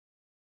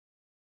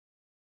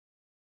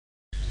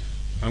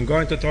I'm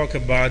going to talk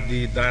about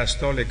the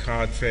diastolic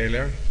heart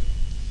failure.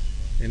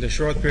 In the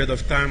short period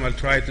of time, I'll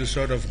try to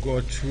sort of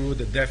go through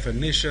the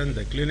definition,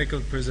 the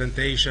clinical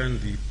presentation,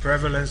 the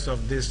prevalence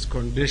of this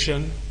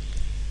condition,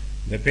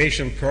 the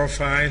patient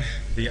profile,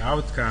 the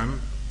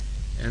outcome,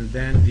 and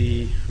then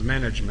the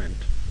management.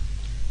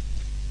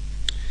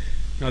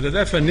 Now, the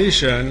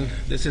definition,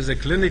 this is a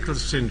clinical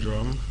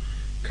syndrome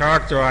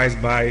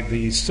characterized by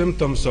the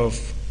symptoms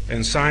of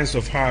and signs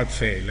of heart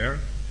failure,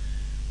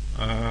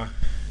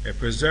 a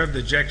preserved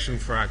ejection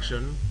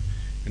fraction,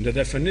 and the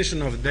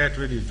definition of that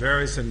really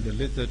varies in the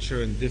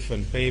literature in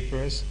different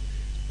papers,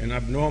 an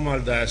abnormal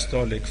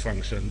diastolic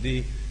function.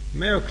 The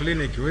Mayo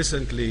Clinic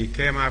recently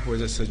came up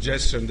with a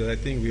suggestion that I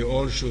think we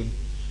all should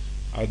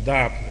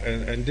adopt,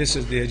 and this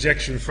is the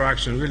ejection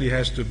fraction really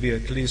has to be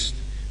at least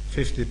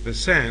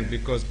 50%,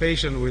 because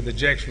patients with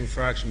ejection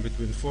fraction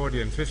between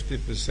 40 and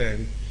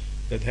 50%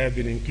 that have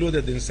been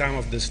included in some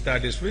of the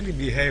studies really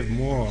behave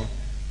more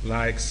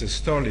like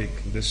systolic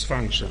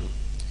dysfunction.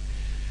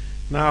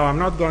 Now, I'm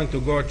not going to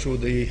go through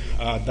the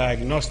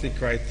diagnostic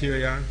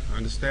criteria. I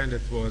understand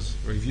it was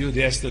reviewed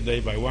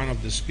yesterday by one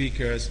of the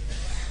speakers.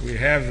 We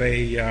have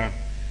a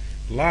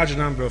large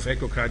number of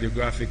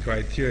echocardiographic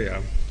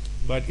criteria.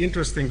 But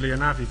interestingly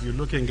enough, if you're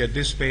looking at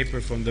this paper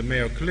from the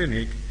Mayo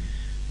Clinic,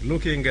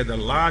 looking at a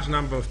large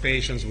number of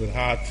patients with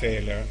heart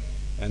failure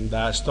and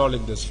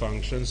diastolic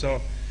dysfunction,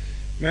 so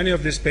many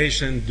of these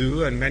patients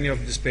do, and many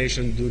of these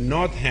patients do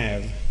not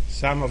have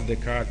some of the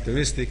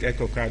characteristic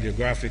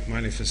echocardiographic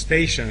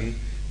manifestation,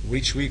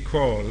 which we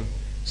call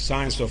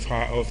signs of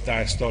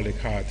diastolic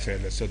heart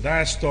failure. So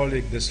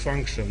diastolic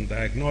dysfunction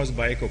diagnosed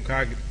by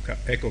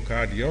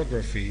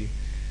echocardiography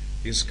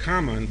is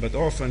common, but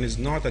often is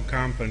not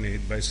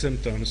accompanied by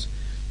symptoms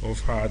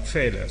of heart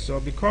failure. So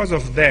because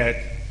of that,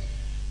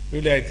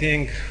 really I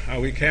think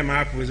we came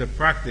up with a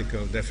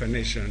practical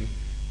definition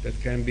that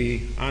can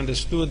be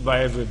understood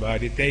by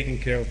everybody taking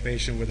care of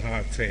patients with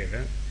heart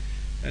failure.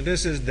 And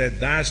this is that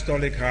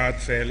diastolic heart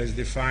failure is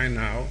defined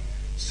now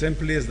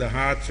simply as the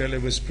heart failure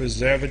with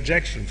preserved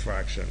ejection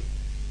fraction.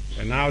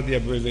 And now the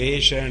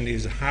abbreviation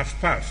is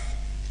HFpEF.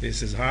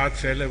 This is heart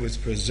failure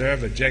with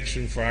preserved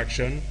ejection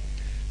fraction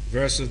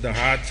versus the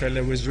heart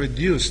failure with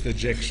reduced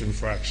ejection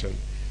fraction.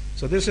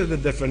 So this is the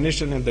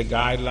definition in the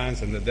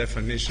guidelines and the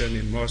definition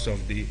in most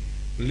of the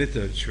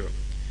literature.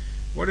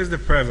 What is the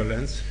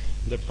prevalence?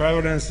 The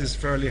prevalence is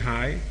fairly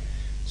high.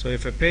 So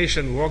if a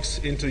patient walks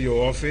into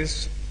your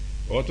office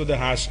or to the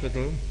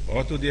hospital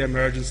or to the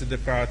emergency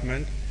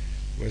department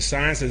with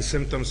signs and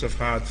symptoms of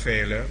heart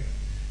failure,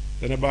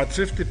 then about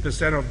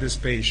 50% of this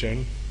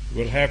patient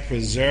will have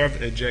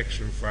preserved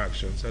ejection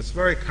fraction. So it's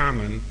very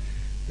common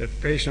that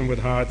patients with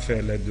heart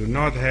failure do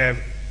not have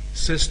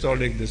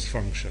systolic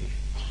dysfunction.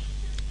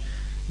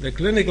 The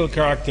clinical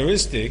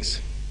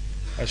characteristics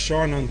are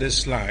shown on this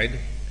slide.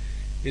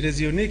 It is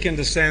unique in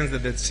the sense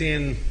that it's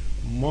seen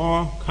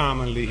more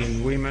commonly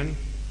in women.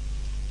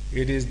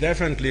 It is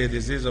definitely a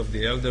disease of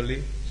the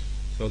elderly,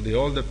 so the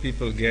older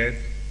people get,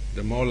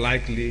 the more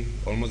likely,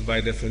 almost by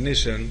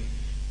definition,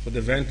 for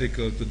the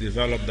ventricle to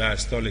develop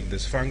diastolic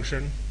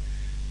dysfunction.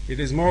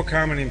 It is more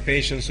common in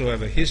patients who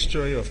have a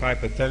history of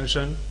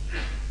hypertension.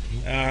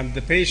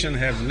 The patient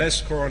have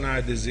less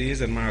coronary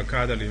disease and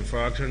myocardial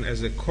infarction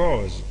as a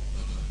cause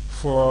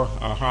for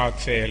a heart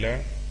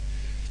failure.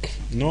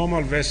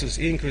 Normal versus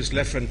increased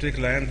left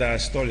ventricular end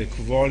diastolic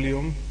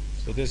volume.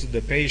 So this is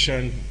the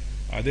patient.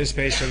 These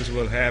patients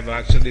will have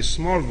actually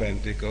small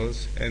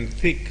ventricles and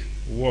thick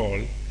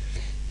wall.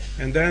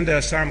 And then there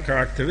are some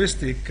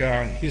characteristic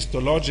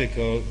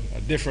histological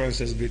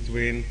differences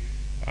between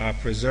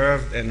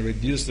preserved and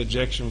reduced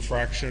ejection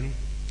fraction.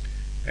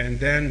 And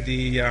then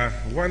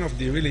one of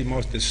the really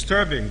most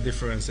disturbing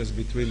differences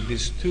between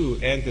these two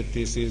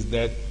entities is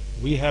that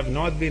we have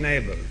not been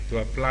able to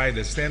apply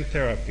the same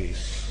therapy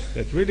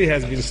that really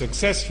has been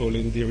successful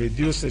in the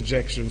reduced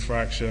ejection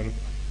fraction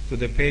to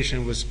the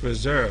patient with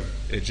preserved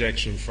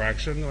ejection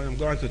fraction. I'm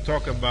going to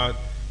talk about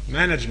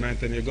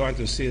management, and you're going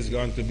to see it's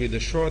going to be the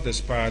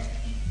shortest part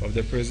of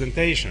the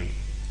presentation.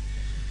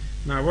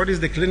 Now, what is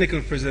the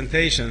clinical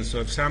presentation? So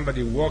if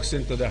somebody walks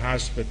into the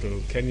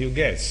hospital, can you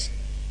guess?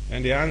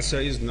 And the answer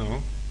is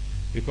no,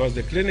 because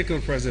the clinical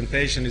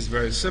presentation is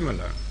very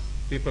similar.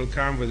 People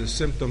come with the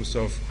symptoms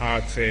of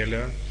heart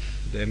failure.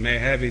 They may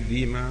have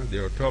edema,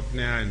 the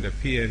orthopnea, and the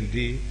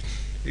PND.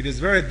 It is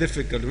very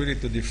difficult really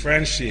to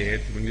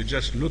differentiate when you're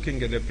just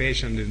looking at a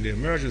patient in the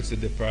emergency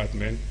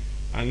department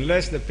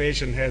unless the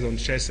patient has on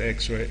chest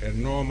x-ray a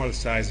normal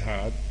size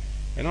heart,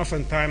 and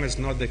oftentimes it's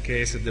not the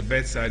case at the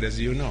bedside,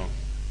 as you know.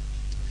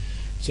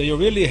 So you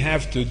really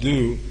have to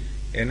do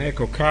an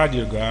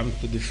echocardiogram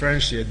to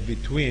differentiate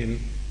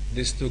between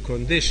these two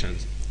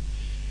conditions.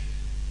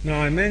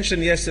 Now, I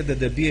mentioned yesterday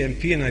the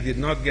BNP, and I did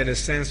not get a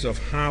sense of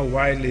how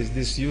widely is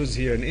this used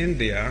here in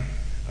India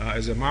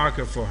as a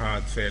marker for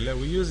heart failure.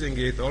 We're using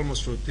it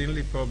almost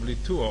routinely, probably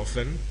too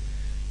often.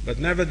 But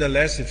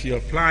nevertheless, if you're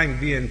applying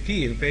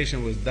BNP in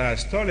patients with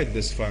diastolic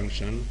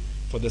dysfunction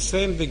for the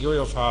same degree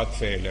of heart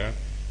failure,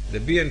 the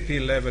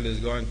BNP level is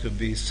going to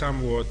be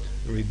somewhat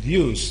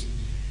reduced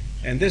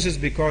And this is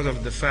because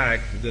of the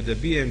fact that the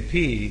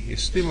BMP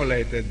is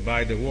stimulated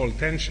by the wall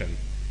tension.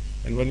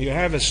 And when you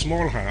have a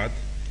small heart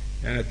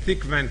and a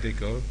thick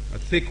ventricle, a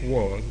thick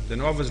wall,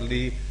 then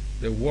obviously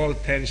the wall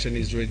tension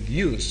is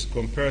reduced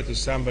compared to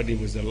somebody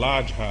with a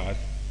large heart.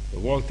 The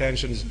wall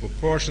tension is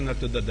proportional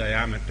to the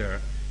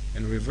diameter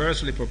and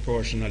reversely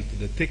proportional to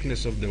the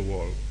thickness of the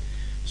wall.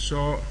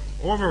 So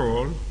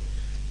overall,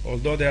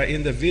 although there are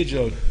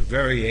individual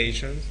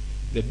variations,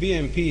 the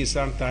BMP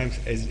sometimes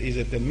is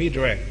at the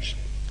mid-range.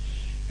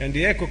 And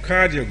the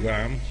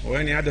echocardiogram, or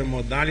any other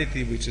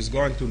modality which is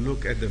going to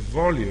look at the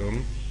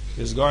volume,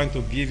 is going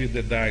to give you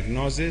the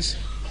diagnosis.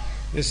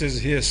 This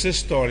is here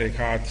systolic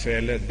heart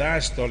failure,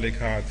 diastolic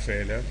heart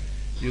failure.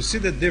 You see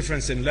the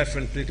difference in left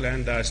ventricular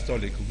and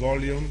diastolic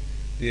volume.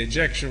 The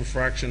ejection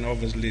fraction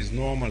obviously is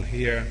normal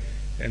here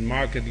and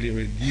markedly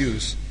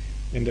reduced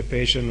in the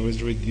patient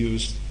with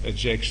reduced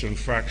ejection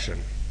fraction.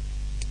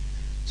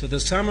 So to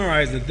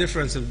summarize the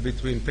differences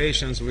between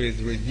patients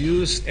with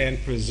reduced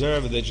and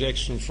preserved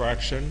ejection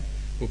fraction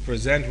who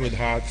present with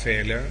heart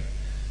failure,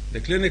 the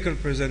clinical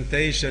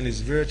presentation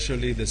is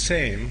virtually the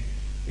same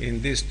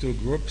in these two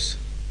groups.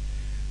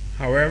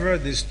 However,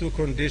 these two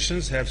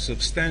conditions have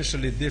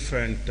substantially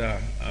different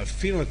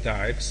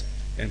phenotypes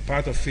and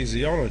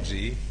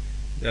pathophysiology.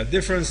 There are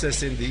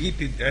differences in the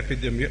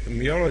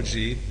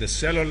epidemiology, the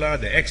cellular,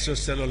 the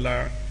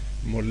extracellular,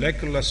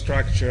 molecular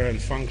structure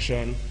and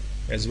function,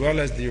 as well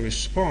as the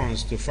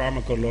response to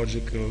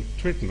pharmacological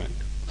treatment.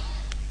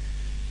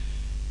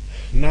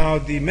 Now,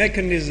 the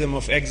mechanism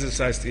of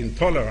exercise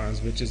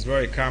intolerance, which is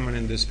very common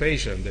in this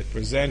patient, they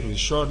present with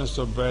shortness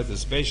of breath,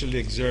 especially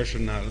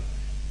exertional,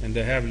 and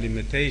they have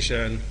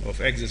limitation of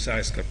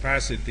exercise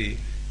capacity.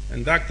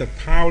 And Dr.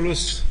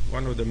 Paulus,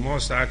 one of the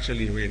most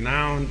actually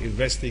renowned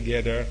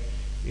investigator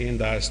in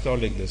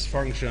diastolic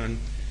dysfunction,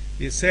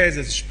 he says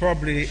it's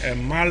probably a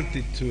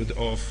multitude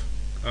of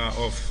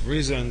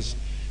reasons.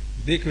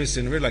 Decrease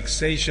in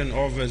relaxation,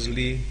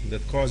 obviously,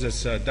 that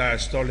causes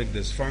diastolic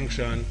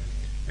dysfunction,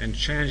 and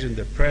change in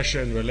the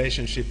pressure in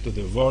relationship to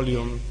the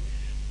volume.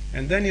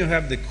 And then you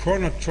have the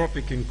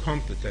chronotropic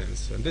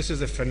incompetence. And this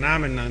is a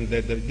phenomenon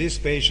that this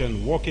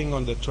patient walking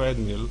on the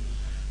treadmill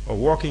or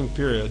walking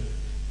period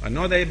are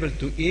not able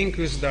to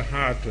increase the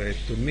heart rate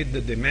to meet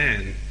the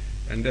demand.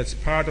 And that's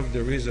part of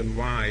the reason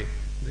why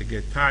they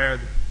get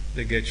tired,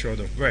 they get short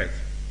of breath.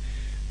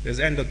 There's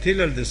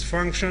endothelial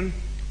dysfunction,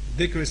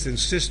 decrease in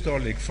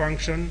systolic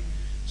function.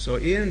 So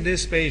in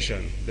this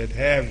patient that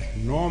have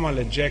normal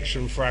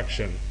ejection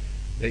fraction,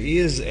 there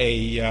is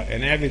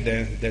an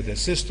evidence that the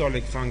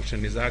systolic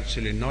function is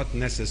actually not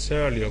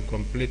necessarily or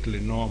completely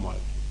normal.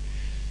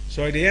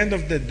 So at the end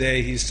of the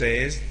day, he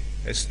says,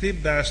 a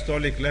steep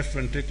diastolic left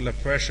ventricular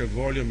pressure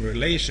volume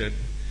relation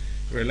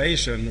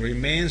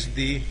remains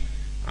the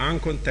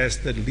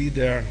uncontested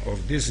leader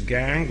of this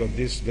gang, of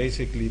this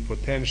basically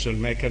potential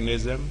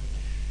mechanism.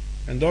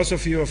 And those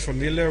of you who are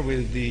familiar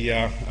with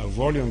the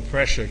volume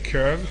pressure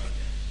curve,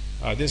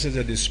 this is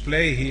a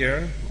display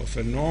here of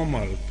a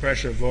normal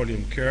pressure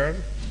volume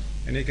curve.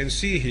 And you can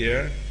see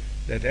here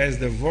that as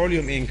the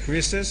volume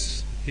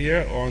increases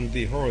here on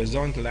the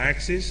horizontal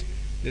axis,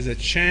 there's a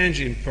change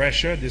in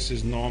pressure. This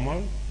is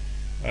normal.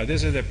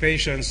 This is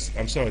patient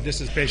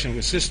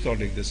with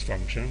systolic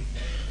dysfunction.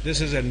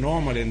 This is a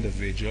normal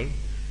individual.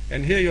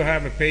 And here you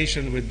have a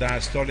patient with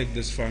diastolic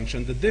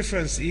dysfunction. The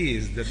difference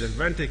is that the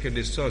ventricle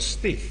is so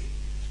stiff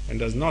and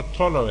does not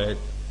tolerate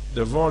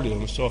the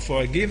volume. So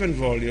for a given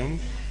volume,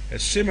 a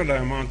similar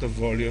amount of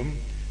volume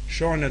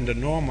shown in the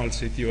normal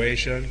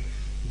situation,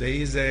 there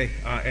is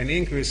an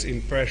increase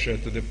in pressure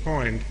to the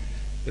point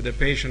that the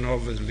patient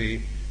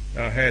obviously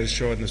has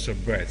shortness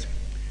of breath.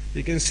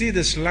 You can see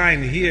this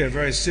line here,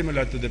 very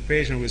similar to the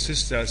patient with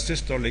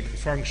systolic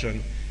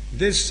function.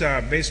 This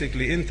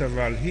basically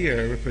interval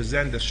here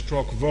represents the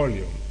stroke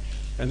volume.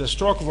 And the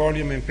stroke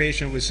volume in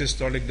patient with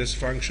systolic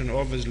dysfunction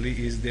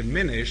obviously is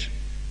diminished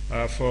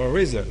for a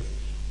reason.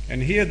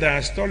 And here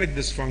diastolic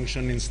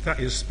dysfunction,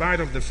 in spite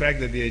of the fact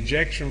that the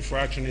ejection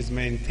fraction is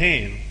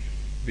maintained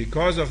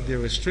because of the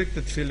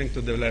restricted filling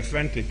to the left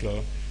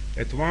ventricle,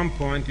 at one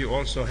point you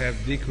also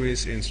have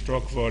decrease in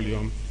stroke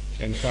volume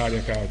and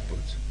cardiac output.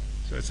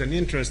 So it's an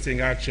interesting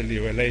actually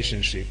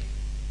relationship.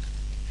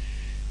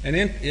 And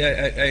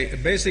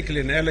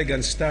basically an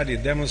elegant study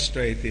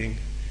demonstrating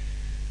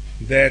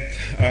that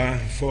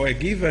for a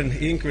given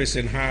increase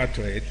in heart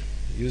rate,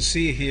 you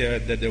see here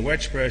that the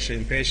wedge pressure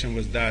in patients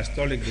with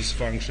diastolic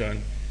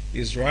dysfunction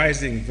is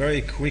rising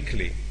very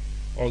quickly.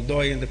 Although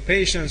in the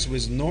patients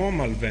with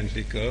normal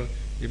ventricle,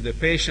 if the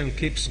patient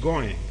keeps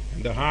going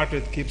and the heart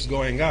rate keeps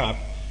going up,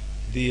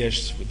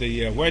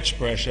 the wedge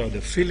pressure, the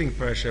filling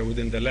pressure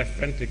within the left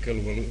ventricle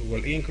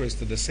will increase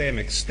to the same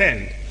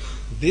extent.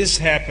 This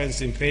happens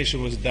in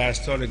patients with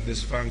diastolic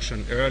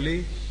dysfunction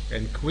early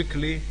and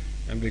quickly,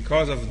 and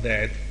because of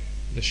that,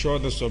 the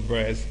shortness of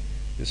breath,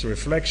 this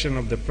reflection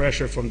of the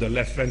pressure from the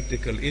left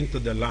ventricle into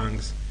the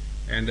lungs,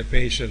 and the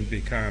patient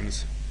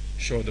becomes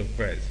short of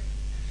breath.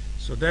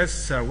 So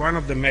that's one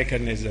of the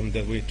mechanisms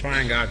that we're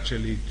trying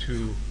actually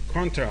to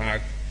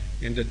counteract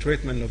in the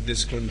treatment of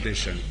this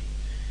condition.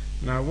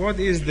 Now, what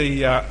is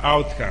the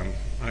outcome?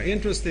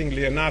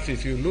 Interestingly enough,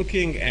 if you're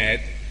looking at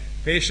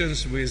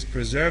patients with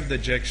preserved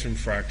ejection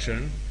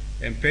fraction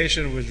and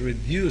patients with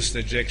reduced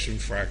ejection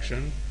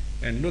fraction,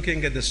 and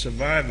looking at the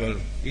survival,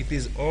 it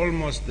is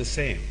almost the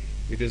same.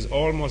 It is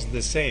almost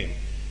the same.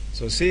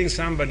 So seeing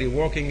somebody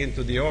walking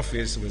into the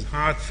office with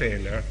heart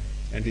failure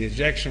and the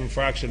ejection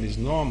fraction is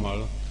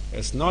normal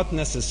is not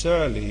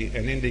necessarily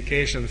an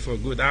indication for a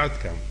good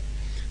outcome.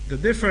 The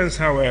difference,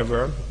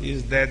 however,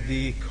 is that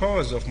the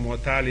cause of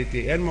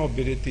mortality and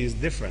morbidity is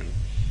different.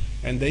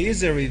 And there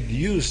is a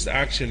reduced,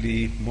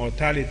 actually,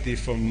 mortality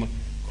from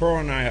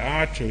coronary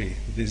artery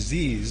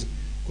disease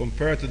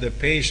compared to the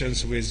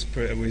patients with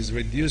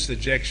reduced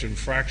ejection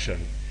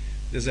fraction.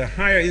 There's a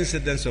higher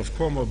incidence of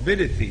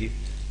comorbidity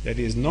that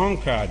is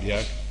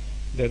non-cardiac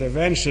that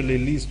eventually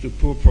leads to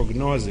poor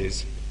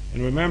prognosis.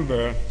 And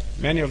remember,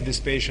 many of these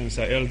patients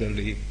are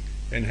elderly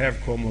and have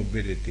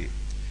comorbidity.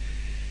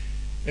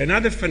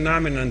 Another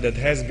phenomenon that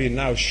has been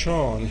now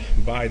shown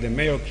by the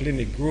Mayo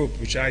Clinic group,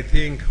 which I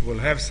think will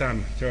have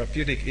some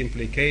therapeutic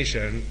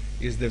implication,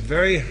 is the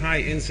very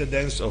high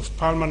incidence of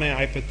pulmonary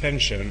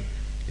hypertension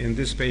in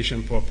this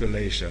patient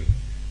population.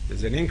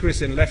 There's an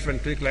increase in left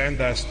ventricular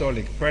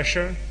end-diastolic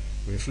pressure,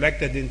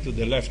 reflected into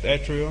the left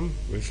atrium,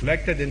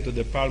 reflected into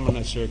the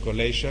pulmonary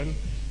circulation.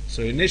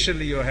 So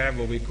initially you have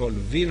what we call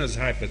venous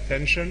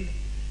hypertension,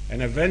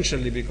 and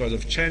eventually, because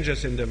of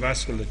changes in the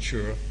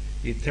vasculature,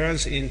 it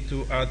turns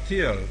into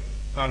arterial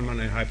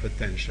pulmonary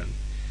hypertension.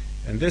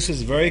 And this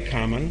is very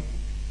common.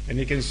 And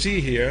you can see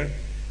here,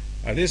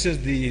 this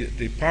is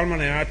the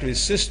pulmonary artery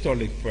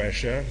systolic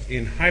pressure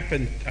in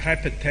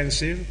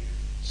hypertensive.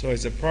 So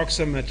it's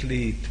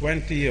approximately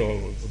 20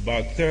 or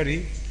about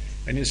 30.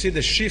 And you see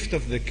the shift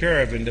of the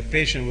curve in the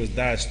patient with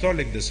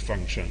diastolic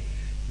dysfunction.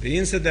 The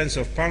incidence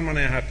of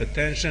pulmonary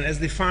hypertension, as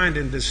defined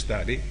in this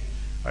study,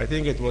 I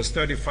think it was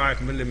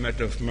 35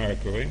 millimeters of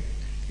mercury,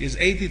 is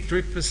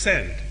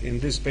 83% in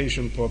this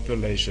patient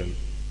population.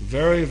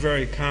 Very,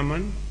 very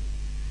common.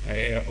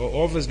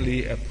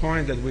 Obviously, a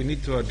point that we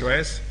need to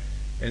address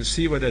and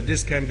see whether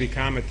this can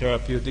become a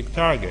therapeutic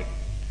target.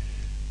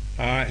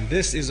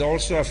 This is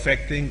also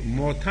affecting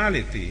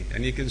mortality.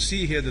 And you can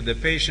see here that the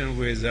patient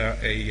with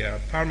a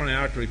pulmonary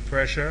artery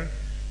pressure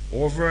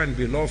over and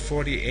below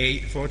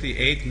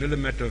 48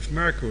 millimeters of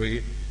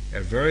mercury, a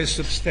very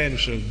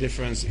substantial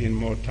difference in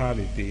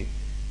mortality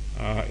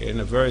in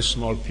a very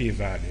small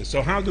p-value.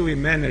 So how do we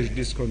manage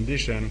this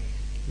condition,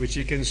 which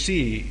you can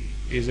see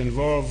is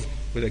involved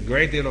with a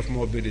great deal of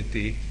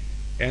morbidity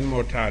and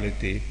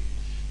mortality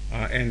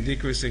and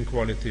decreasing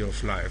quality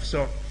of life?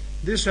 So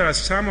these are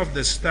some of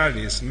the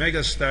studies,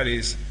 mega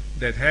studies,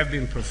 that have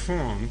been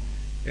performed.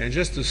 And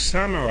just to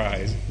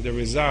summarize the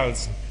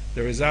results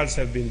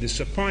have been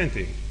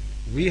disappointing.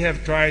 We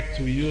have tried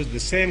to use the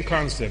same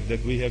concept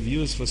that we have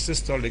used for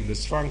systolic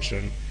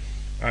dysfunction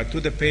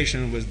to the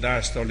patient with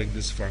diastolic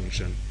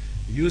dysfunction.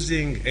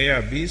 Using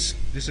ARBs,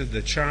 this is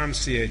the Cims,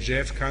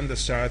 CHF,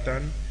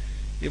 candesartan.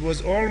 It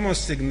was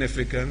almost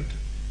significant,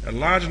 a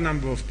large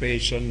number of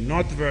patients,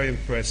 not very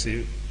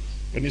impressive.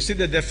 And you see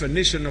the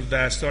definition of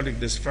diastolic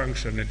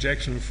dysfunction,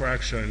 ejection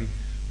fraction,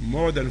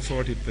 more than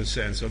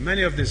 40%. So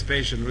many of these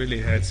patients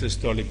really had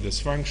systolic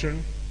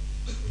dysfunction.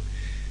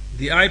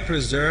 The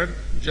iPreserve,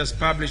 just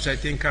published, I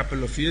think, a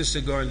couple of years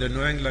ago in the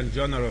New England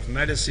Journal of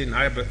Medicine,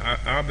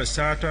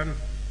 irbesartan,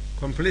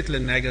 completely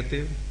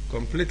negative.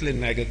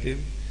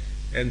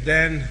 And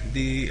then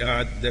the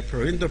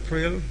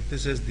perindopril,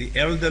 this is the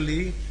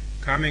elderly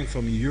coming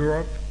from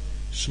Europe,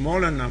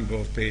 smaller number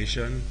of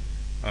patients,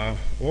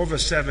 over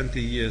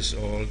 70 years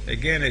old.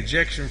 Again,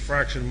 ejection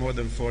fraction more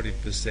than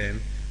 40%.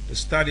 The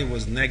study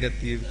was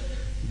negative.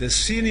 The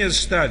senior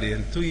study,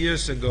 and 2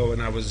 years ago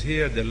when I was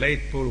here, the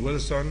late Paul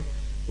Wilson,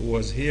 who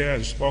was here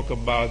and spoke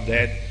about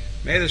that,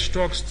 made a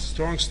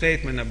strong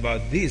statement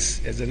about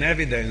this as an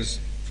evidence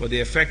for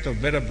the effect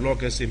of beta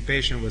blockers in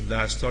patients with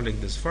diastolic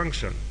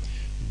dysfunction.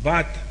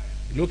 But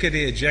look at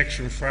the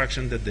ejection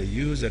fraction that they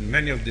use, and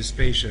many of these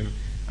patients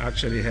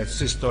actually have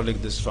systolic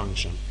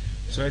dysfunction.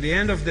 So at the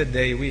end of the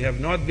day, we have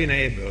not been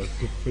able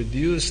to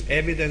produce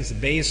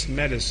evidence-based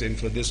medicine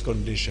for this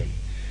condition.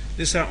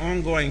 These are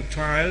ongoing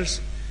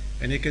trials,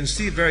 and you can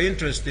see, very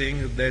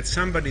interesting, that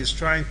somebody is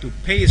trying to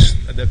pace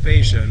the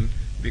patient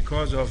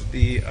because of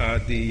the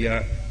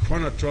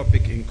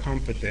chronotropic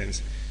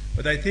incompetence.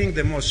 But I think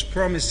the most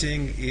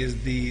promising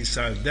is the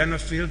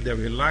sildenafil, the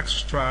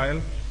RELAX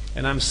trial,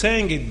 and I'm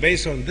saying it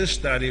based on this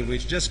study,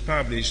 which just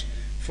published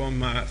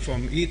from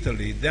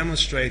Italy,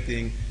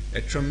 demonstrating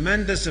a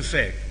tremendous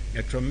effect.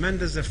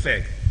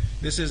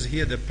 This is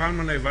here the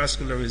pulmonary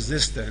vascular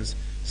resistance,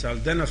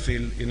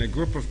 sildenafil, in a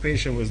group of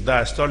patients with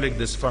diastolic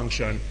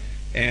dysfunction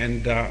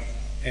and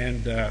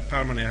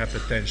pulmonary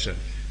hypertension.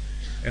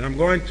 And I'm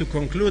going to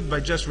conclude by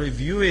just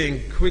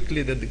reviewing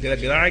quickly the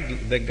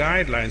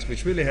guidelines,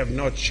 which really have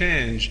not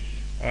changed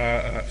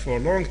for a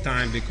long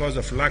time because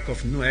of lack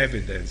of new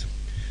evidence.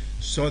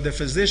 So the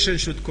physician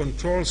should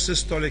control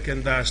systolic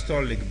and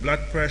diastolic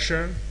blood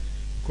pressure,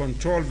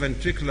 control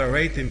ventricular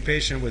rate in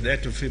patients with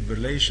atrial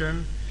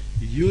fibrillation,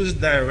 use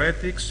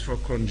diuretics for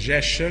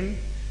congestion,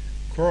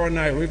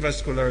 coronary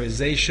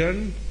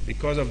revascularization,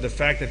 because of the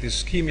fact that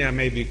ischemia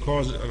may be a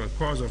cause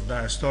of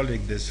diastolic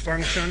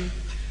dysfunction,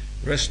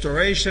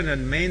 restoration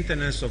and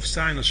maintenance of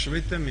sinus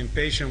rhythm in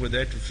patients with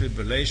atrial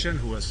fibrillation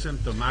who are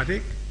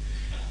symptomatic,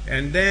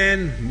 and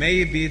then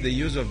maybe the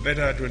use of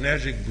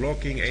beta-adrenergic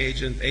blocking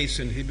agent, ACE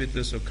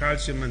inhibitors, or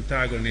calcium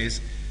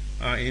antagonists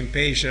in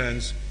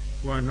patients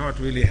who are not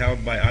really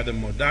helped by other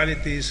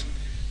modalities.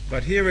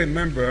 But here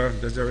remember,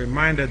 there's a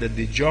reminder that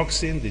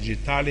digoxin,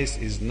 digitalis,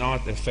 is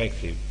not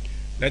effective.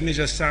 Let me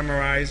just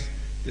summarize.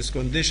 This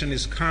condition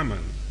is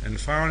common and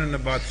found in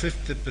about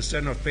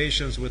 50% of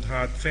patients with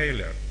heart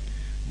failure.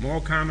 More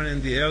common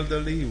in the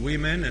elderly,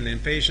 women, and in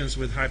patients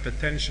with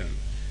hypertension.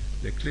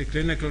 The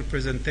clinical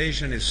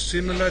presentation is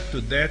similar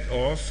to that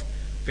of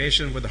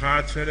patients with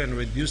heart failure and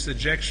reduced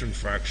ejection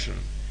fraction.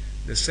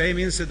 The same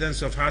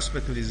incidence of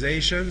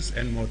hospitalizations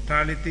and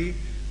mortality,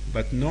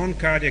 but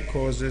non-cardiac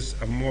causes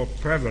are more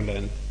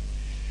prevalent.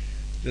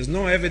 There's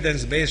no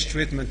evidence-based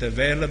treatment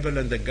available,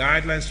 and the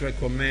guidelines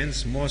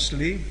recommends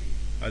mostly,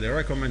 the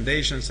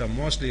recommendations are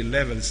mostly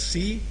level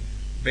C,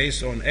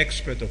 based on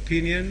expert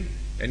opinion,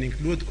 and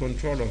include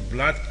control of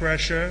blood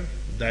pressure,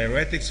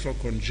 diuretics for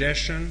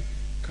congestion,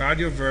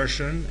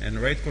 cardioversion, and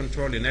rate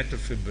control in atrial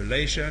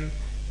fibrillation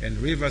and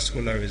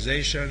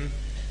revascularization.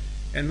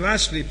 And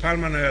lastly,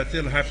 pulmonary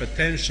arterial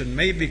hypertension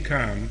may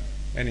become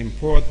an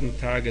important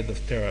target of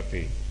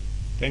therapy.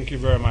 Thank you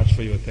very much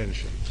for your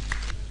attention.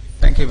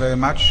 Thank you very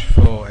much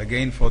for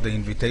the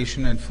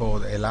invitation and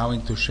for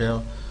allowing to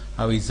share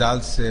our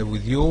results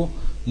with you.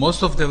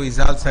 Most of the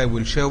results I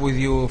will share with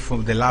you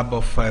from the lab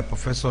of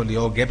Professor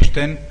Lior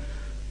Gepstein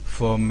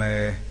from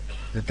the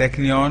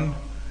Technion,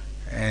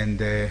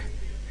 and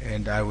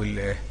I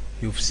will,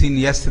 you've seen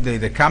yesterday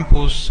the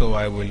campus, so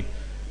I will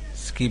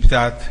skip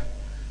that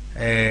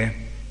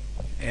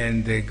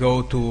and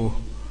go to,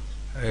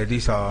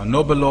 these are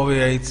Nobel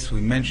laureates,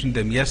 we mentioned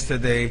them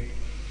yesterday,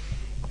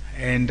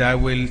 and I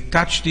will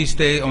touch this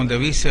day on the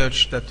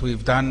research that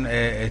we've done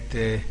at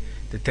the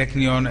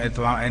Technion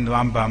and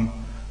Rambam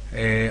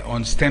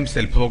on stem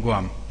cell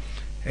program.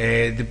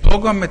 The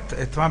program at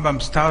Rambam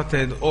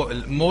started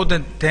more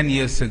than 10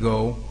 years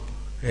ago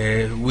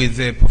with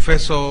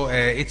Professor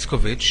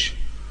Itzkovich,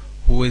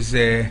 who is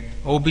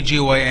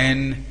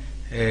OBGYN,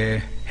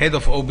 head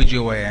of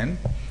OBGYN,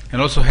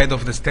 and also head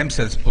of the stem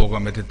cells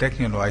program at the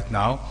Technion right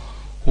now,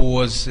 who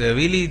was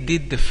really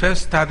did the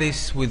first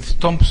studies with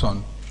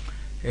Thompson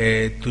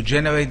to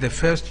generate the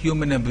first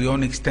human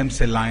embryonic stem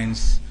cell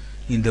lines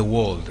in the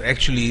world.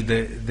 Actually,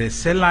 the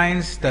cell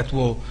lines that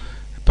were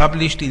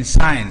published in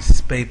Science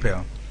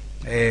paper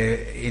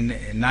in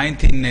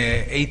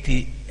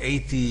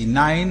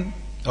 1989,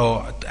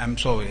 or I'm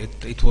sorry,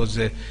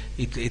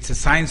 it's a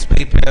Science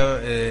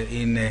paper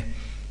in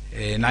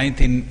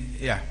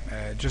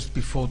just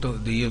before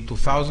the year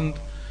 2000.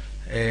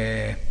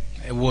 It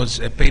was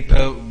a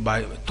paper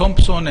by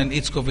Thompson, and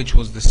Itzkovich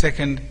was the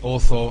second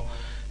author,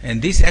 and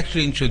this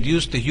actually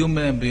introduced the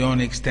human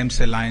embryonic stem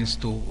cell lines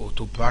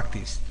to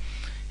practice.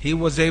 He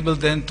was able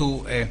then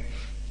to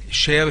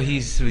share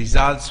his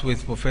results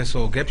with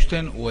Professor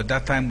Gepstein, who at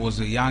that time was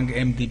a young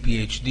MD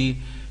PhD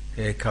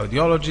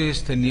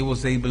cardiologist, and he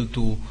was able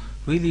to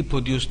really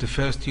produce the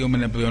first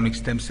human embryonic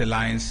stem cell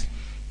lines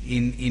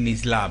in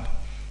his lab.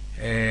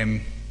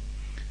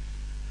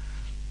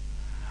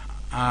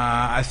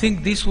 I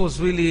think this was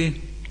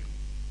really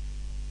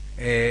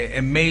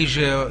a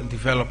major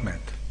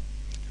development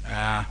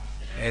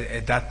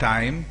at that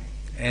time,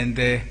 and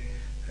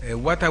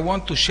what I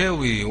want to share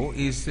with you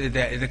is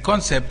the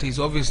concept is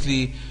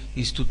obviously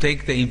to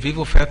take the in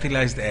vivo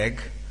fertilized egg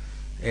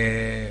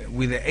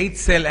with an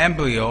 8-cell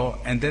embryo,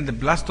 and then the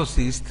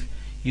blastocyst,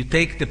 you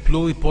take the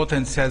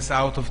pluripotent cells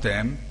out of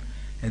them,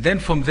 and then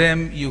from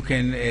them you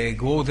can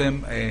grow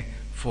them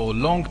for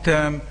long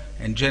term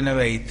and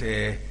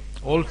generate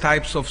all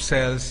types of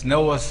cells,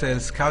 neural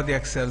cells,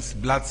 cardiac cells,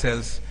 blood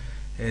cells.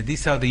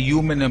 These are the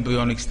human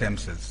embryonic stem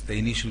cells, the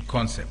initial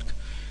concept.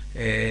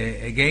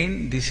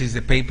 Again, this is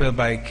a paper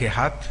by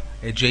Kehat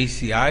at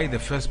JCI, the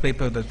first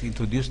paper that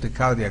introduced the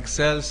cardiac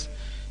cells.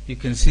 You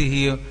can see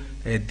here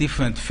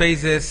different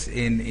phases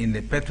in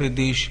the Petri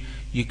dish.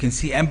 You can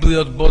see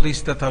embryo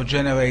bodies that are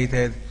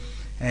generated,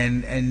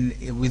 and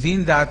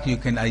within that you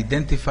can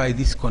identify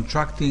these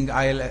contracting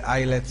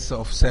islets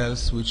of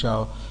cells, which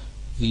are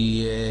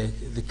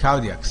the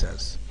cardiac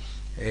cells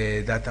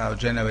that are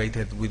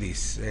generated with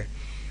this.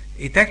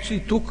 It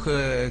actually took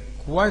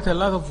quite a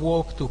lot of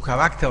work to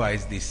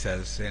characterize these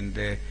cells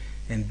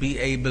and be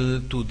able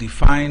to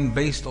define,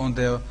 based on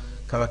their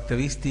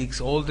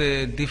characteristics, all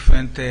the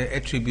different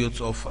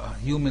attributes of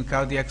human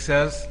cardiac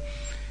cells.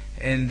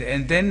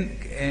 And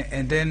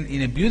then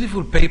in a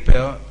beautiful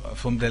paper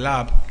from the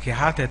lab,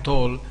 Kehat et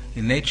al.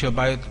 In Nature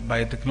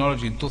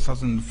Biotechnology in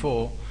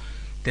 2004,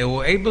 they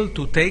were able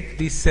to take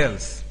these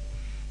cells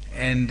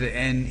and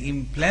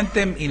implant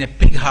them in a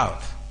pig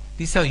heart.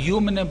 These are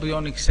human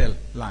embryonic cell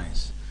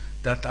lines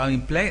that are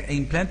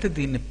implanted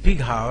in a pig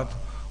heart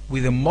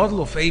with a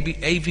model of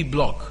AV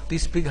block.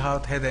 This pig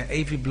heart had an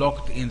AV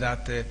block in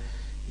that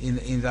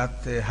in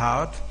that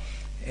heart,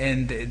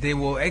 and they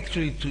were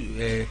actually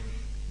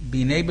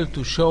being able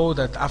to show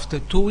that after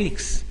 2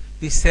 weeks,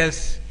 these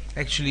cells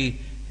actually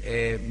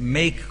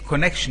make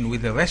connection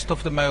with the rest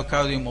of the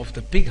myocardium of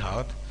the pig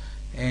heart,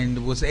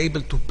 and was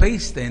able to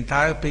pace the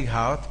entire pig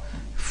heart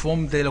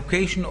from the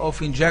location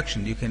of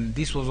injection.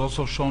 This was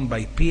also shown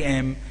by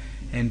PM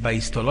and by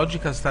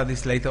histological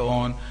studies later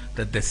on,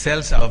 that the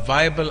cells are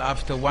viable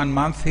after 1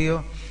 month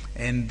here,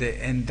 and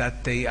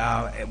that they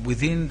are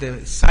within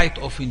the site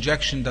of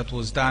injection that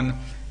was done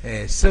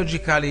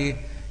surgically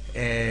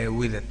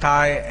with a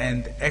tie,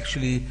 and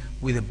actually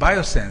with a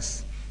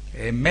biosense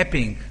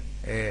mapping,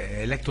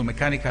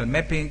 electromechanical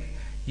mapping,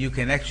 you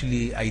can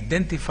actually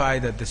identify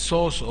that the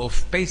source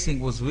of pacing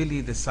was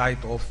really the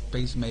site of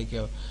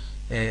pacemaker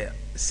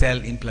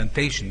cell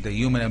implantation, the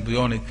human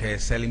embryonic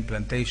cell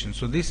implantation.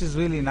 So this is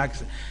really an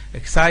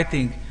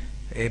exciting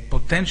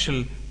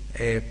potential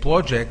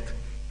project,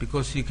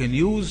 because you can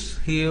use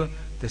here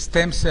the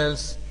stem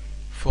cells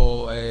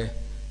for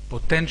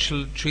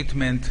potential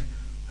treatment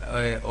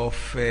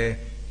of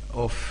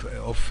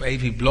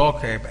AV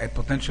block, a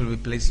potential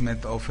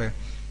replacement of a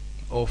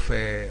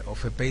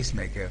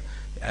pacemaker.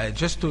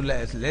 Just to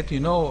let you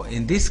know,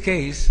 in this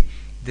case,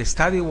 the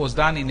study was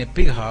done in a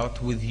pig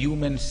heart with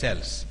human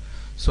cells.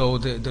 So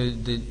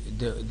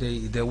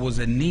there was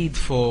a need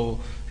for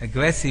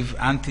aggressive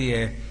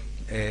anti-immune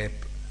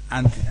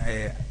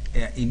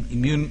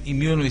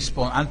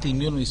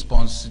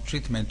response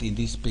treatment in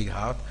this pig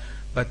heart.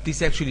 But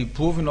this actually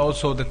proven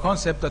also the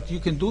concept that you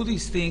can do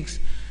these things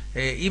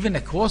even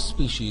across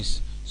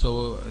species.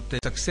 So the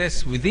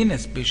success within a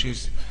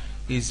species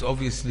is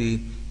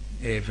obviously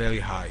very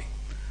high.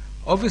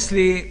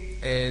 Obviously,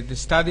 the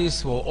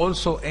studies were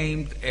also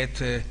aimed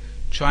at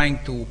trying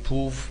to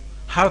prove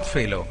heart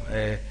failure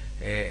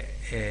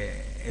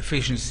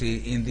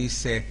efficiency in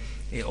this,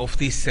 of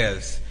these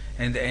cells.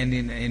 And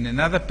in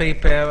another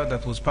paper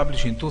that was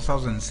published in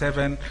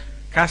 2007,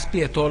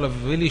 Caspi et al.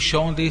 Have really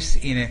shown this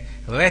in a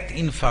rat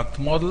infarct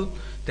model.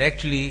 They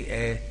actually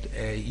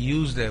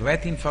used the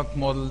rat infarct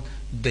model.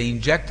 They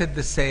injected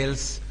the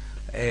cells.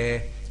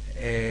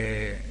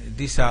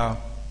 These are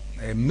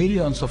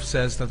millions of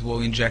cells that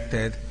were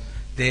injected.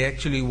 They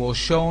actually were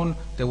shown,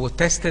 they were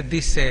tested,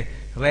 these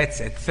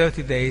rats at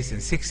 30 days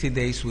and 60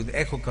 days with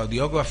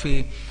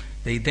echocardiography.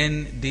 They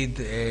then did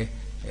a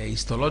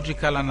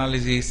histological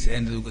analysis,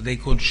 and they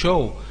could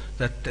show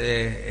that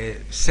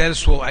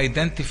cells were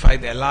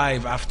identified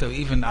alive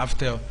even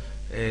after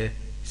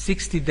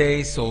 60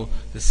 days. So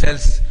the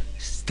cells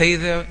stay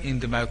there in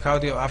the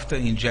myocardium after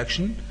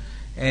injection.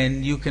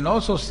 And you can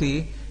also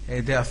see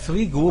there are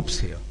 3 groups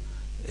here.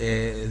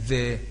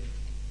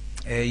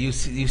 You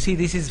see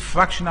this is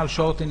fractional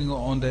shortening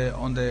on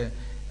the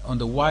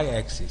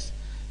y-axis.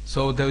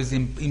 So there is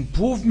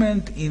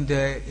improvement in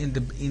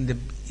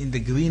the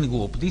green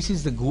group. This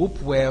is the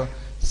group where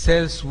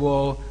cells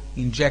were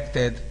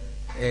injected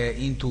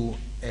into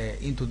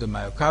the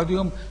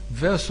myocardium,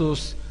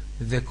 versus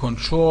the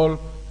control,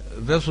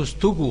 versus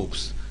 2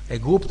 groups. A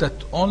group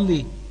that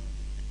only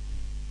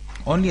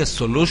a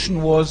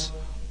solution was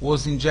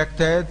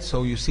injected,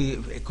 so you see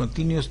a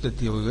continuous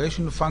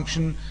deterioration of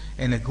function,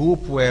 and a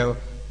group where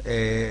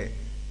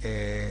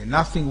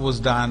nothing was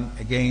done,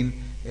 again,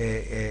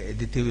 a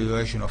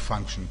deterioration of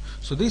function.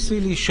 So this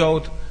really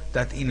showed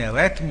that in a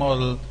rat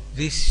model,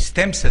 these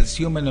stem cells,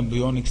 human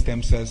embryonic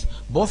stem cells,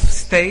 both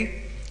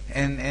stay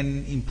and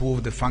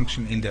improve the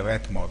function in the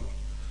rat model.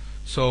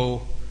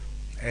 So,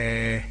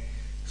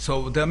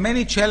 so there are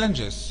many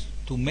challenges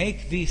to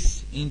make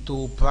this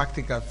into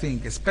practical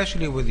thing,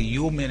 especially with the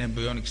human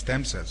embryonic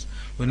stem cells.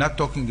 We're not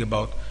talking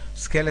about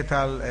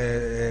skeletal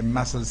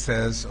muscle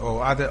cells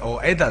or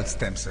adult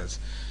stem cells.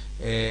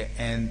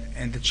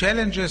 And the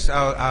challenges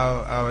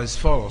are as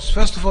follows.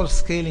 First of all,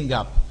 scaling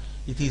up.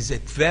 It is a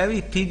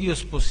very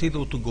tedious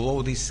procedure to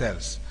grow these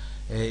cells,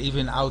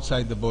 even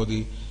outside the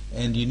body,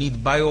 and you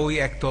need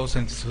bioreactors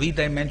and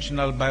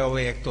 3-dimensional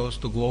bioreactors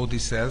to grow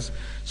these cells.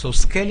 So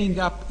scaling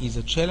up is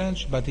a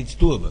challenge, but it's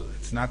doable.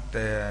 It's not,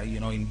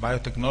 in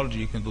biotechnology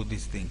you can do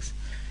these things.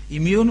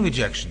 Immune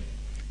rejection.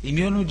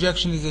 Immune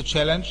rejection is a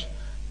challenge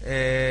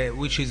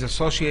which is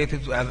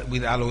associated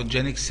with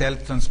allogenic cell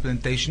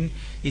transplantation.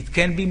 It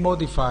can be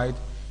modified,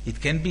 it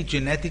can be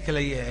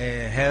genetically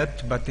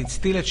helped, but it's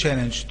still a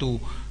challenge to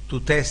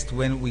test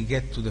when we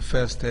get to the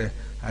first,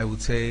 I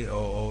would say,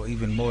 or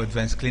even more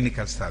advanced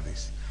clinical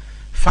studies.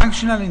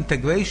 Functional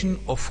integration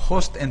of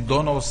host and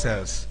donor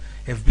cells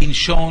have been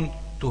shown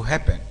to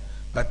happen,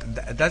 but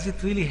does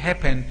it really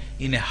happen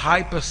in a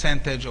high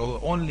percentage or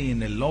only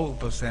in a low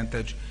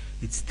percentage?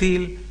 It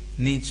still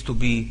needs to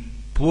be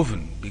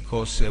proven,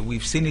 because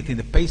we've seen it in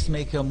the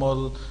pacemaker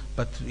model,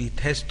 but it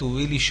has to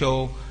really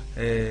show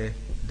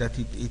that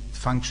it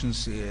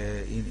functions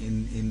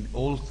in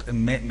all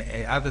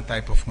other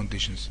type of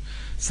conditions.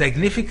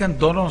 Significant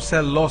donor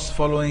cell loss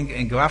following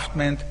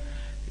engraftment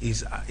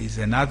is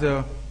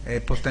another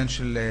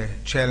potential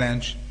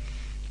challenge,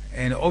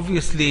 and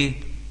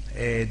obviously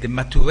the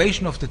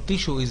maturation of the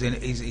tissue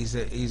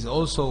is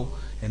also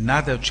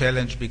another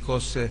challenge,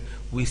 because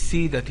we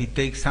see that it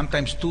takes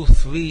sometimes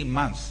 2-3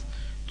 months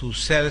to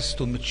cells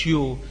to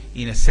mature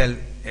in a cell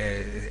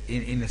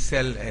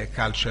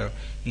culture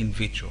in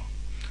vitro.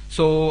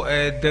 So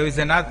there is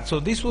another. So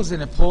this was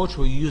an approach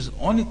where you use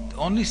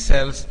only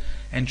cells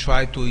and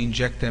try to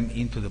inject them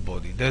into the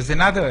body. There's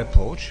another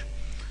approach,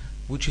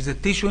 which is a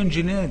tissue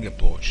engineering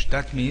approach.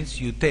 That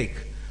means you take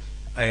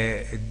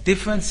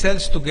different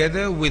cells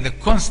together with a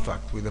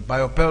construct, with a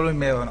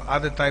biopolymer or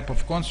other type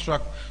of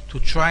construct, to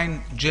try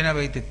and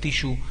generate a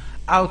tissue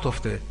out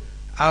of the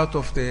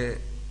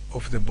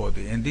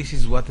body. And this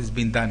is what has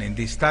been done in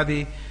this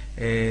study.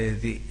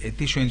 The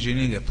tissue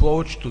engineering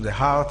approach to the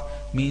heart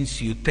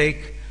means you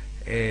take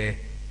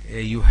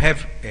you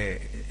have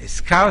a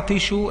scar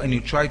tissue and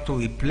you try to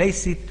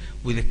replace it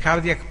with a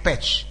cardiac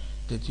patch,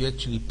 that you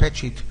actually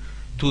patch it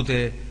to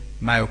the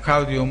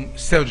myocardium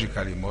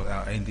surgically,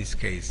 in this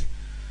case.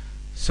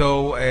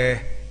 So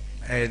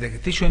the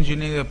tissue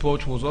engineering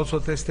approach was also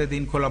tested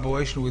in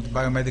collaboration with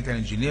biomedical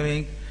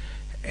engineering,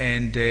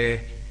 and the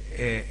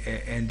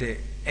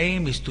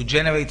aim is to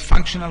generate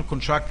functional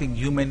contracting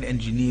human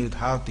engineered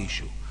heart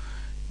tissue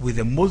with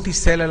the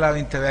multicellular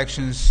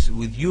interactions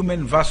with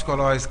human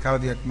vascularized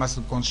cardiac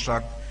muscle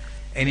construct,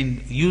 and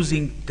in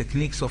using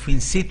techniques of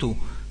in situ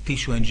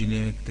tissue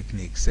engineering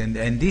techniques.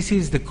 And this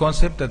is the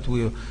concept that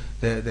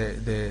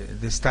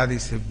the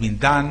studies have been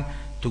done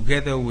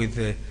together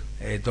with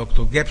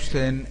Dr.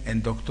 Gebsten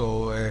and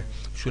Dr.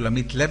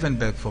 Shulamit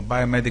Levenberg for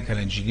biomedical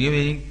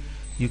engineering.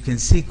 You can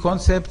see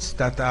concepts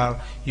that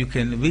are, you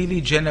can really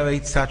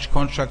generate such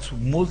constructs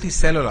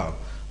multicellular.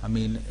 I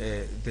mean,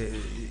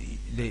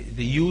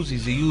 the use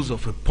is the use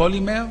of a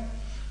polymer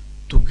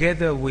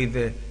together with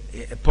a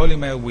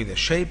polymer with a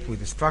shape,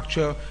 with a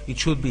structure. It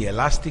should be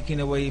elastic in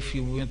a way if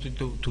you wanted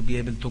to be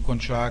able to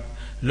contract,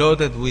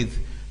 loaded with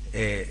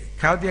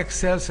cardiac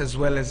cells as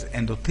well as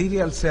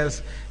endothelial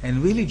cells,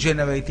 and really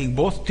generating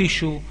both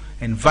tissue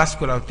and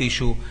vascular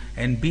tissue,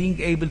 and being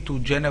able to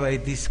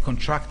generate this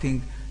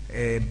contracting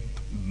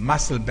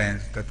muscle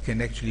band that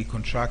can actually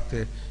contract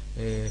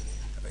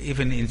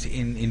even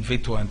in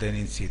vitro and then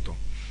in situ.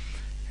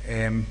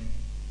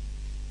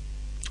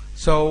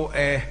 So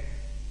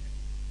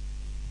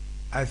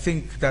I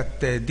think that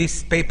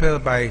this paper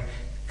by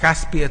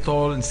Caspi et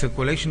al. In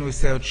Circulation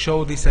Research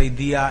showed this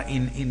idea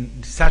in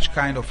such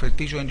kind of a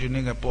tissue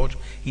engineering approach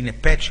in a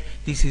patch.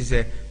 This is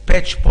a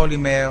patch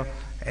polymer,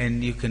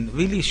 and you can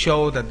really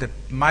show that the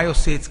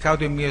myocytes,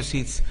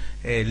 cardiomyocytes,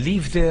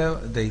 live there,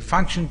 they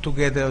function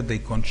together, they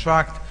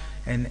contract,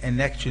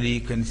 and actually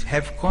you can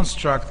have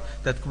construct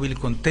that will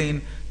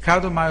contain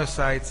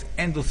cardiomyocytes,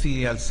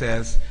 endothelial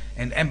cells,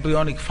 and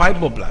embryonic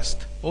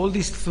fibroblast. All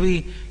these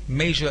three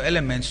major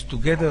elements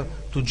together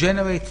to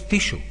generate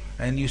tissue.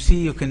 And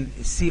you can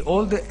see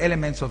all the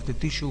elements of the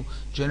tissue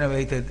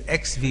generated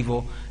ex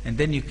vivo, and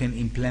then you can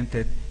implant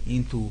it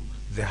into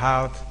the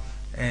heart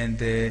and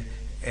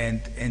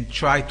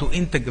try to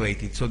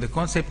integrate it. So the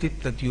concept is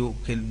that you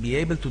can be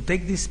able to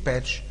take this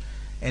patch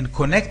and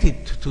connect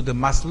it to the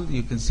muscle.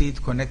 You can see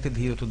it connected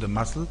here to the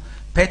muscle,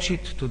 patch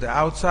it to the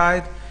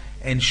outside,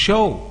 and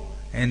show,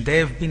 and they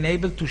have been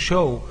able to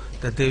show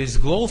that there is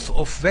growth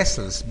of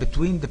vessels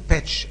between the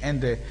patch and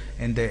the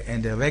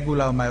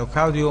regular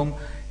myocardium,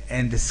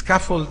 and the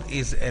scaffold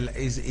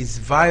is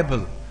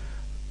viable.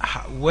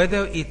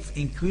 Whether it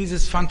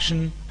increases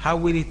function, how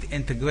will it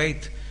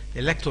integrate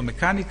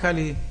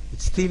electromechanically,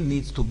 it still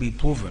needs to be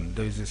proven.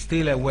 There is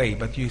still a way,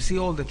 but you see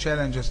all the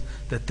challenges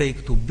that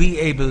take to be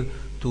able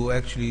to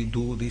actually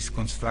do this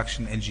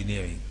construction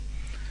engineering.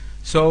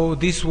 So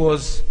this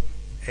was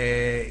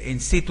in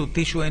situ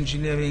tissue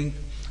engineering.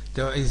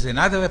 There is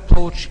another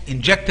approach,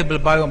 injectable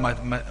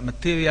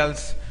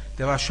biomaterials.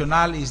 The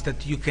rationale is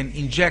that you can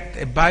inject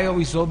a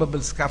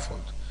bioresorbable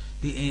scaffold.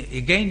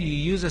 Again, you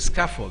use a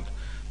scaffold,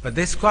 but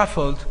this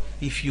scaffold,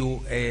 if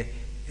you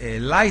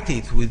light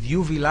it with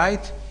UV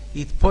light,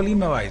 it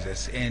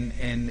polymerizes and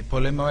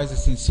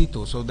polymerizes in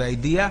situ. So the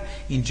idea,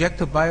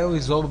 inject a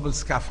bioresorbable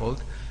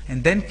scaffold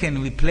and then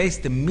can replace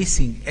the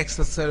missing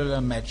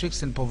extracellular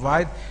matrix and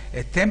provide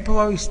a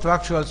temporary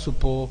structural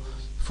support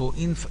for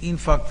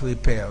infarct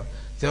repair.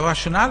 The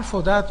rationale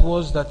for that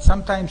was that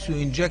sometimes you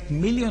inject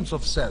millions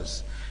of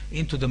cells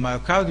into the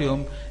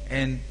myocardium,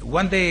 and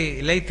one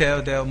day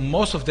later,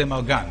 most of them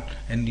are gone,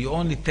 and you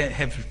only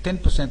have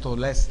 10% or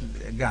less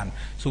gone.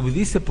 So with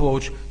this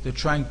approach, they're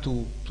trying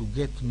to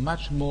get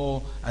much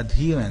more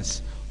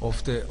adherence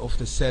of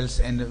the cells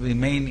and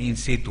remain in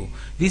situ.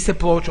 This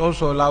approach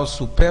also allows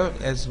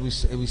as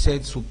we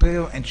said,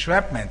 superior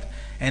entrapment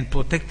and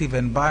protective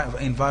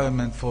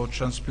environment for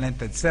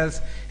transplanted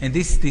cells. And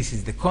this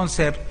is the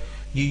concept.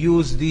 You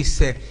use this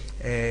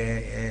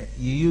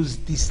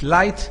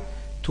light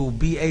to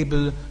be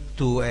able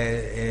to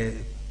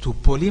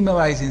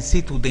polymerize in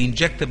situ the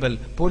injectable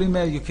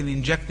polymer. You can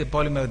inject the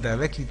polymer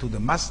directly to the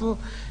muscle,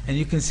 and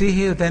you can see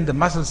here then the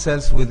muscle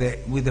cells with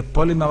a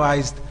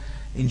polymerized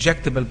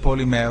injectable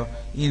polymer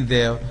in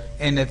there,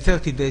 and at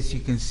 30 days you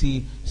can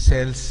see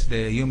cells,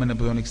 the human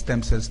embryonic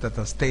stem cells that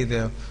are stay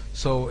there.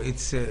 So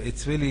it's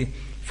really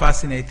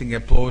fascinating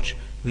approach.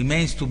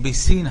 Remains to be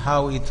seen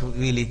how it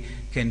really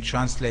can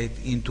translate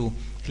into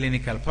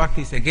clinical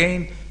practice.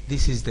 Again,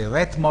 this is the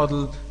rat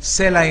model,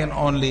 cell line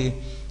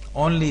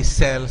only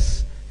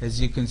cells,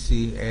 as you can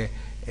see,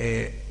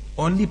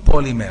 only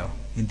polymer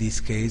in this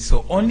case.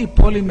 So only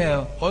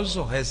polymer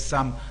also has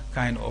some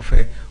kind of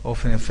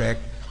an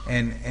effect,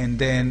 and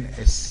then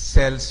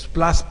cells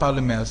plus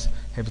polymers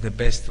have the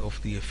best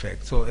of the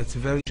effect. So it's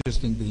very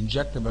interesting, the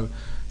injectable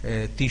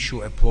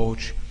tissue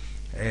approach.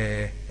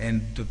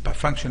 And the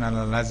functional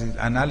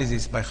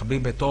analysis by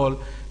Habib et al.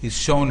 Is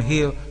shown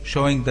here,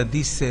 showing that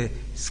this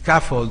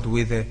scaffold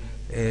with a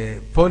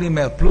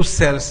polymer plus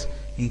cells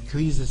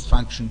increases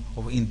function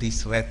in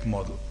this rat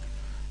model.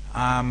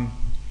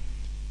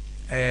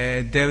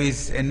 There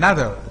is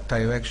another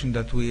direction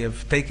that we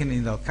have taken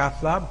in our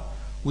cath lab,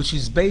 which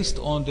is based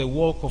on the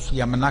work of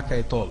Yamanaka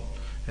et al.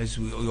 As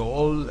we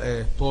all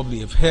probably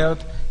have heard,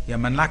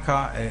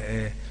 Yamanaka,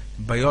 a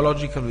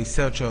biological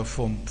researcher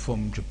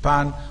from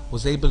Japan,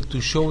 was able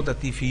to show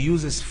that if he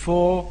uses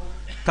four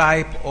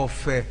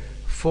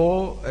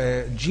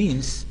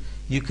genes,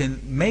 you can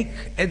make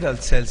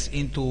adult cells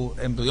into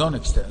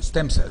embryonic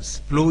stem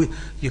cells.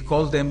 You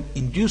call them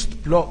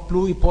induced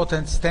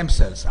pluripotent stem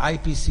cells,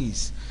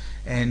 IPCs.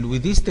 And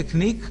with this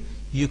technique,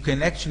 you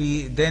can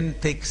actually then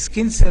take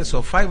skin cells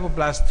or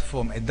fibroblasts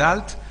from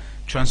adult,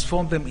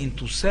 transform them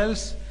into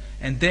cells,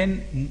 and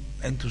then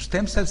into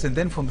stem cells, and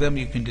then from them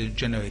you can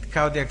generate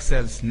cardiac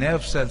cells,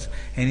 nerve cells,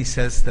 any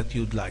cells that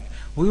you'd like.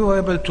 We were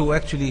able to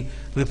actually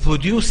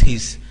reproduce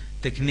his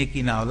technique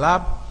in our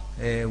lab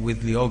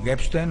with Lior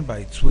Gebstein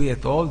by Tsui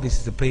et al.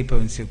 This is a paper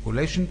in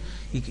circulation.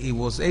 He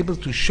was able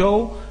to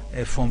show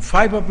from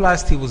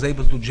fibroblast, he was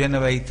able to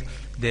generate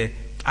the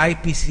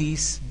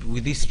IPCs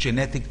with this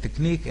genetic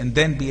technique, and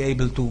then be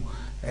able to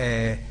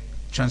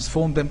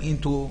transform them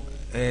into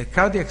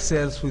cardiac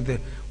cells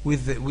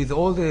with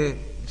all the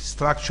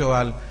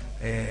structural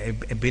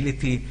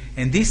ability.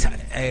 And these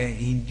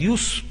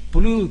induced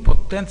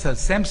pluripotent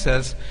stem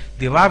cells,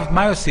 derived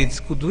myocytes,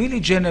 could really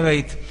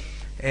generate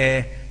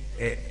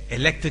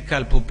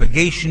electrical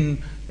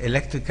propagation,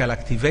 electrical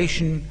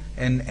activation,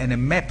 and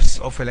maps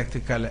of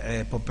electrical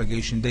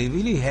propagation. They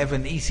really have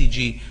an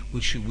ECG,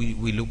 which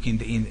we look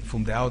in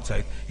from the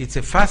outside. It's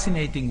a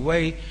fascinating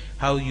way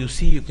how you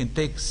see you can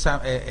take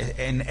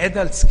an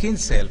adult skin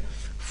cell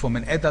from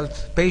an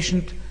adult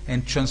patient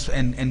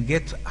and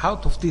get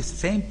out of this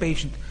same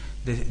patient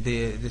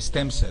the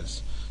stem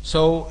cells.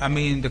 So, I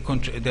mean,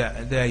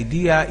 the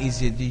idea is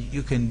that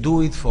you can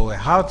do it for a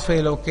heart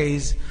failure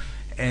case,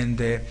 and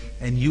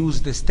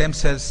use the stem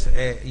cells,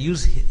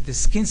 use the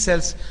skin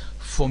cells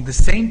from the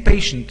same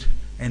patient,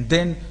 and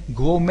then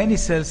grow many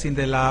cells in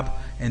the lab,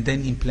 and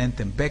then implant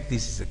them back.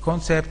 This is a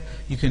concept.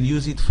 You can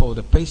use it for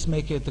the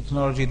pacemaker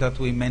technology that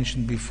we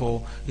mentioned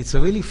before. It's a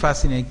really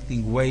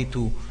fascinating way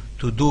to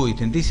do it.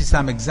 And this is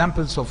some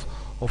examples of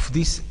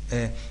this,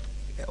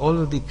 all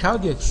of the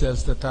cardiac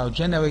cells that are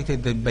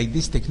generated by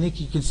this technique.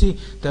 You can see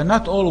they're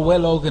not all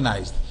well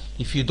organized.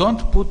 If you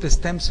don't put the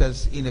stem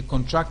cells in a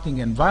contracting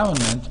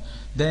environment,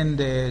 then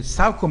the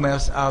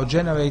sarcomers are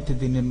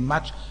generated in a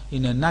not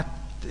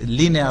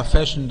linear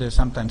fashion. They're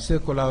sometimes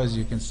circular, as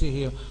you can see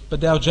here, but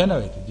they are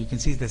generated. You can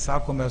see the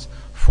sarcomers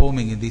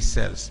forming in these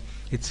cells.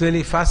 It's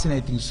really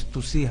fascinating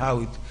to see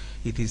how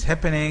it is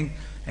happening,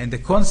 and the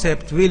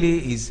concept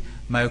really is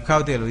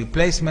myocardial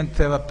replacement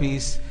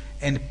therapies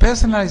and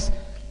personalized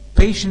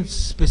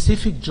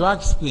patient-specific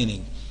drug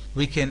screening.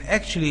 We can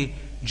actually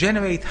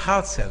generate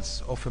heart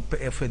cells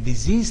of a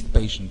diseased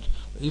patient.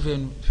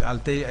 Even I'll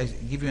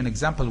give you an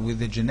example with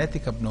the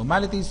genetic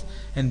abnormalities,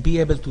 and be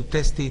able to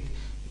test it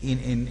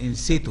in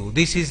situ.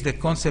 This is the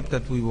concept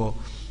that we were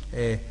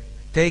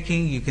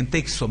taking. You can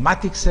take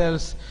somatic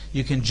cells.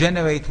 You can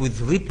generate with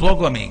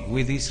reprogramming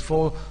with these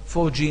four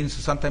genes,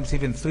 sometimes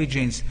even 3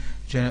 genes,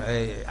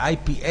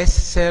 IPS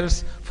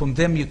cells. From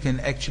them you can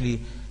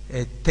actually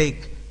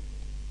take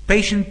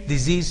patient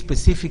disease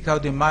specific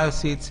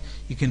cardiomyocytes.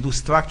 You can do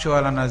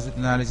structural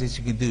analysis,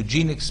 you can do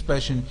gene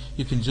expression,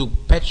 you can do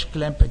patch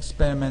clamp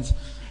experiments,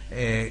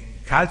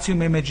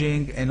 calcium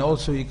imaging, and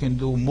also you can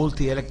do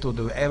multi-electrode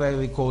array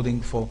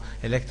recording for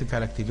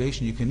electrical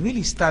activation. You can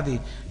really study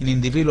in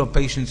individual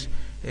patients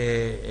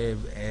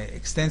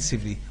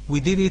extensively. We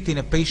did it in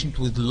a patient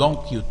with long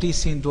QT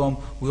syndrome.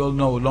 We all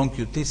know long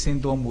QT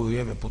syndrome, where we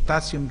have a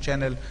potassium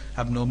channel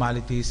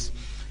abnormalities.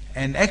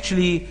 And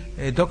actually,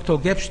 Dr.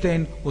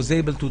 Gebstein was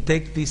able to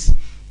take this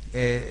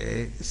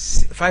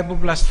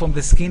fibroblast from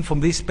the skin from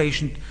this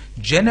patient,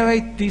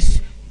 generate these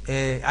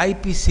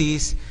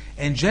IPCs,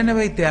 and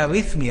generate the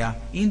arrhythmia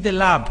in the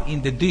lab,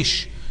 in the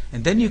dish.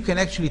 And then you can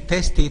actually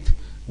test it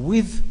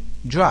with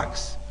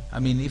drugs. I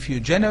mean, if you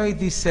generate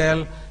this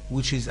cell,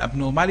 which is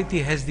abnormality,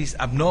 has this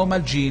abnormal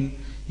gene,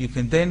 you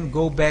can then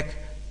go back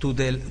to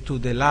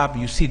the lab.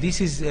 You see,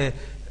 this is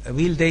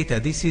real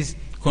data. This is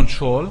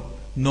control,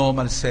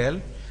 normal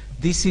cell.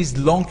 This is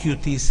long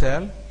QT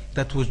cell.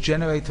 that was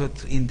generated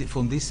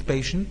from this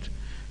patient,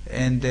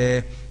 and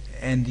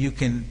you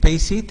can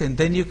pace it, and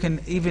then you can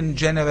even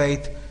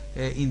generate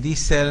in these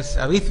cells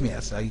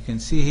arrhythmias. You can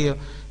see here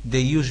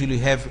they usually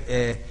have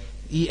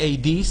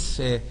EADs,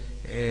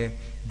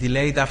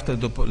 delayed after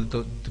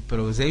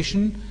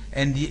depolarization,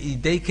 and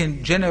they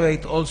can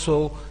generate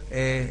also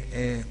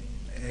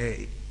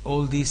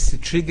all this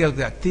triggered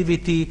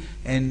activity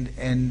and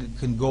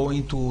can go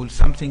into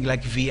something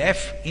like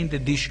VF in the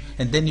dish,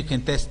 and then you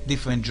can test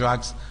different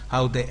drugs,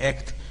 how they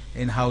act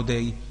and how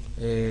they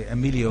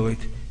ameliorate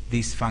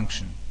this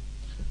function.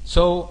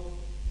 So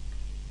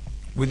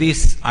with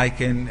this I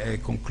can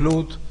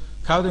conclude.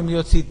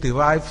 Cardiomyocytes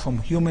derived from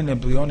human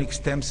embryonic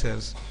stem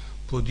cells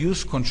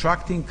produce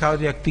contracting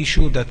cardiac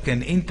tissue that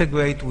can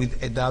integrate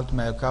with adult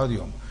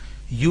myocardium,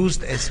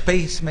 used as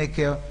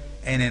pacemaker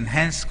and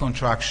enhance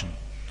contraction.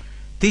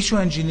 Tissue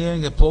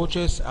engineering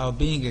approaches are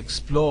being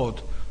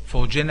explored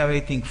for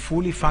generating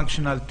fully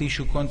functional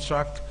tissue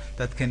construct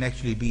that can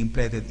actually be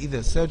implanted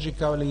either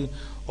surgically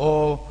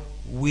or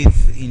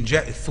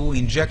through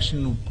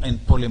injection and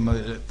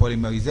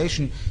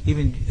polymerization,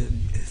 even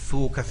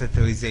through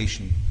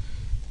catheterization.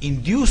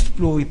 Induced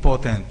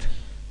pluripotent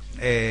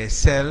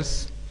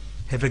cells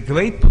have a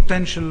great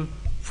potential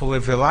for a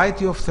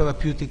variety of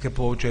therapeutic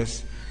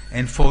approaches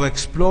and for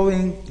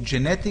exploring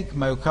genetic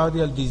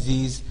myocardial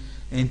disease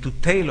and to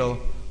tailor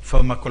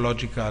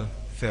pharmacological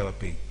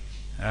therapy.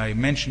 I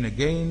mention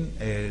again,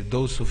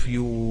 those of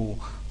you who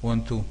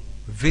want to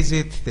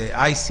visit the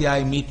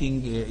ICI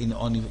meeting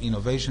on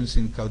innovations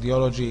in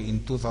cardiology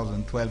in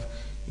 2012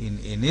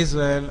 in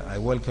Israel, I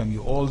welcome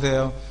you all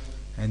there.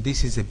 And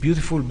this is a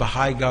beautiful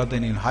Baha'i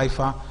garden in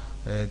Haifa.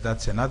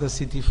 That's another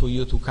city for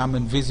you to come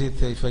and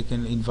visit, if I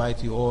can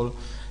invite you all.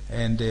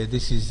 And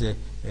this is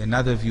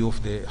another view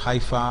of the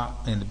Haifa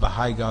and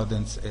Baha'i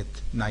gardens at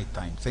night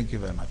time. Thank you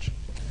very much.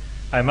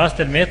 I must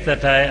admit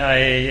that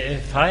I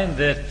find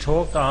the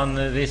talk on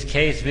this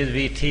case with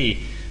VT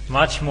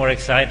much more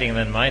exciting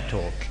than my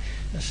talk.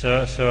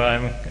 So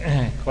I'm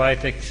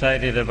quite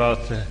excited about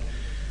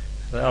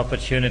the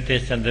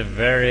opportunities and the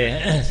very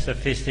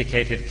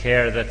sophisticated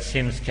care that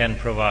Cims can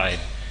provide.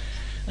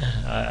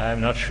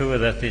 I'm not sure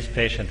that this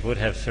patient would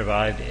have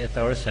survived at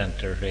our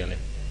center, really.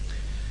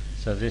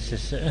 So this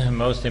is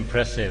most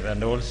impressive.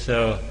 And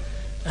also,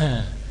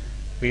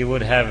 we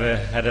would have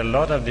had a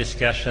lot of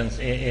discussions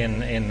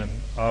in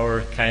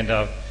our kind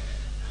of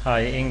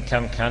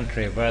high-income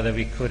country whether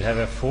we could have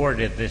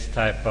afforded this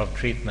type of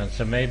treatment.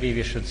 So maybe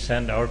we should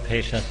send our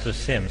patients to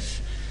Cims,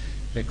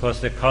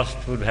 because the cost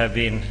would have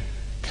been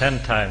 10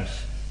 times,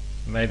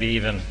 maybe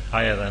even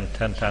higher than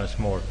 10 times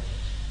more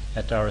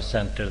at our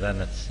center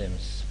than at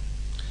Cims.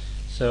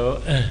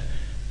 So,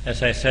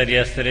 as I said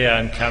yesterday,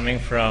 I'm coming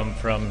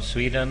from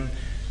Sweden,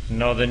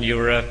 Northern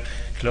Europe,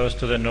 close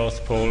to the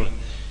North Pole.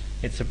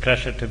 It's a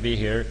pleasure to be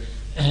here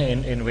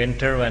in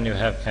winter when you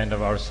have kind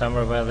of our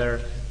summer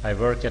weather. I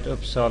work at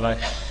Uppsala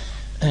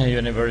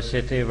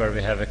University, where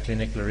we have a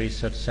clinical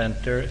research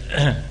center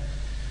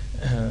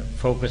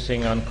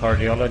focusing on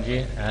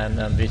cardiology, and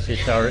this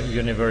is our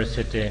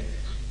university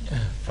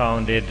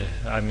founded,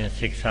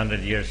 600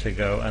 years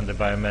ago, and the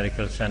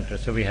biomedical center.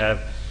 So we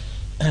have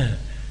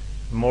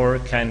more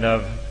kind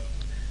of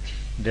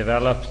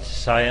developed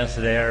science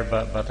there,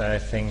 but I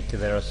think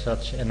there are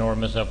such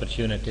enormous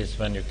opportunities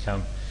when you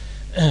come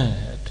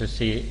to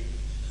see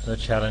the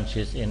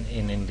challenges in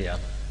India.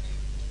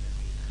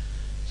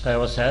 So I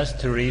was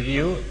asked to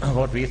review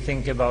what we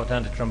think about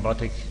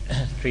antithrombotic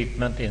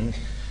treatment in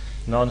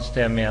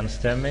non-STEMI and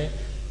STEMI,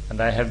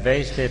 and I have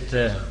based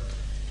it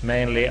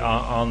mainly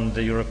on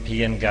the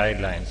European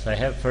guidelines. I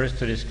have first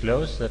to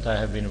disclose that I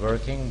have been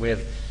working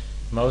with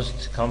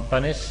most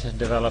companies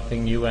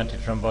developing new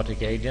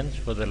antithrombotic agents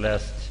for the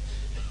last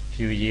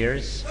few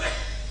years.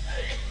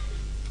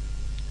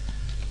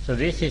 So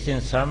this is,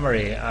 in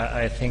summary,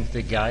 I think,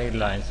 the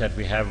guidelines that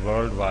we have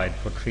worldwide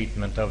for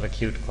treatment of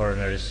acute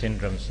coronary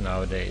syndromes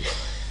nowadays.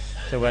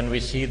 So when we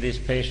see these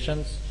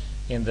patients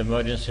in the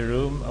emergency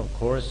room, of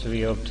course,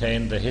 we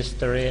obtain the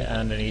history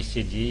and an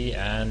ECG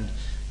and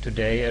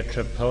today a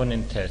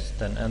troponin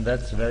test, and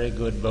that's very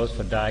good both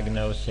for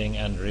diagnosing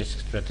and risk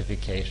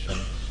stratification.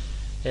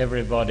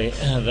 Everybody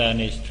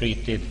then is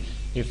treated,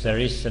 if there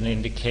is an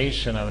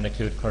indication of an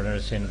acute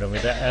coronary syndrome,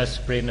 with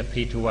aspirin, a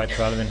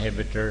P2Y12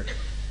 inhibitor,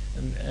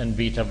 and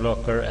beta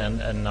blocker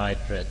and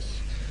nitrates.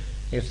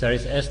 If there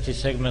is ST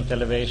segment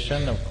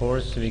elevation, of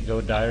course, we go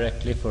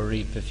directly for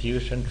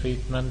reperfusion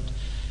treatment.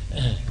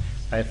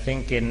 I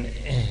think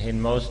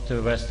in most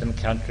Western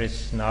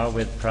countries now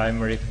with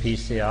primary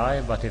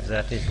PCI, but if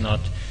that is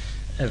not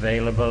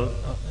available,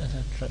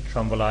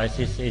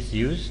 thrombolysis is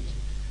used.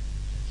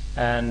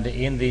 And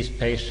in these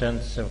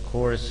patients, of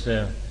course,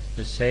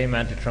 the same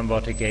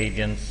antithrombotic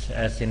agents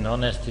as in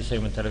non-ST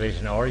segment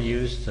elevation are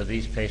used, so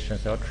these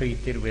patients are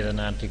treated with an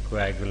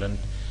anticoagulant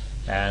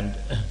and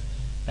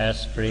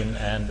aspirin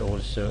and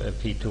also a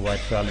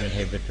P2Y12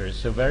 inhibitor.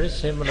 So very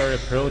similar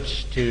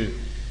approach to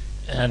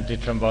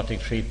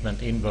antithrombotic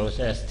treatment in both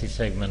ST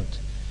segment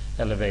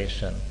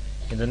elevation.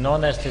 In the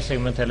non-ST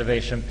segment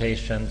elevation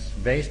patients,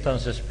 based on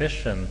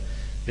suspicion,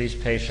 these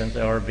patients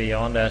are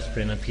beyond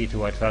aspirin and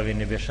P2Y12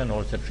 inhibition,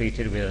 also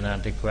treated with an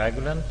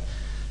anticoagulant.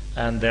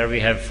 And there we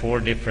have 4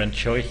 different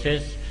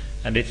choices,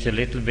 and it's a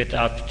little bit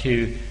up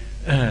to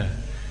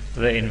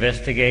the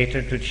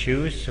investigator to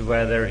choose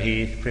whether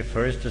he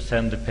prefers to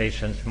send the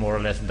patients more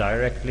or less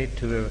directly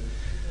to a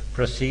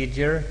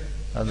procedure,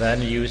 and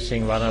then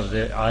using one of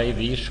the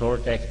IV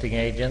short-acting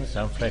agents,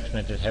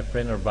 unfractionated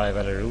heparin or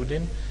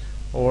bivalirudin,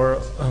 or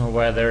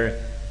whether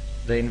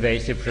the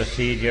invasive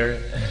procedure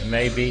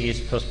maybe is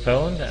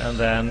postponed and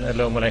then a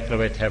low molecular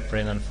weight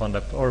heparin and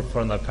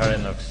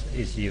fondaparinux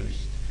is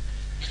used.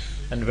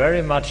 And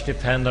very much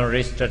depend on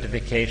risk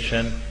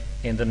stratification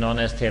in the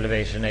non-ST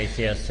elevation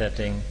ACS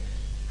setting.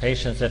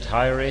 Patients at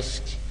high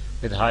risk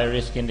with high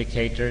risk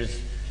indicators,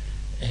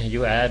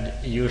 you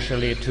add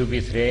usually a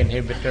 2B3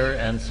 inhibitor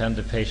and send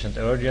the patient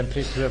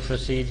urgently to a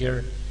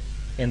procedure.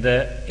 In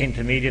the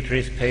intermediate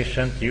risk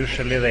patient,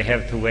 usually they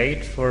have to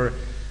wait for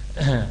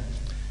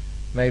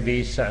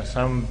maybe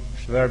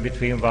somewhere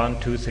between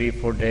 1, 2, 3,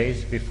 4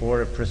 days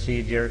before a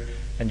procedure,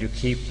 and you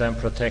keep them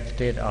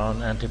protected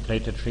on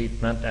antiplatelet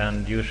treatment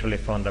and usually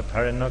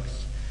fondaparinux.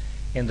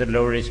 In the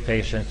low risk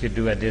patients, you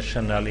do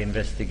additional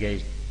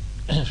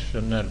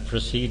investigational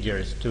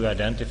procedures to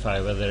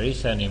identify whether there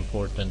is any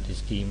important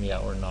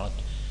ischemia or not.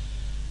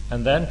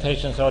 And then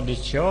patients are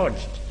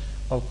discharged,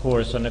 of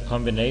course, on a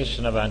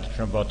combination of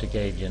antithrombotic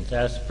agents,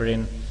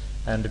 aspirin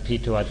and the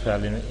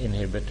P2Y12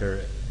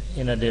 inhibitor,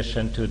 in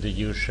addition to the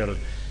usual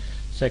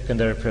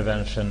secondary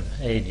prevention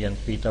agent,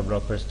 beta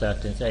blocker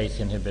statins,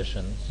 ACE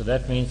inhibition. So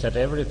that means that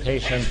every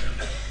patient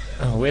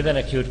with an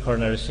acute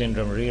coronary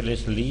syndrome really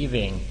is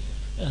leaving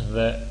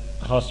the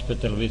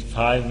hospital with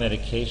 5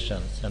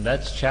 medications, and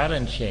that's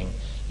challenging.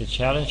 It's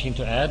challenging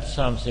to add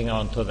something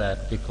onto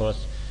that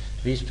because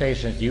these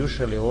patients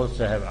usually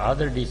also have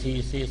other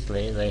diseases.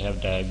 They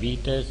have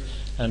diabetes,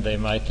 and they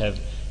might have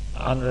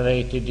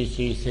unrelated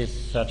diseases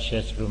such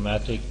as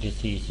rheumatic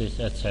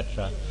diseases,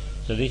 etc.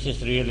 So this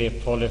is really a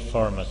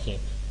polypharmacy.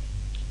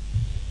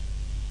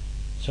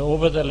 So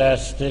over the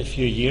last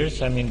few years,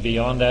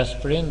 beyond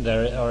aspirin,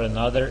 there are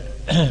another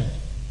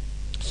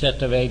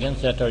set of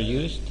agents that are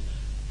used.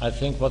 I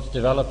think what's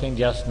developing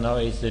just now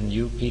is the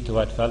new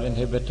P2Y12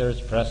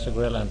 inhibitors,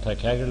 prasugrel and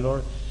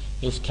ticagrelor,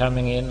 is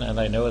coming in, and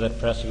I know that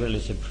prasugrel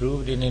is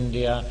approved in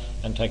India,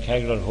 and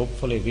ticagrelor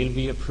hopefully will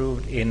be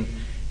approved in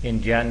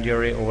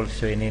January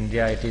also in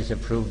India. It is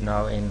approved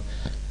now in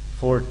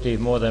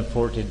more than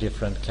 40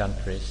 different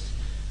countries.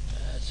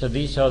 So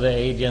these are the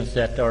agents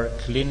that are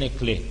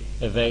clinically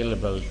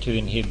available to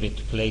inhibit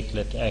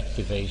platelet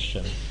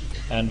activation.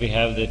 And we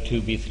have the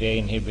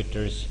 2B3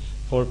 inhibitors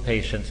for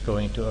patients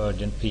going to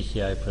urgent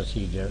PCI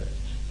procedure,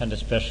 and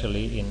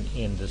especially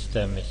in the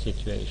STEMI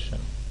situation.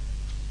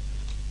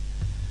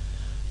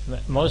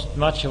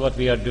 Much of what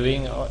we are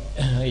doing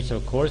is,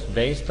 of course,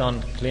 based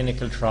on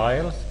clinical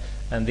trials,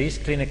 and these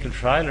clinical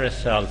trial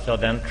results are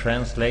then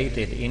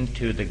translated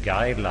into the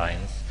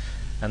guidelines.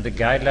 And the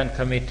guideline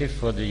committee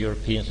for the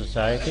European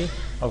Society,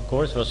 of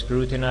course, was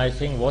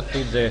scrutinizing what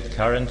did the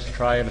current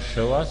trial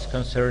show us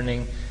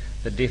concerning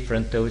the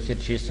different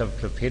dosages of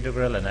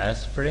clopidogrel and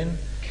aspirin,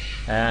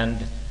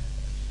 and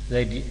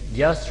they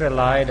just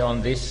relied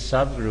on this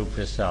subgroup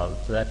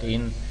result, that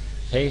in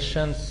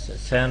patients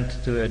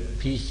sent to a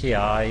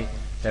PCI,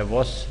 there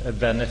was a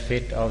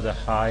benefit of the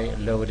high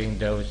loading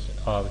dose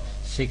of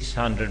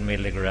 600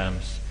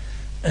 milligrams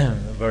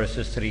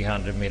versus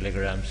 300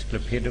 milligrams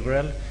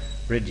clopidogrel,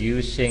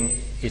 reducing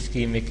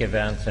ischemic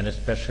events and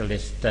especially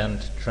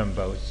stent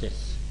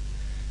thrombosis.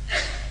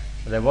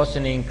 There was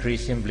an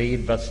increase in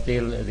bleed, but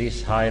still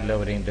this high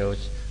loading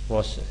dose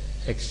was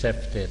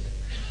accepted.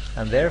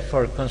 And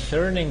therefore,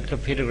 concerning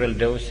clopidogrel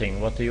dosing,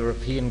 what the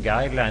European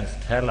guidelines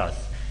tell us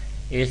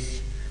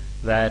is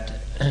that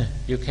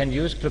you can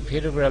use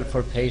clopidogrel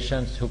for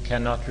patients who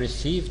cannot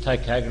receive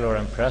ticagrelor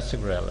and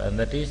prasugrel, and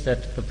that is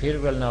that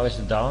clopidogrel now is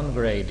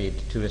downgraded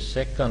to a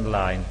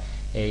second-line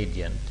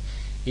agent.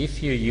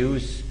 If you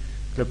use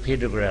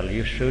clopidogrel,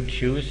 you should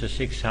choose a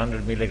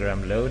 600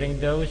 milligram loading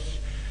dose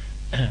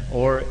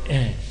or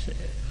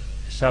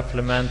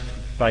supplement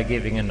by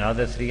giving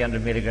another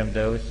 300 milligram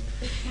dose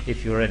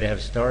if you already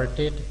have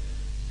started,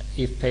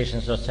 if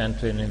patients are sent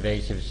to an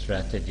invasive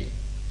strategy.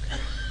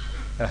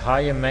 A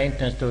higher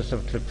maintenance dose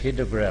of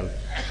clopidogrel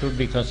should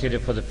be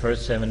considered for the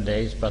first 7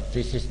 days, but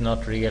this is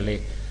not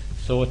really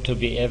thought to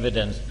be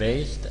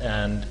evidence-based,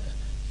 and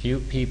few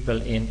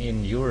people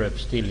in Europe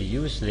still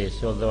use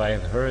this, although I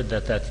have heard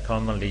that that's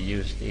commonly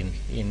used in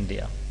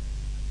India.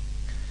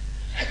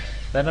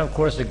 Then, of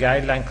course, the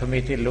guideline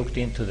committee looked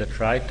into the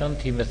Triton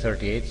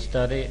TIMA-38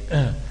 study,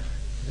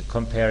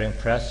 comparing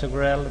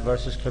prasugrel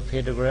versus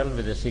clopidogrel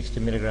with a 60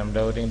 milligram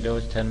loading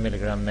dose, 10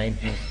 milligram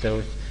maintenance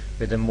dose,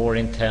 with a more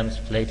intense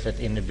platelet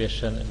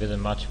inhibition with a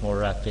much more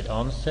rapid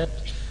onset.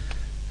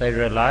 They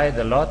relied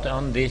a lot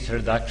on this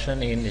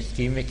reduction in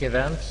ischemic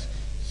events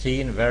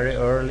seen very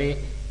early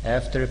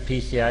after a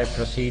PCI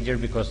procedure,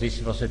 because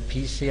this was a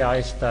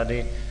PCI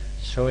study,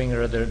 showing a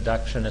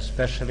reduction,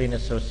 especially in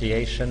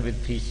association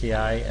with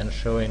PCI, and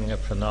showing a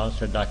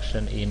pronounced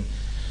reduction in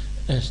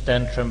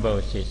stent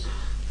thrombosis,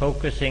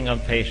 focusing on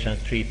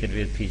patients treated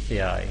with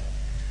PCI.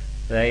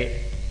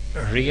 They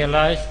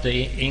realized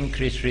the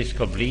increased risk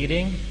of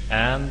bleeding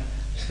and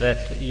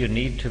that you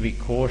need to be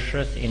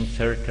cautious in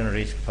certain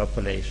risk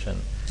population.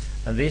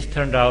 And this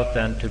turned out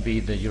then to be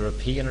the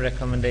European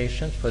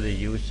recommendations for the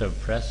use of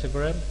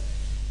prasugrel.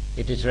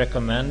 It is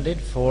recommended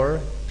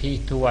for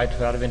P2Y12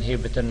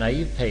 inhibitor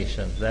naive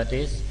patients, that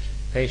is,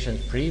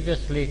 patients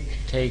previously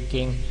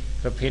taking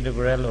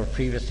clopidogrel or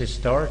previously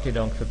started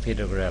on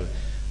clopidogrel.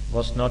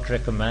 Was not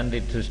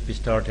recommended to be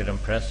started on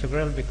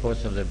prasugrel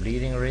because of the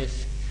bleeding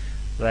risk.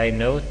 They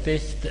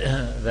noticed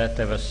that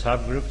there were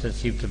subgroups that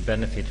seemed to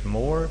benefit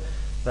more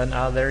than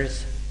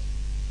others,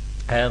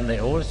 and they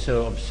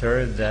also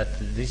observed that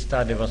this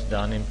study was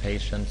done in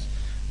patients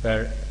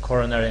where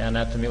coronary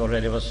anatomy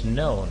already was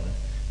known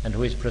and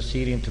who is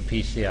proceeding to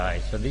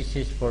PCI. So this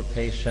is for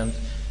patients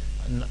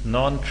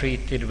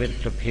non-treated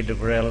with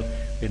clopidogrel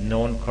with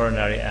known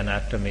coronary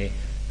anatomy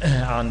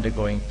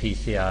undergoing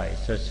PCI.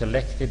 So a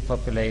selected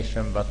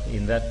population, but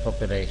in that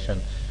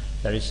population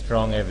there is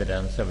strong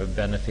evidence of a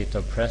benefit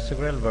of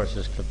prasugrel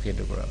versus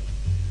clopidogrel.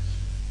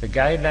 The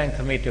guideline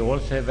committee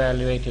also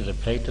evaluated the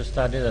Plato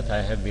study that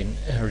I have been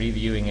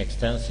reviewing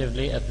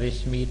extensively at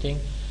this meeting,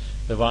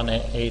 the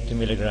 180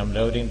 milligram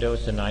loading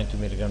dose, the 90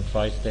 milligram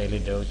twice daily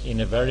dose,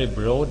 in a very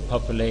broad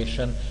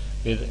population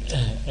with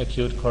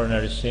acute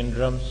coronary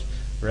syndromes,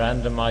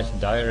 randomized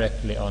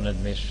directly on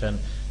admission,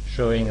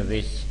 showing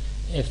this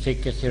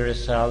efficacy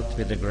result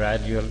with a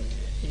gradual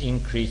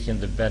increase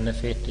in the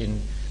benefit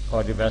in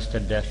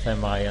cardiovascular death,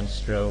 MI, and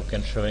stroke,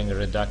 and showing a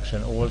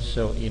reduction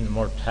also in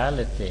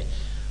mortality,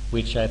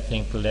 which I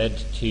think led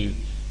to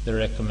the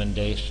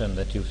recommendation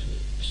that you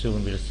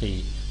soon will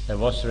see. There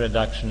was a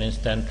reduction in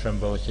stent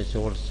thrombosis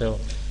also,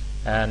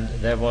 and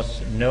there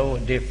was no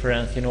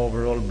difference in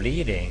overall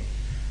bleeding.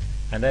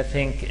 And I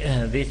think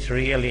this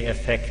really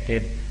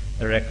affected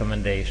the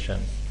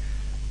recommendations.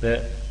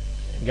 The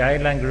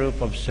guideline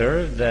group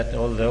observed that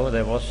although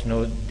there was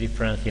no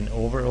difference in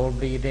overall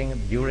bleeding,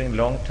 during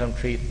long-term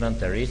treatment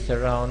there is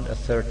around a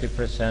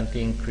 30%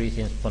 increase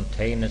in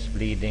spontaneous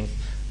bleeding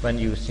when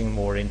using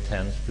more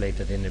intense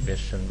platelet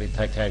inhibition with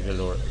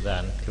ticagrelor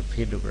than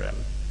clopidogrel.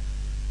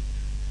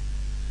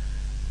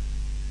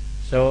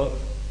 So,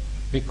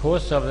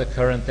 because of the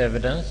current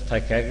evidence,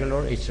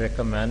 ticagrelor is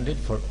recommended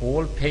for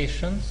all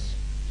patients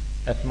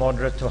at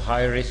moderate to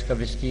high risk of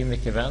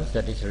ischemic events,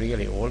 that is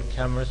really all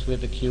comers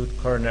with acute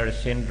coronary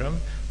syndrome,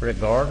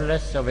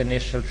 regardless of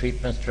initial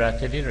treatment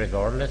strategy,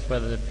 regardless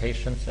whether the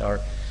patients are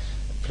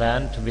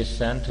planned to be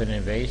sent to an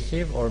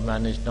invasive or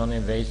managed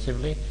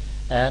non-invasively,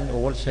 and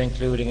also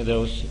including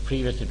those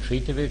previously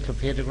treated with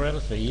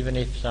clopidogrel. So even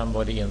if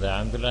somebody in the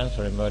ambulance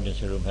or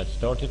emergency room had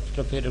started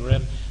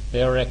clopidogrel,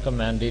 they are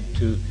recommended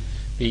to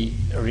be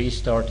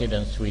restarted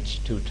and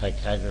switched to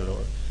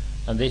ticagrelor.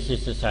 And this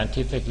is a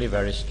scientifically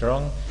very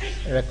strong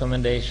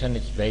recommendation.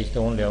 It's based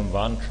only on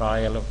one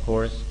trial, of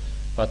course,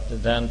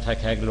 but then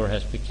ticagrelor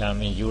has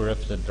become in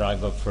Europe the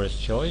drug of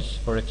first choice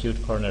for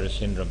acute coronary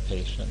syndrome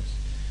patients.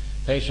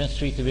 Patients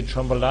treated with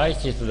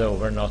thrombolysis, though,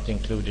 were not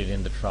included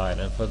in the trial,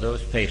 and for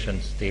those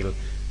patients still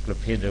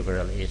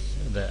clopidogrel is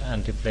the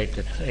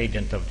antiplatelet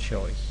agent of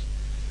choice.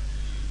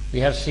 We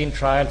have seen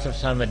trials of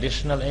some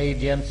additional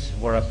agents,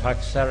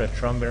 Vorapaxar, a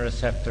thrombin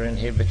receptor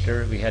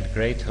inhibitor. We had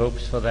great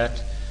hopes for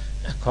that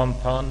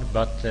compound,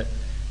 but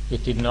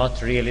it did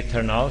not really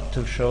turn out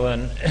to show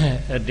an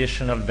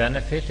additional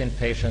benefit in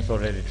patients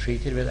already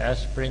treated with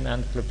aspirin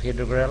and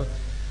clopidogrel.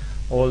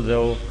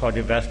 Although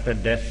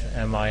cardiovascular death,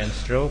 MI, and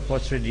stroke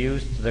was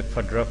reduced, the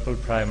quadruple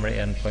primary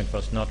endpoint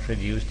was not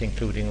reduced,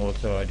 including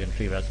also urgent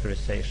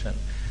revascularization.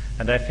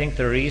 And I think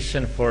the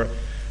reason for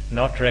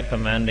not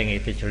recommending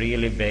it is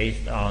really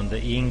based on the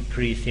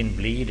increase in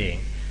bleeding,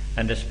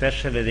 and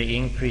especially the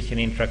increase in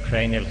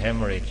intracranial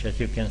hemorrhage. As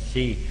you can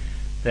see,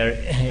 there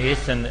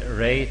is a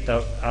rate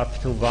of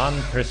up to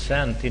 1%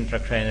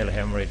 intracranial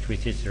hemorrhage,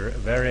 which is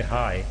very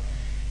high.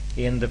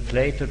 In the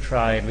Plato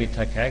trial with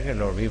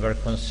ticagrelor, we were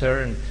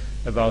concerned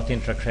about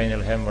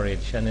intracranial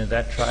hemorrhage, and in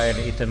that trial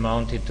it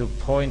amounted to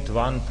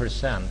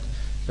 0.1%.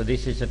 So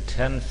this is a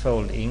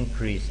tenfold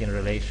increase in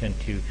relation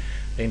to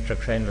the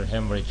intracranial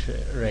hemorrhage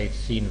rate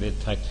seen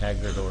with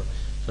ticagrelor.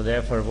 So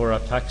therefore,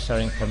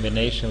 Vorapaxar in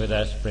combination with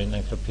aspirin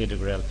and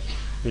clopidogrel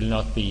will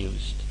not be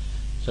used.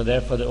 So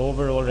therefore, the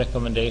overall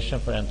recommendation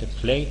for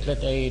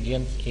antiplatelet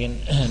agents in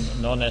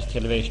non-ST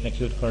elevation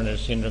acute coronary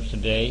syndrome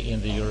today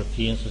in the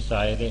European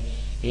Society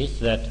is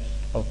that,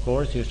 of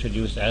course, you should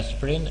use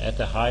aspirin at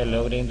a high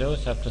loading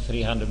dose up to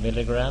 300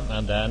 milligram,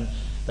 and then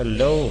a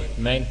low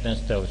maintenance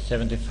dose,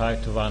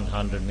 75 to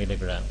 100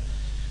 milligram.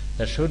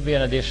 There should be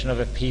an addition of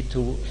a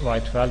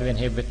P2Y12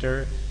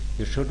 inhibitor.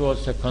 You should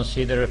also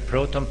consider a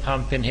proton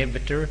pump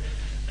inhibitor,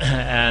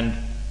 and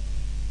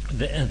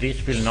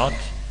this will not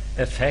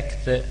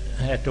affect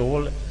at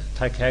all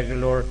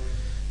ticagrelor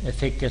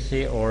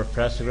efficacy or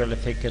prasugrel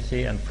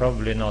efficacy, and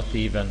probably not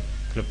even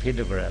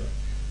clopidogrel.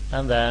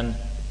 And then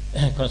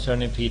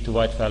concerning P2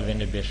 white valve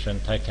inhibition,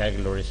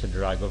 ticagrelor is a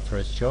drug of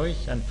first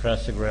choice and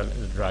prasugrel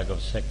is a drug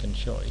of second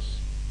choice.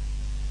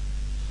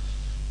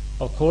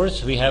 Of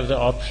course, we have the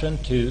option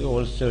to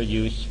also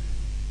use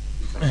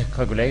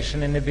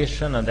coagulation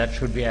inhibition, and that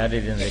should be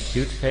added in the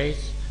acute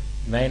phase.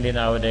 Mainly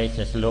nowadays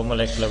as low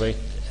molecular weight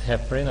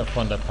heparin or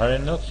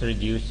fondaparinux,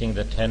 reducing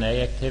the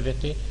 10A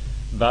activity,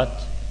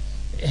 but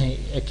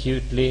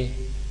acutely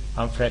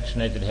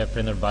unfractionated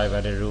heparin or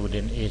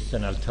bivalirudin is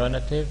an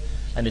alternative,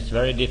 and it's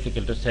very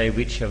difficult to say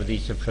which of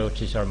these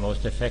approaches are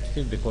most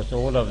effective because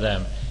all of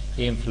them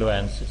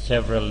influence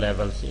several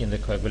levels in the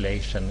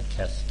coagulation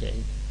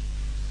cascade.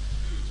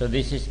 So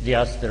this is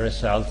just the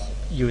results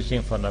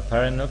using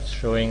fondaparinux,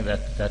 showing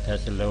that that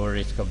has a lower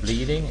risk of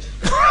bleeding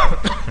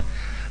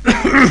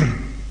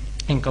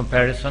in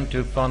comparison to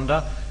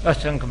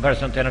in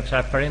comparison to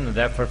enoxaparin, and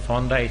therefore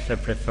fonda is a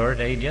preferred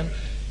agent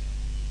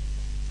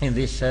in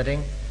this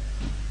setting.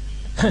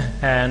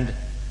 And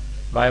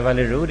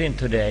bivalirudin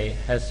today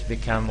has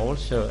become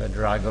also a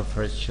drug of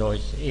first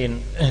choice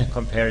in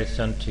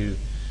comparison to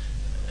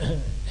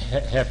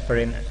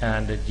heparin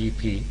and a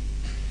GP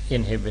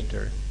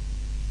inhibitor.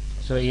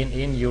 So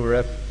in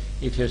Europe,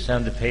 if you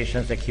send the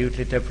patients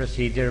acutely to a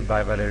procedure,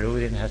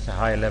 bivalirudin has a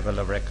high level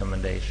of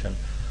recommendation.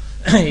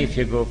 If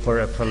you go for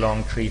a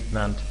prolonged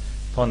treatment,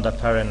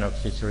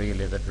 fondaparinux is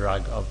really the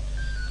drug of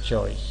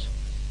choice.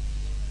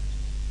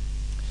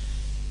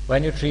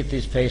 When you treat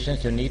these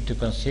patients, you need to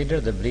consider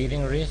the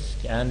bleeding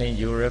risk, and in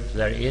Europe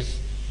there is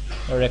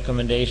a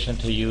recommendation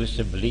to use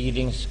a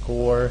bleeding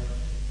score,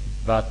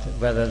 but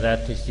whether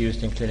that is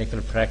used in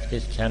clinical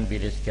practice can be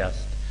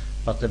discussed.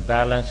 But the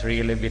balance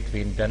really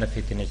between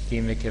benefit and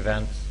ischemic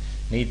events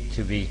need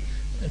to be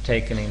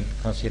taken in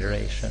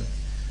consideration.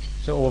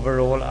 So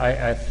overall,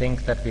 I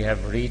think that we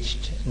have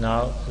reached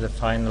now the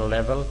final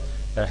level.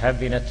 There have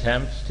been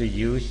attempts to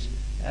use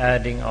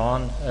adding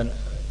on a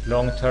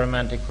long-term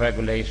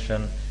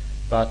anticoagulation,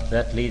 but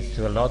that leads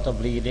to a lot of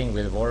bleeding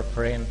with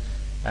warfarin.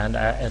 And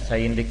as I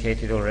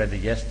indicated already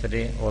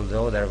yesterday,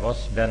 although there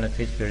was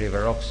benefits with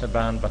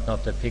rivaroxaban, but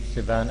not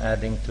apixaban,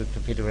 adding to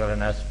clopidogrel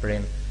and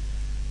aspirin,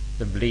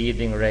 the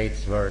bleeding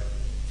rates were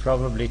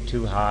probably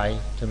too high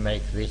to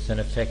make this an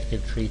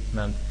effective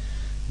treatment,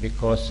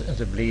 because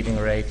the bleeding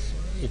rates,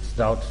 it's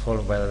doubtful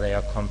whether they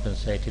are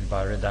compensated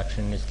by a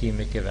reduction in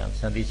ischemic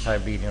events, and these high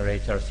bleeding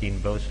rates are seen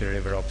both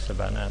with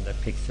rivaroxaban and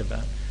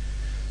apixaban.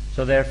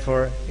 So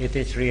therefore, it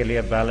is really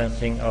a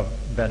balancing of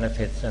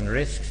benefits and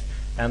risks,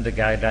 and the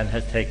guideline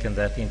has taken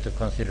that into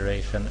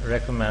consideration,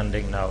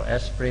 recommending now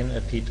aspirin,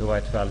 a P2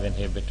 white valve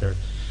inhibitor,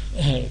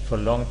 for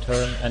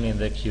long-term, and in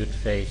the acute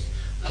phase,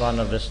 one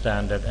of the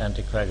standard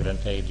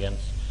anticoagulant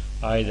agents,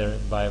 either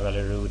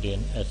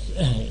bivalirudin as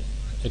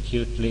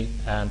acutely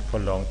and for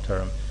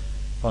long-term,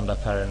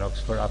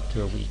 fondaparinux for up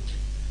to a week.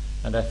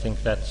 And I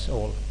think that's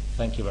all.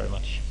 Thank you very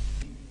much.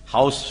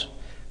 House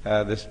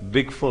this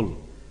big full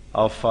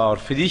of our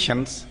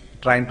physicians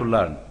trying to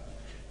learn.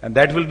 And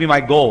that will be my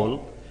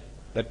goal,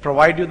 that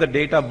provide you the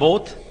data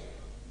both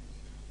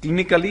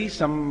clinically,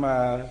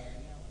 some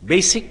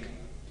basic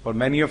for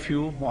many of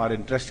you who are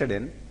interested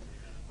in,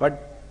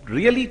 but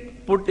really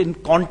put in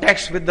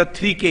context with the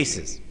three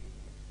cases.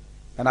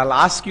 And I'll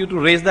ask you to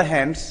raise the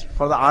hands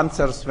for the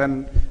answers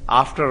when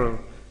after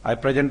I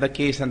present the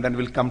case, and then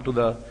we'll come to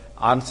the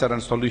answer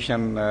and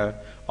solution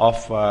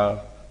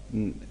of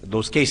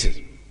those cases.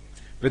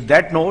 With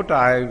that note,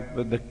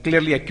 with the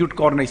clearly acute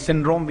coronary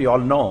syndrome, we all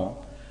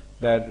know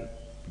that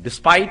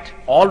despite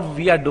all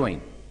we are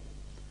doing,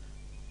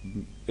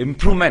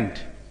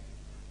 improvement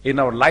in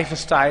our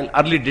lifestyle,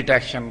 early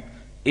detection,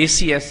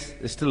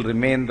 ACS still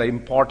remain the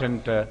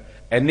important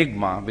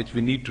enigma which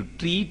we need to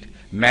treat,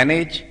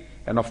 manage,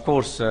 and of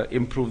course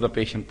improve the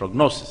patient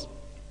prognosis.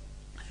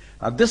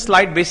 This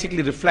slide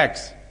basically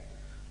reflects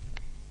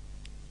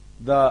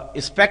the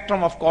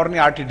spectrum of coronary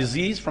artery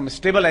disease from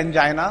stable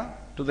angina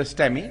to the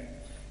STEMI,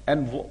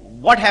 and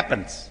what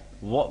happens,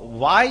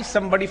 why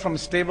somebody from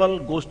stable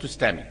goes to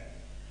STEMI.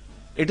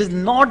 It is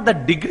not the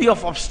degree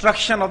of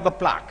obstruction of the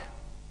plaque.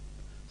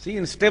 See,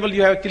 in stable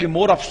you have actually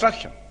more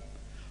obstruction.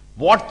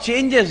 What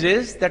changes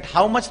is that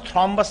how much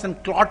thrombus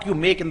and clot you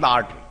make in the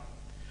artery.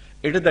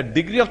 It is the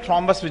degree of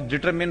thrombus which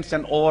determines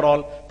an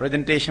overall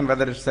presentation,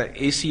 whether it's the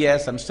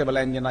ACS, unstable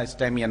angina,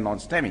 STEMI, and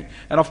non-STEMI.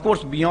 And of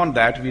course, beyond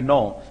that, we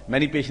know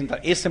many patients are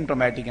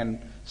asymptomatic and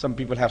some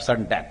people have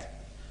sudden death.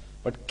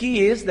 But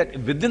key is that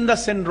within the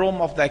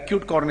syndrome of the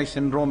acute coronary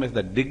syndrome is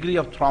the degree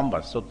of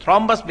thrombus. So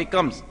thrombus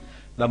becomes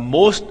the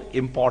most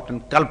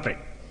important culprit.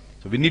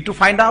 So we need to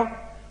find out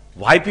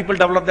why people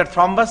develop that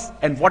thrombus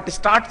and what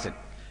starts it,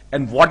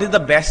 and what is the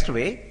best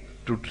way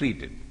to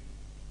treat it.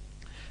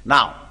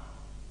 Now,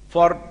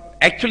 for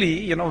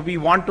actually, we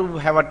want to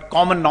have a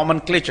common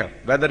nomenclature,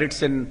 whether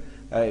it's in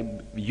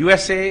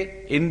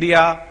USA,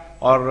 India,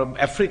 or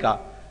Africa,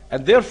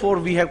 and therefore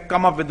we have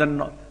come up with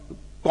a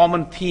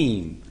common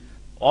theme.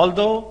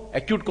 Although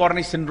acute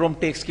coronary syndrome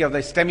takes care of the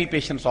STEMI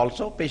patients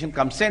also, patient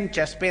comes in,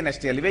 chest pain,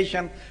 ST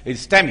elevation,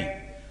 is STEMI.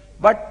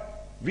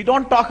 But we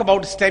don't talk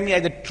about STEMI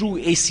as a true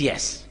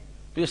ACS,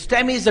 because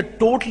STEMI is a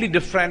totally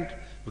different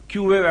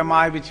Q-wave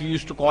MI, which we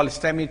used to call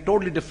STEMI,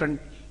 totally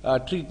different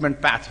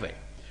treatment pathway.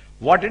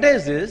 What it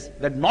is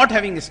that not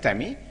having a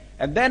STEMI,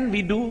 and then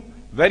we do,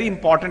 very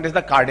important is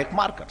the cardiac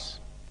markers.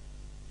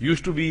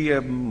 Used to be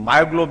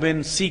myoglobin,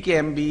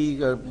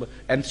 CKMB,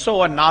 and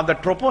so on, now the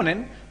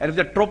troponin, and if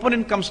the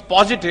troponin comes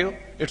positive,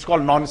 it's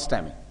called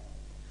non-STEMI.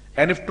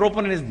 And if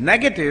troponin is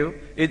negative,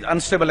 it's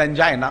unstable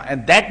angina,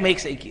 and that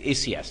makes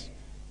ACS.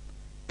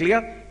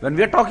 Clear? When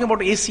we are talking about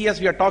ACS,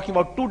 we are talking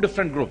about two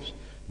different groups,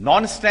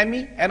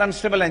 non-STEMI and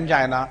unstable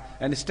angina,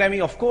 and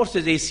STEMI, of course,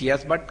 is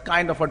ACS, but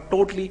kind of a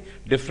totally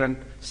different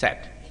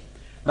set.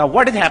 Now,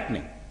 what is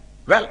happening?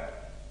 Well,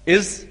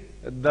 is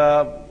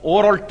the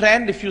overall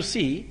trend, if you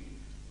see,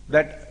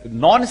 that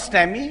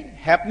non-STEMI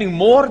happening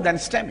more than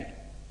STEMI.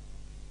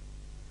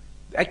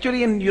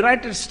 Actually, in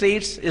United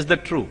States is the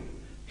true.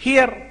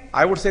 Here,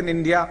 I would say in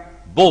India,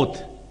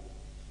 both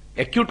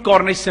acute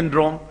coronary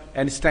syndrome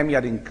and STEMI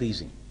are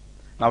increasing.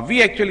 Now,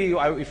 we actually,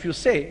 if you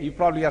say, you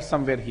probably are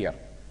somewhere here,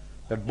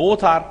 that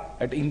both are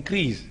at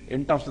increase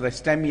in terms of the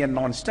STEMI and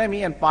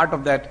non-STEMI, and part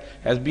of that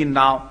has been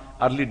now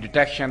early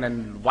detection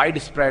and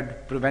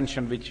widespread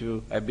prevention, which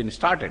have been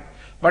started.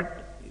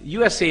 But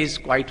USA is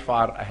quite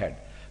far ahead.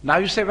 Now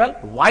you say, well,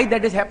 why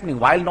that is happening?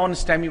 Why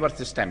non-STEMI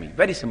versus STEMI?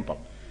 Very simple.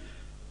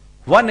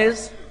 One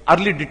is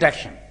early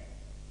detection.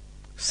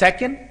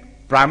 Second,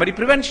 primary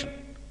prevention.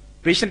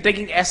 Patient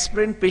taking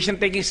aspirin, patient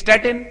taking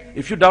statin.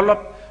 If you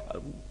develop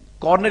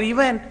coronary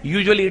event,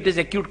 usually it is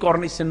acute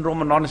coronary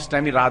syndrome or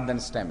non-STEMI rather than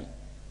STEMI.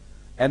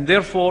 And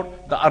therefore,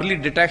 the early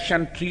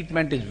detection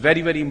treatment is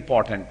very, very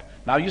important.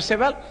 Now you say,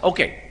 well,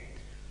 okay,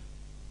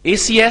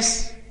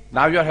 ACS,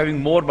 now you are having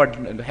more, but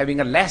having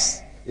a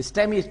less.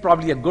 STEMI is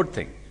probably a good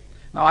thing.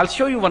 Now I'll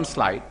show you one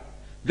slide.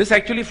 This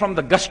actually from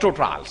the Gusto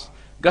trials.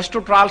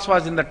 Gusto trials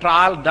was in the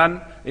trial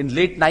done in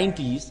late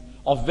 90s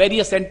of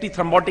various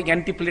antithrombotic,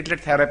 antiplatelet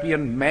therapy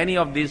and many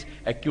of these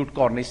acute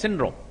coronary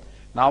syndrome.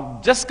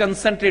 Now just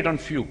concentrate on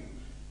few.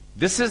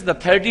 This is the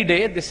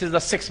 30-day, this is the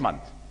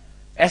 6-month.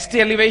 ST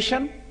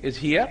elevation is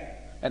here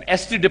and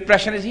ST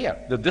depression is here.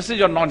 So this is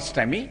your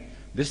non-STEMI,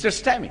 this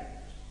is STEMI.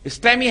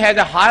 STEMI has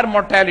a higher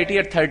mortality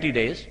at 30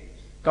 days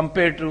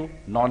compared to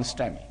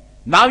non-STEMI.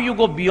 Now you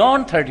go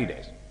beyond 30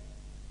 days.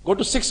 Go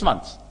to 6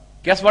 months.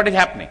 Guess what is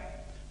happening?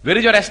 Where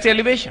is your ST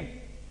elevation?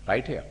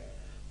 Right here.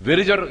 Where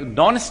is your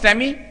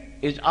non-STEMI?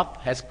 Is up,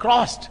 has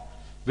crossed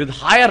with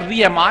higher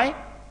re-MI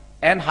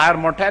and higher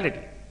mortality.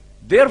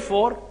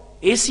 Therefore,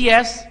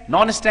 ACS,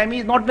 non-STEMI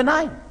is not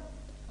benign.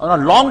 On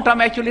a long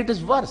term, actually, it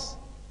is worse.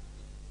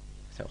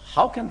 So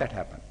how can that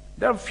happen?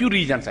 There are a few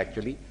reasons,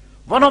 actually.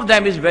 One of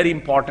them is very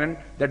important,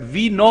 that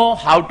we know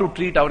how to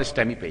treat our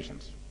STEMI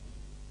patients.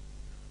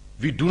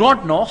 We do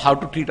not know how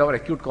to treat our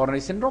acute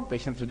coronary syndrome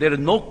patients. There is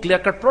no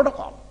clear-cut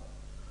protocol.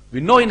 We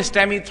know in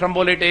STEMI,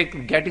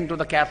 thrombolytic, getting to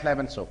the cath lab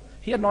and so.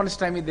 Here,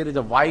 non-STEMI, there is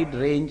a wide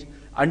range.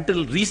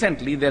 Until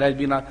recently, there has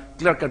been a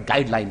clear-cut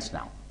guidelines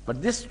now.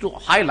 But this to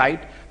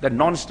highlight that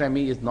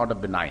non-STEMI is not a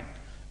benign.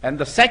 And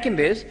the second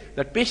is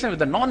that patients with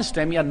the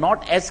non-STEMI are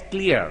not as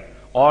clear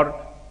or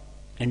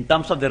in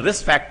terms of the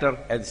risk factor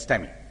as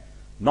STEMI.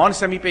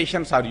 Non-STEMI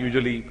patients are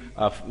usually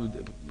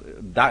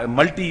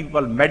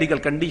multiple medical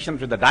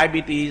conditions with the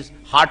diabetes,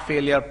 heart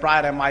failure,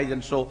 prior MIs,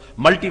 and so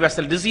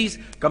multi-vessel disease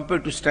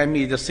compared to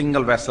STEMI is a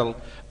single vessel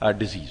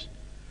disease.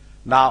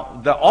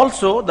 Now,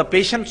 also the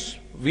patients,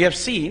 we have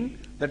seen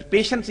that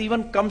patients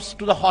even comes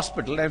to the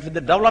hospital, and if they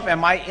develop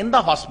MI in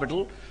the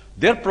hospital,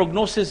 their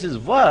prognosis is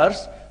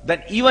worse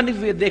than even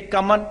if they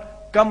come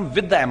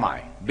with the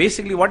MI.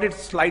 Basically, what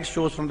its slide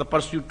shows from the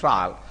Pursuit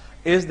trial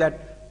is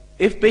that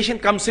if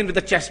patient comes in with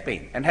a chest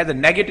pain and has a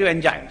negative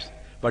enzymes,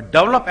 but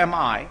develop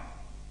MI,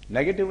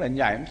 negative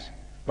enzymes,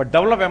 but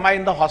develop MI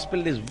in the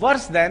hospital is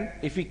worse than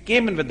if he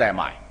came in with the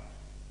MI.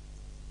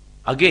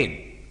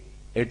 Again,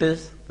 it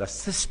is the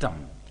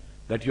system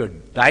that you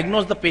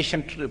diagnose the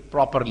patient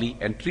properly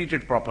and treat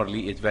it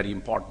properly is very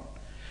important.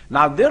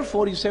 Now,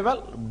 therefore, you say,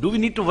 well, do we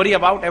need to worry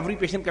about every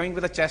patient coming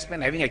with a chest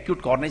pain having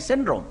acute coronary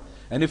syndrome?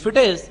 And if it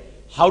is,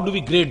 how do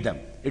we grade them?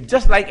 It's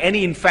just like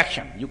any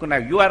infection. You can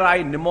have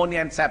URI, pneumonia,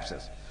 and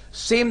sepsis.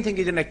 Same thing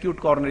is in acute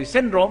coronary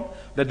syndrome,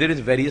 that there is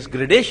various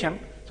gradation.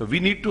 So we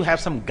need to have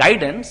some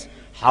guidance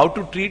how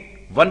to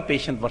treat one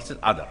patient versus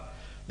other.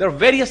 There are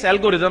various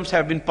algorithms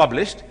have been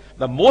published.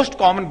 The most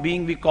common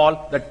being we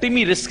call the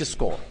TIMI risk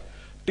score.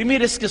 TIMI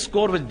risk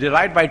score was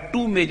derived by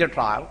two major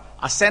trials,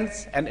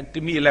 ASCENS and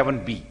TIMI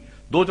 11B.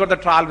 Those were the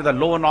trial with the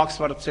low NOx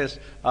versus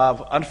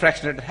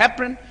unfractionated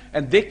heparin,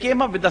 and they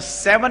came up with the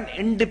 7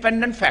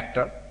 independent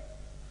factor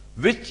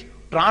which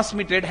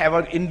transmitted have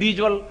an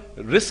individual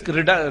risk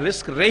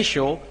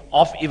ratio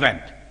of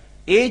event.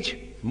 Age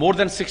more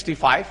than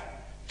 65,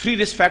 3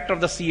 risk factor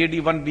of the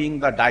CAD, one being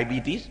the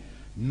diabetes,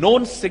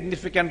 known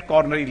significant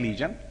coronary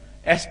lesion,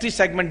 ST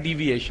segment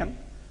deviation,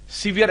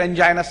 severe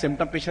angina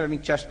symptom, patient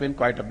having chest pain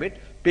quite a bit,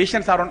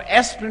 patients are on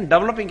aspirin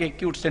developing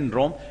acute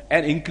syndrome,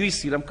 and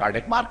increased serum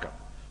cardiac marker.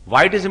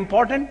 Why it is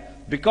important?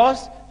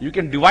 Because you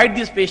can divide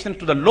these patients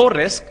to the low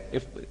risk,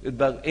 if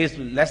the age is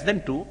less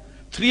than 2,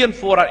 3 and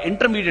 4 are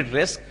intermediate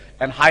risk,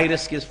 and high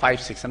risk is 5,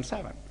 6, and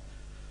 7.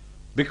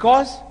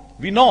 Because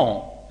we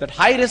know that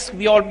high risk,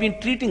 we all been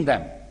treating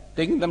them,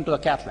 taking them to the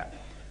cath lab.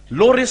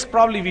 Low risk,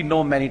 probably we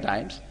know many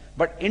times,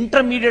 but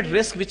intermediate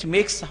risk, which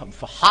makes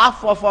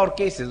half of our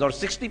cases, or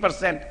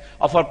 60%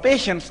 of our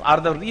patients,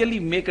 are the really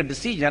make a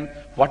decision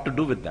what to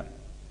do with them.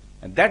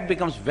 And that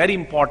becomes very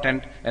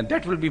important, and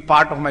that will be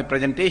part of my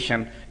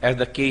presentation as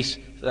the case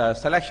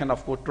selection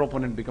of course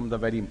troponin becomes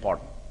very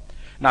important.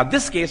 Now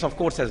this case of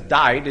course has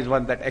died, is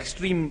one that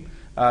extreme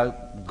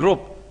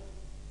group.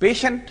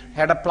 Patient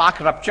had a plaque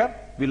rupture.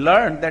 We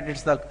learned that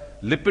it's the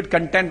lipid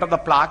content of the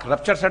plaque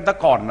ruptures at the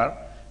corner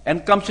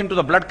and comes into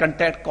the blood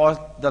contact, caused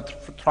the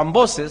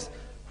thrombosis,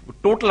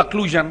 total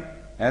occlusion,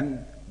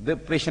 and the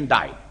patient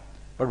died.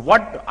 But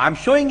what I'm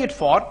showing it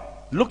for,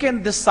 look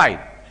at this side.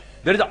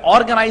 There is an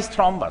organized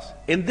thrombus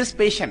in this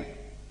patient.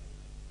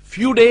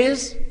 Few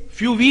days,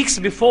 few weeks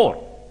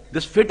before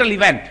this fatal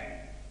event,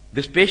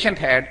 this patient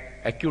had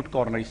acute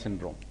coronary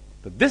syndrome.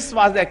 So this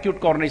was the acute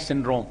coronary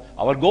syndrome.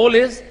 Our goal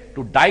is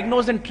to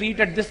diagnose and treat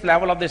at this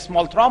level of the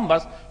small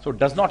thrombus, so it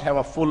does not have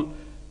a full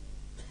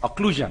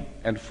occlusion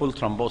and full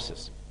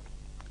thrombosis.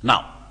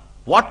 Now,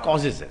 what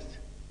causes this?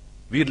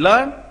 We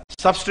learn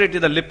substrate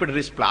is the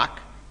lipid-rich plaque.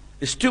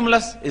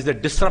 Stimulus is the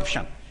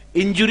disruption,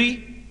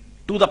 injury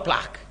to the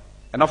plaque.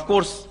 And of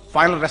course,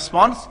 final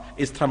response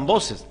is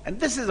thrombosis. And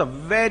this is a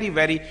very,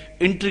 very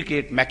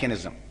intricate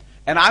mechanism.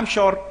 And I'm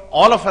sure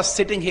all of us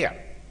sitting here,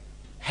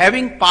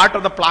 having part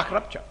of the plaque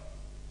rupture,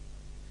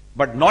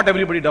 but not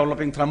everybody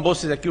developing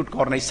thrombosis acute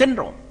coronary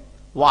syndrome.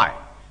 Why?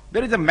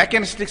 There is a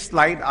mechanistic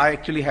slide I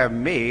actually have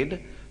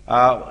made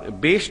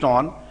based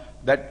on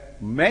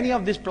that many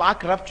of these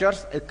plaque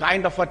ruptures are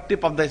kind of a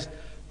tip of the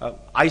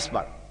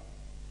iceberg.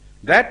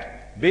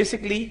 That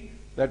basically,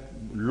 that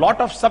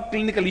lot of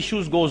subclinical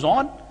issues goes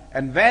on,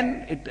 and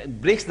when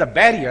it breaks the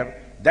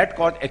barrier, that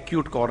causes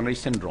acute coronary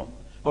syndrome.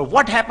 But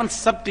what happens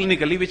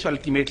subclinically which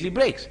ultimately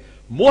breaks?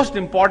 Most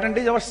important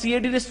is our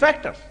CAD risk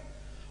factors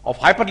of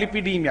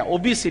hyperlipidemia,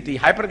 obesity,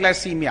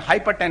 hyperglycemia,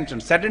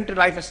 hypertension, sedentary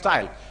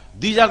lifestyle.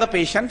 These are the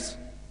patients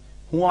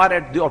who are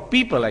at, or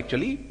people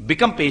actually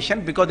become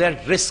patient because they are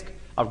at risk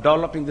of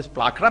developing this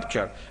plaque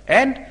rupture,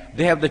 and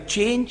they have the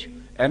change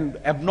and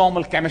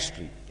abnormal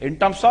chemistry in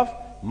terms of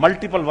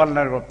multiple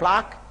vulnerable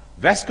plaque,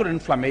 vascular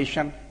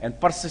inflammation, and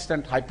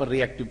persistent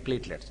hyperreactive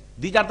platelets.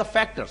 These are the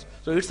factors.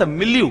 So it's a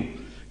milieu.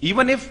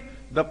 Even if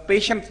the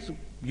patient,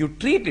 you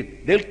treat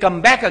it, they'll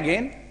come back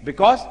again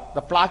because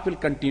the plaque will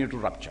continue to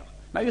rupture.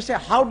 Now you say,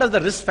 how does the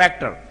risk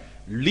factor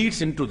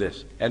leads into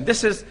this? And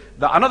this is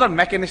the another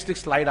mechanistic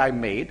slide I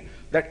made,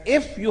 that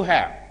if you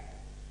have,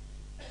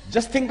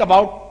 just think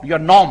about your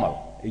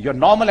normal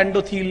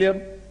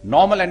endothelium,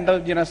 normal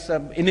endogenous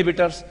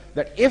inhibitors,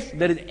 that if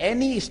there is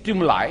any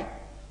stimuli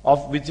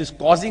of which is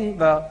causing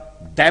the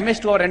damage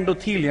to our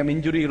endothelium,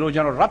 injury,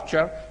 erosion, or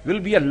rupture, will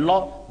be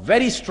a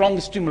very strong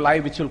stimuli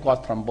which will cause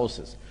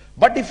thrombosis.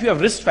 But if you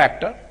have risk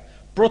factor,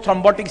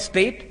 prothrombotic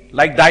state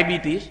like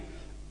diabetes,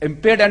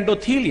 impaired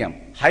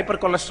endothelium,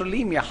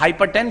 hypercholesterolemia,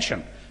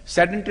 hypertension,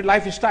 sedentary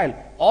lifestyle,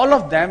 all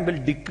of them will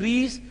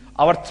decrease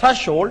our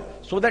threshold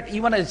so that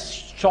even a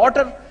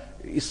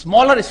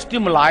smaller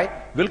stimuli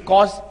will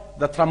cause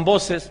the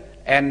thrombosis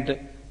and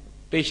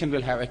patient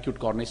will have acute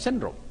coronary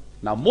syndrome.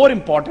 Now, more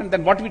important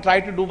than what we try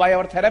to do by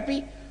our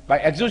therapy, by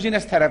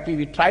exogenous therapy,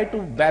 we try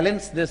to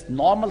balance this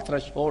normal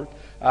threshold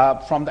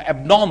from the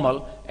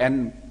abnormal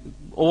and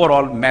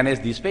overall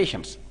manage these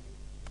patients.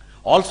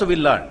 Also, we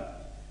learn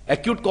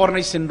acute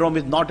coronary syndrome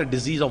is not a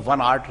disease of one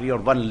artery or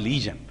one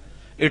lesion.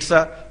 It's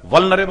a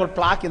vulnerable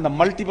plaque in the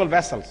multiple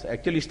vessels.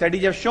 Actually,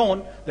 studies have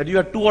shown that you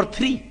have 2 or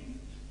 3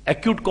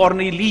 acute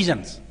coronary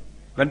lesions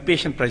when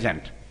patient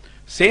present.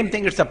 Same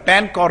thing, it's a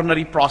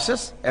pan-coronary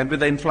process, and with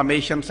the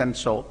inflammations and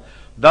so.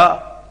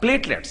 The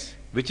platelets,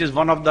 which is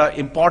one of the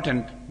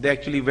important, they're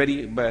actually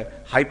very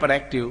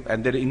hyperactive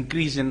and they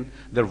increase in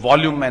their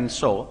volume and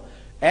so.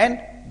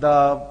 And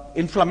the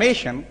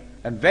inflammation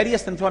and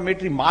various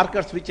inflammatory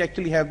markers which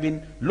actually have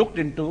been looked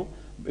into,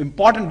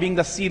 important being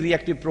the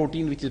C-reactive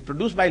protein which is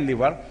produced by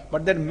liver,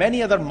 but there are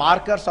many other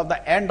markers of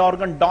the end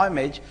organ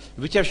damage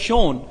which have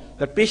shown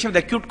that patients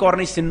with acute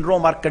coronary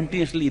syndrome are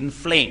continuously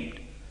inflamed,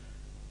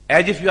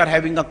 as if you are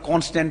having a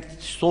constant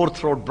sore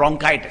throat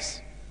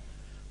bronchitis,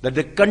 that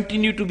they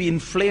continue to be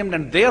inflamed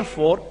and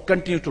therefore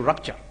continue to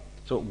rupture.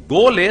 So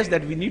goal is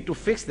that we need to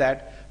fix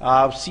that.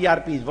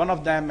 CRP is one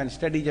of them, and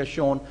studies have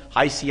shown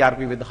high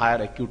CRP with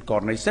higher acute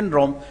coronary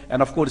syndrome.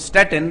 And of course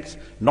statins,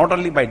 not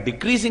only by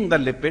decreasing the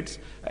lipids,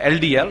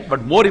 LDL,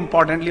 but more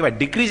importantly by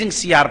decreasing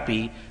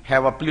CRP,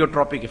 have a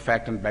pleiotropic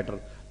effect and better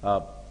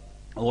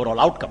overall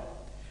outcome.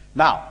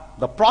 Now,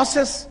 the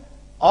process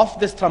of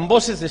this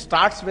thrombosis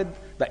starts with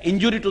the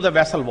injury to the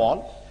vessel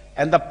wall,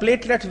 and the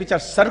platelets which are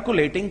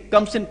circulating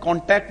comes in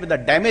contact with the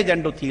damaged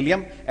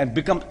endothelium and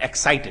becomes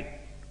excited.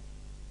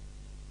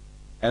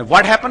 And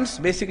what happens?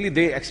 Basically,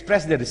 they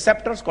express the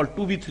receptors called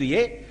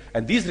 2B3A,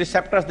 and these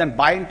receptors then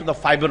bind to the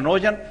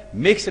fibrinogen,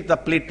 makes it the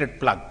platelet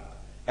plug.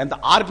 And the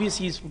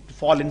RBCs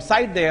fall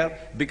inside there,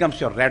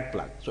 becomes your red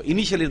plug. So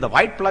initially the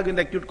white plug in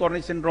the acute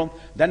coronary syndrome,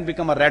 then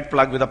become a red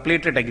plug with a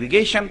platelet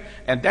aggregation,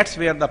 and that's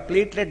where the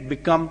platelet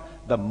become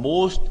the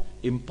most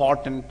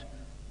important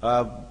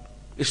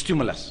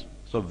stimulus.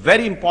 So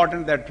very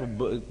important that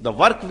the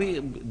work we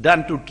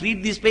done to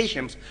treat these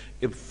patients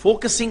is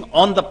focusing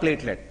on the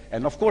platelet.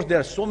 And of course, there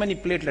are so many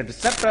platelet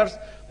receptors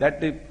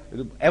that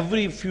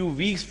every few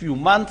weeks, few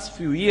months,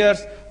 few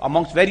years,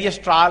 amongst various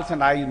trials,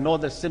 and I know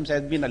that Cims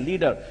has been a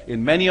leader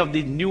in many of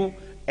these new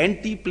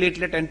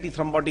anti-platelet,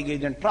 anti-thrombotic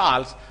agent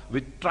trials,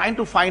 with trying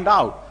to find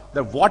out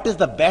that what is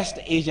the best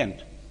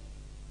agent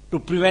to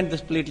prevent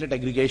this platelet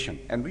aggregation.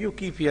 And you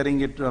keep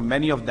hearing it,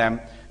 many of them.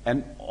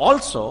 And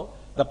also,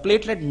 the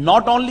platelet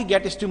not only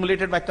get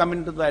stimulated by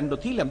coming to the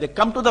endothelium, they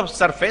come to the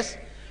surface,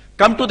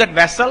 come to that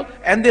vessel,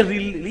 and they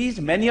release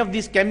many of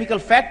these chemical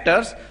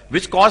factors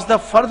which cause the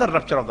further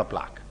rupture of the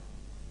plaque.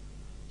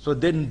 So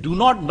they do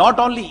not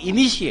only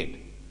initiate,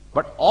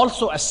 but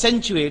also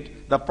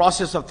accentuate the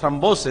process of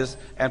thrombosis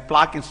and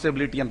plaque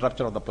instability and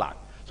rupture of the plaque.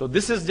 So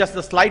this is just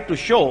a slide to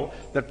show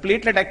that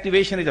platelet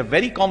activation is a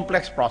very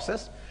complex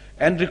process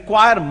and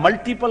require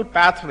multiple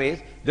pathways.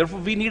 Therefore,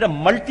 we need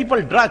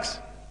multiple drugs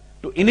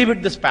to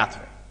inhibit this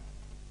pathway.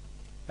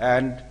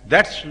 And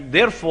that's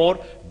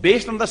therefore,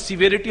 based on the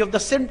severity of the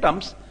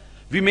symptoms,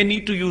 we may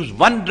need to use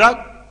 1 drug,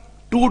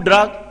 2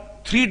 drugs,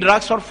 3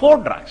 drugs, or 4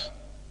 drugs.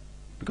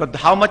 Because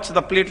how much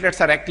the platelets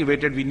are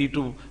activated, we need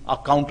to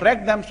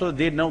counteract them so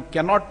they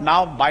cannot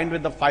now bind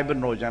with the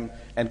fibrinogen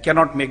and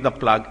cannot make the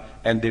plug,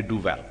 and they do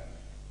well.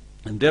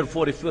 And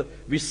therefore, if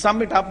we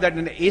sum it up that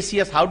in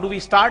ACS, how do we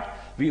start?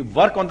 We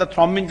work on the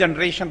thrombin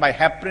generation by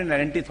heparin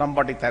and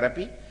antithrombotic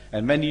therapy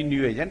and many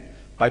new agents.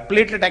 By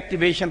platelet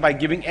activation by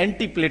giving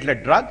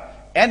anti-platelet drug,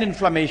 and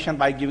inflammation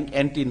by giving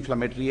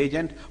anti-inflammatory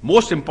agent,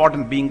 most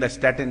important being the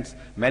statins,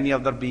 many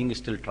other being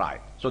still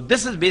tried. So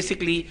this is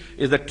basically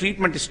the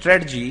treatment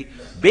strategy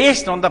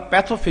based on the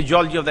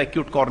pathophysiology of the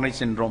acute coronary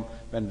syndrome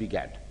when we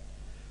get.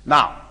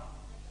 Now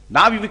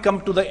we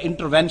come to the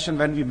intervention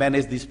when we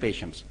manage these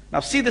patients.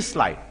 Now see this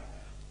slide.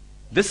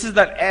 This is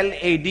the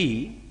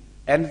LAD,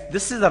 and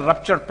this is a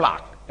ruptured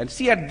plaque. And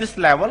see at this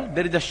level,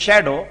 there is a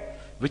shadow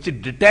which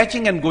is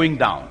detaching and going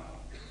down.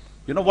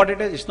 You know what it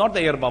is? It's not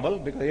the air bubble,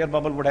 because the air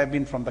bubble would have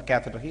been from the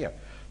catheter here.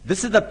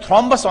 This is the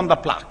thrombus on the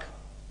plaque.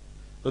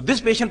 So this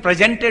patient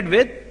presented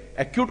with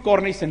acute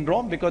coronary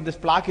syndrome because this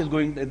plaque is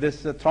going,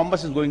 this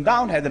thrombus is going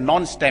down, has a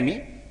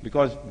non-STEMI,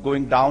 because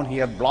going down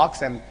here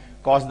blocks and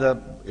cause the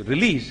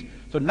release.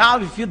 So now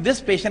if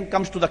this patient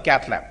comes to the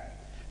cath lab,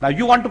 now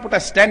you want to put a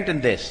stent in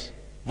this,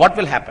 what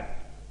will happen?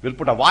 We'll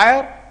put a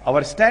wire,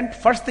 our stent,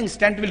 first thing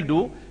stent will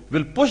do,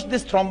 will push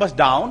this thrombus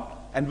down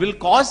and will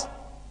cause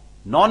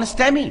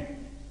non-STEMI.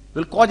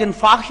 Will cause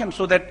infarction,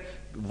 so that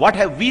what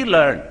have we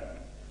learned?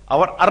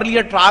 Our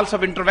earlier trials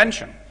of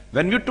intervention,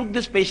 when we took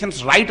these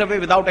patients right away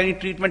without any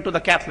treatment to the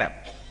cath lab,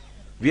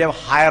 we have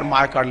higher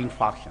myocardial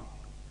infarction.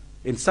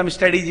 In some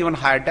studies, even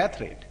higher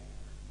death rate.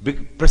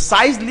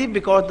 Precisely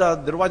because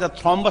there was a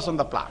thrombus on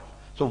the plaque.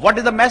 So what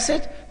is the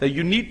message? That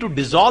you need to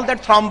dissolve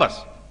that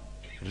thrombus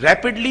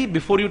rapidly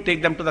before you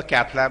take them to the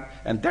cath lab,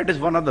 and that is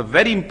one of the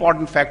very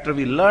important factors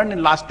we learned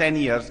in last 10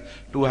 years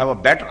to have a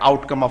better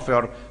outcome of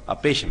your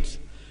patients.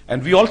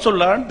 And we also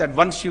learned that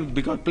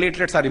because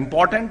platelets are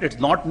important, it's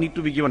not need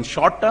to be given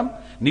short term,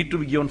 need to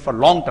be given for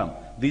long term.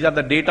 These are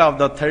the data of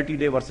the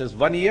 30-day versus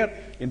 1 year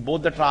in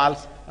both the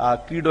trials,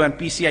 Credo and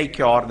PCI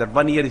cure, that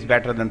 1 year is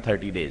better than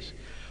 30 days.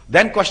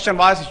 Then question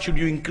was, should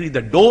you increase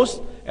the dose?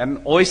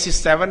 And Oasis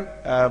 7,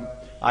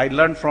 I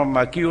learned from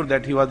Cure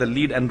that he was the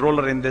lead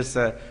enroller in this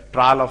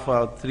trial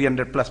of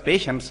 300 plus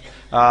patients,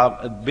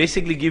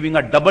 basically giving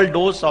a double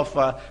dose of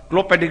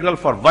clopidogrel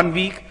for 1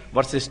 week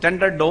versus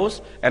standard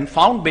dose, and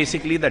found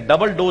basically that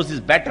double dose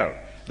is better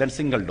than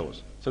single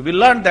dose. So we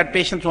learned that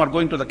patients who are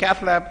going to the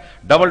cath lab,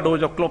 double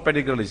dose of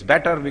clopidogrel is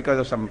better because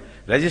of some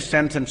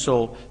resistance and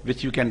so,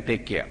 which you can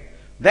take care.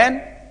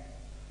 Then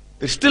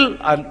there's still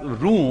a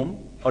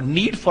room or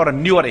need for a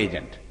newer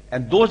agent,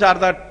 and those are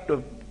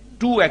the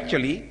two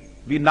actually.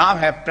 We now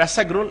have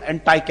prasugrel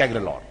and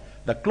ticagrelor.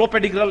 The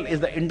clopidogrel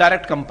is the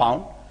indirect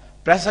compound,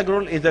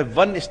 prasugrel is a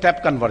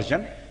one-step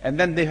conversion, and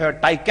then they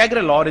have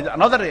ticagrelor is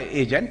another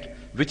agent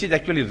which is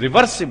actually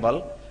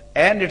reversible,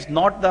 and it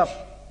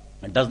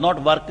does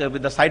not work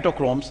with the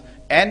cytochromes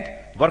and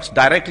works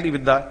directly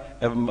with the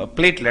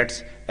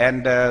platelets.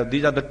 And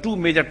these are the two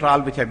major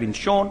trials which have been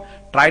shown.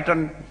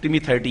 Triton TIMI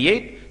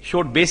 38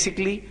 showed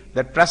basically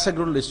that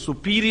prasugrel is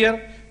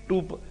superior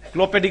to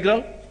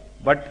clopidogrel,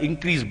 but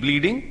increased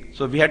bleeding.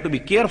 So we had to be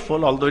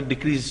careful, although it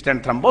decreases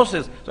stent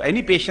thrombosis. So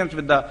any patients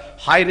with the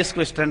high risk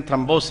of stent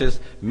thrombosis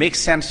makes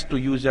sense to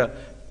use a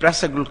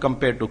prasugrel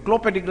compared to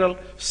clopidogrel.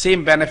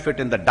 Same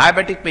benefit in the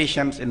diabetic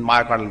patients, in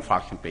myocardial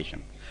infarction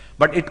patients.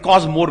 But it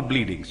causes more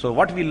bleeding. So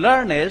what we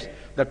learn is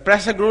that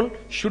prasugrel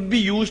should be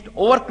used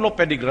over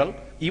clopidogrel,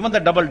 even the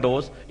double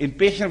dose, in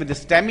patients with the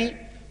STEMI,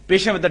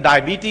 patients with the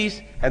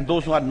diabetes, and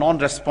those who are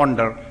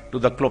non-responder to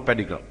the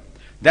clopidogrel.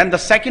 Then the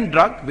second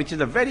drug, which is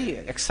a very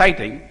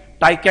exciting,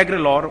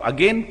 ticagrelor,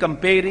 again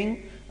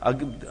comparing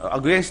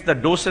against the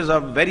doses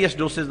of various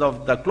doses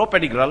of the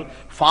clopidogrel,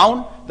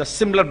 found the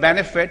similar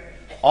benefit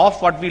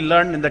of what we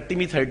learned in the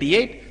TIMI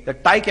 38. The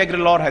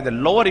ticagrelor has a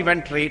lower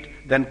event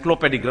rate than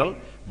clopidogrel,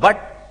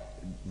 but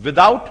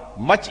without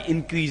much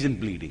increase in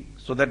bleeding.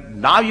 So that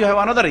now you have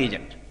another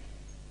agent,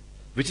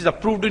 which is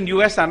approved in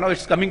US, and now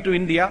it's coming to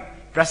India.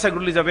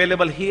 Prasugrel is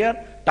available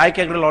here,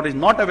 ticagrelor is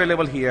not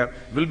available here,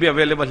 will be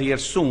available here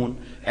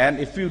soon. And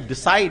if you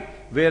decide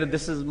where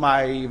this is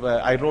my,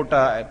 I wrote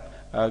the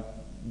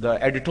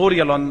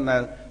editorial on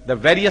the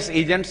various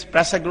agents,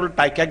 prasugrel,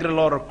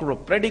 ticagrelor, or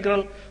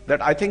clopidogrel,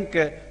 that I think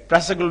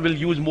prasugrel will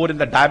use more in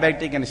the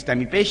diabetic and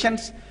STEMI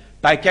patients.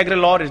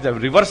 Ticagrelor is the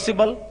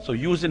reversible, so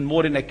used in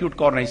more in acute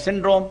coronary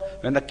syndrome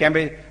when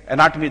the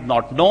anatomy is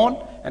not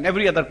known, and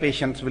every other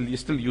patient will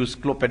still use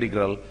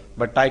clopidogrel,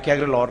 but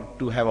ticagrelor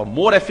to have a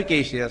more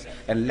efficacious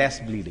and less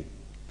bleeding.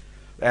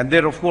 And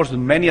there are, of course,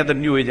 many other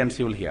new agents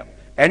you will hear.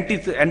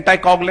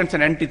 Anticoagulants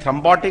and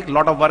antithrombotic, a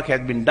lot of work has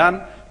been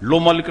done.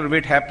 Low molecular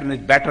weight heparin is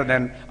better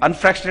than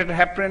unfractionated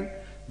heparin.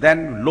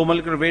 Then low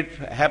molecular weight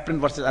heparin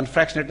versus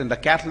unfractionated in the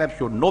cath lab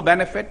showed no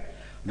benefit.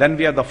 Then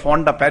we have the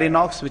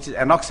fondaparinux, which is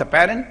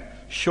enoxaparin,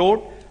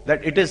 showed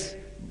that it is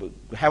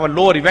have a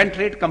lower event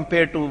rate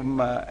compared to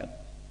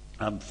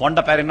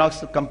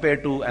fondaparinux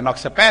compared to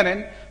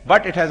enoxaparin,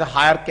 but it has a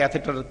higher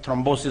catheter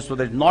thrombosis, so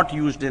that it's not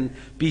used in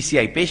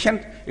PCI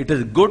patients. It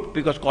is good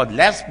because it causes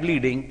less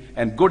bleeding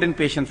and good in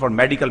patients for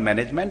medical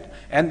management.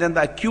 And then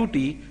the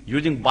acuity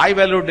using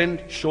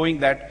bivalodin, showing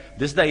that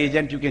this is the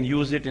agent, you can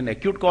use it in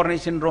acute coronary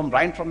syndrome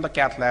right from the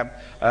cath lab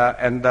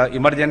and the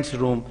emergency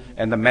room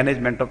and the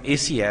management of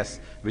ACS,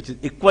 which is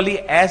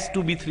equally as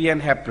 2B3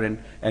 and heparin,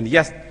 and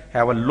yes,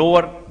 have a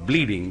lower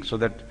bleeding, so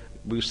that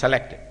we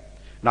select it.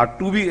 Now,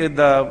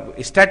 the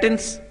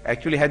statins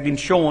actually have been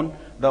shown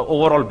the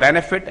overall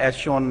benefit as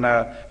shown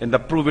in the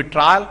Prove It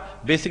trial.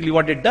 Basically,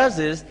 what it does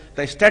is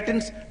the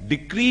statins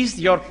decrease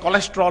your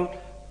cholesterol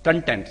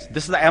contents.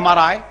 This is the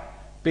MRI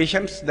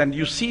patients. Then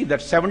you see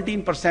that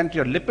 17%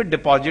 your lipid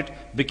deposit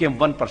became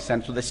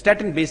 1%. So the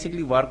statin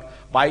basically work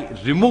by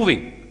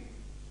removing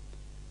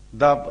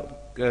the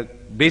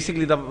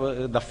basically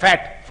the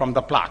fat from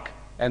the plaque.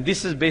 And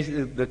this is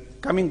basically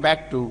coming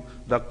back to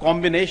the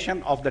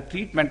combination of the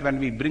treatment when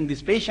we bring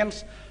these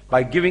patients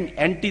by giving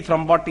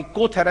antithrombotic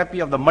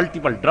co-therapy of the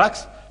multiple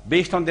drugs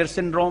based on their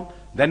syndrome.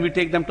 Then we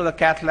take them to the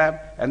cath lab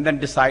and then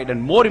decide.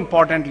 And more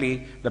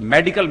importantly, the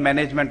medical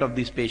management of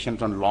these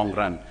patients on long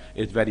run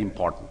is very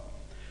important.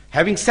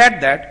 Having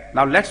said that,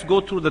 now let's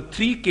go through the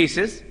 3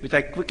 cases which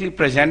I quickly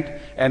present,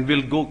 and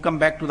we'll come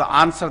back to the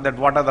answer that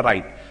what are the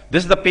right.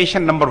 This is the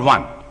patient number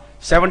 1,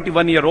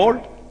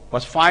 71-year-old.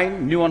 Was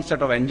fine, new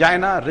onset of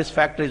angina, risk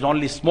factor is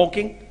only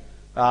smoking,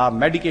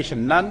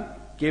 medication none,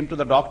 came to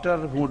the doctor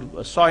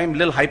who saw him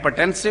little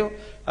hypertensive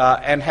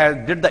and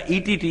did the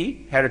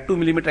ETT, had a 2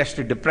 millimeter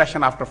ST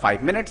depression after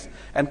 5 minutes,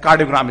 and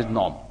cardiogram is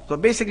normal. So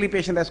basically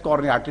patient has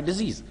coronary artery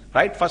disease,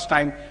 right? First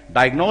time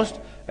diagnosed,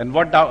 and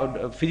what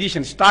the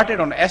physician started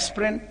on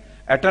aspirin,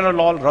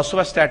 atenolol,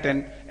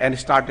 rosuvastatin, and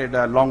started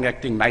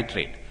long-acting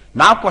nitrate.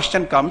 Now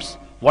question comes,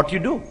 what you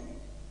do?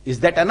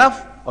 Is that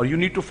enough? Or you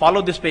need to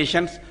follow these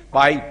patients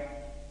by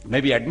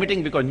maybe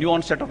admitting because new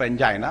onset of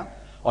angina,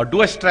 or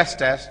do a stress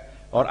test,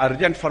 or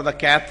urgent for the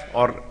cath,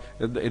 or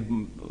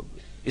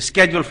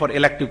schedule for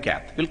elective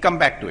cath. We'll come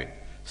back to it.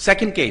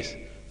 Second case,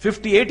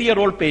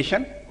 58-year-old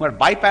patient who had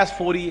bypassed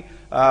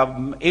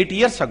 8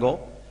 years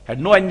ago, had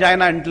no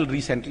angina until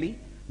recently,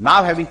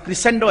 now having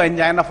crescendo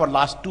angina for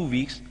last 2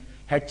 weeks,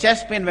 had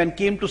chest pain when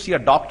came to see a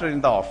doctor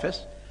in the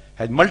office,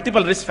 has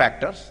multiple risk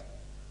factors,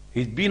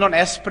 he's been on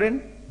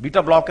aspirin,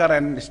 beta blocker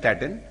and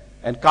statin,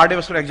 and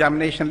cardiovascular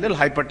examination, little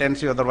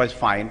hypertensive, otherwise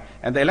fine,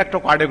 and the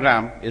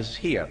electrocardiogram is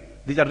here.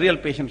 These are real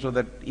patients, so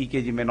that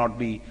EKG may not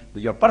be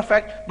your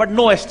perfect, but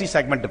no ST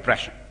segment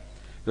depression.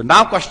 So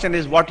now question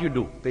is what you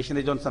do. Patient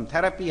is on some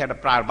therapy, had a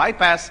prior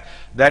bypass,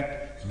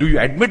 that do you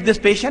admit this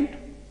patient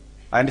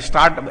and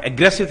start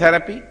aggressive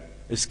therapy,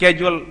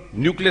 schedule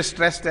nuclear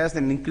stress test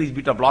and increase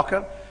beta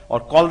blocker, or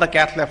call the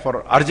cath lab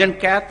for urgent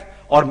cath,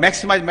 or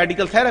maximize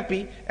medical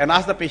therapy and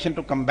ask the patient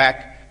to come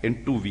back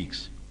in 2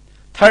 weeks.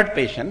 Third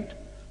patient,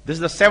 this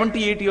is a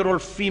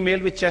 78-year-old female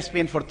with chest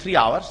pain for 3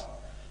 hours,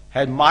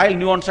 had mild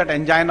new onset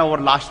angina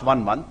over last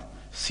 1 month,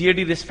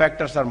 CAD risk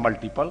factors are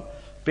multiple,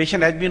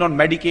 patient has been on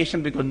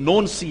medication because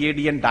known CAD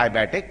and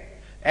diabetic,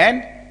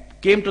 and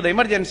came to the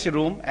emergency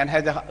room and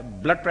has a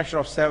blood pressure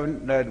of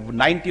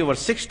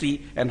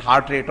 90/60 and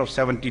heart rate of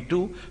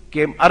 72,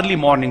 came early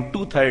morning,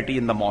 2:30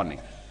 in the morning.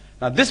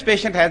 Now this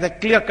patient has a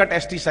clear-cut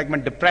ST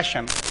segment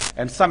depression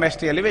and some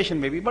ST elevation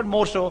maybe, but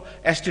more so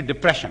ST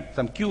depression.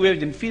 Some Q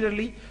waves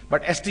inferiorly,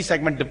 but ST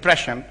segment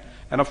depression,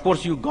 and of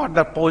course you got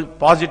the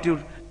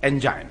positive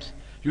enzymes.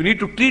 You need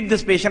to treat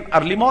this patient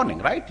early morning,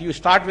 right? You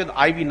start with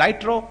IV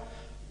nitro,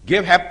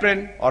 give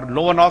heparin or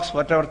Lovenox,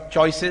 whatever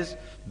choices,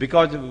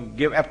 because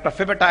give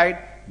eptifibatide,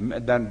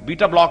 then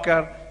beta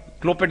blocker,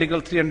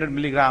 clopidogrel 300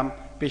 milligram.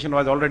 Patient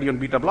was already on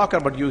beta blocker,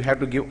 but you have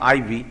to give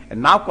IV.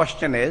 And now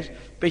question is,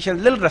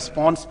 patient little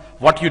response,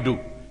 what you do?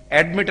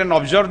 Admit and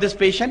observe this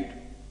patient.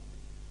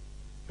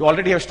 You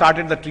already have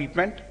started the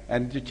treatment,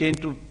 and you change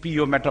to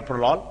PO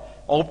metoprolol.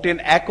 Obtain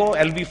echo,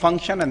 LV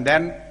function, and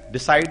then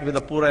decide with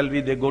a poor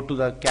LV they go to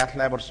the cath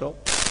lab or so.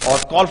 or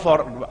call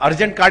for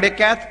urgent cardiac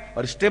cath,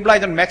 or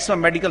stabilize on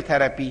maximum medical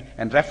therapy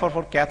and refer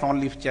for cath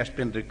only if chest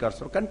pain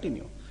recurs or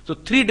continue. So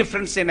 3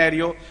 different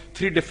scenarios,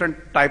 3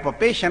 different type of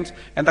patients,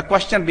 and the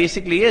question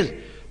basically is,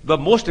 the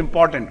most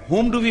important,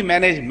 whom do we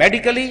manage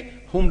medically,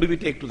 whom do we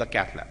take to the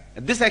cath lab?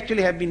 And this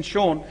actually has been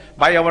shown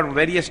by our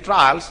various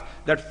trials,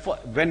 that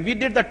when we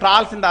did the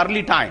trials in the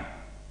early time,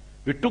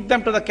 we took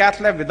them to the cath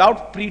lab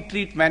without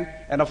pre-treatment,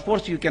 and of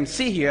course you can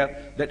see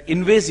here that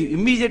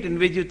immediate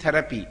invasive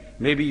therapy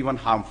may be even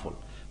harmful.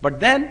 But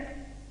then,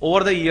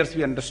 over the years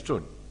we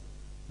understood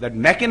that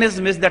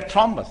mechanism is that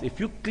thrombus. If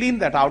you clean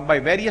that out by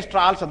various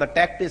trials of the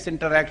Tactis,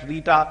 Interact,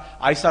 Rita,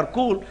 ISAR,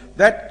 Cool,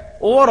 that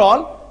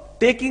overall,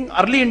 taking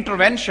early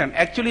intervention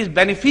actually is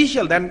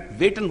beneficial than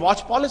wait and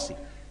watch policy.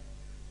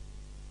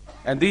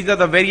 And these are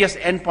the various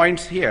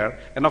endpoints here.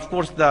 And of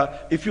course,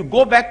 if you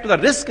go back to the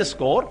risk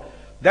score,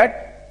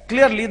 that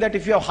clearly that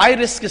if you have high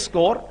risk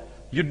score,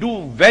 you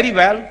do very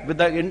well with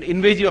the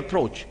invasive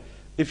approach.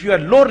 If you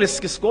have low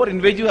risk score,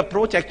 invasive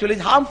approach actually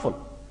is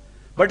harmful.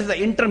 But it's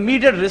the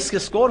intermediate risk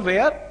score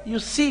where you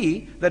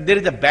see that there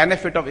is a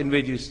benefit of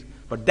invasive.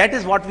 But that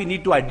is what we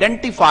need to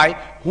identify,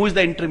 who is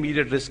the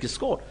intermediate risk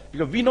score.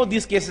 Because we know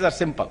these cases are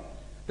simple.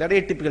 They are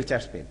atypical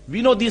chest pain.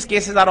 We know these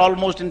cases are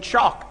almost in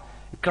shock,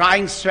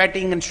 crying,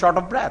 sweating, and short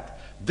of breath.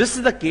 This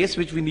is the case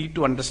which we need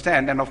to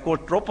understand. And of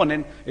course,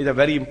 troponin is a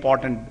very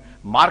important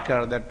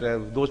marker that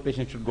those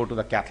patients should go to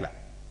the cath lab.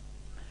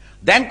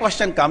 Then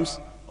question comes,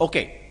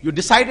 okay, you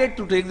decided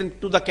to take them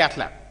to the cath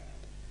lab.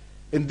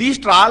 In these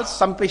trials,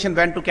 some patients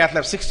went to cath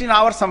lab 16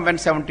 hours, some went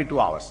 72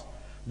 hours.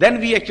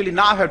 Then we actually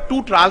now have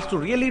 2 trials to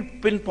really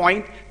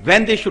pinpoint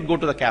when they should go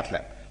to the cath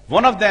lab.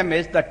 One of them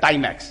is the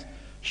Timex.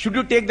 Should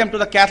you take them to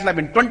the cath lab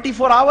in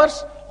 24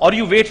 hours or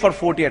you wait for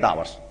 48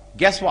 hours?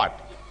 Guess what?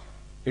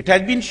 It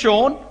has been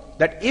shown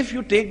that if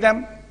you take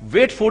them,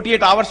 wait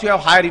 48 hours, you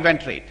have higher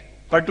event rate,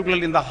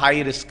 particularly in the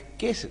high risk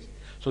cases.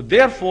 So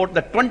therefore,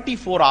 the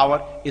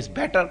 24-hour is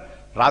better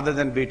rather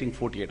than waiting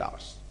 48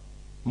 hours,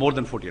 more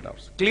than 48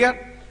 hours.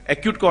 Clear?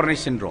 Acute coronary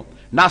syndrome.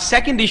 Now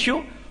second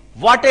issue,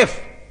 what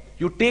if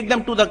you take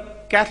them to the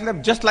cath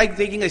lab just like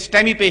taking a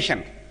STEMI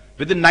patient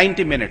within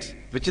 90 minutes,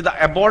 which is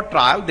the abort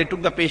trial. They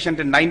took the patient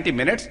in 90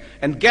 minutes,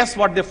 and guess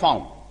what they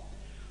found?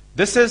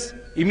 This is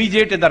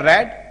immediate in the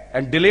red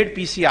and delayed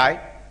PCI,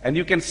 and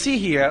you can see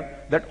here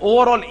that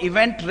overall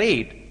event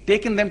rate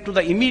taking them to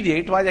the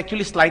immediate was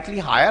actually slightly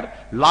higher,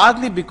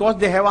 largely because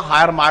they have a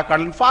higher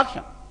myocardial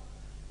infarction.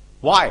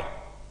 Why?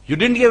 You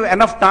didn't give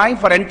enough time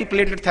for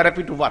antiplatelet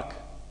therapy to work.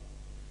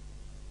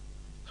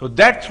 So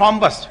that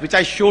thrombus, which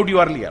I showed you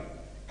earlier,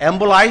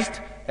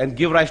 embolized and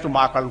give rise to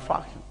myocardial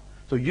infarction.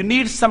 So you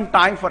need some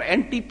time for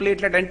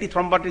antiplatelet,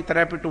 antithrombotic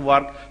therapy to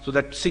work so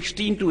that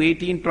 16 to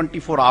 18,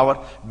 24 hours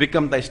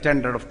become the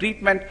standard of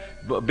treatment.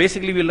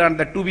 Basically, we learned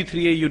that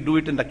 2B3A, you do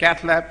it in the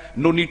cath lab,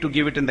 no need to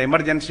give it in the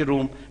emergency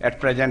room at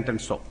present and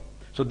so.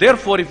 So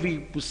therefore, if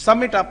we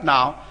sum it up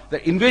now,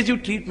 the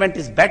invasive treatment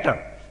is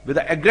better with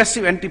the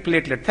aggressive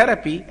antiplatelet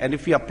therapy, and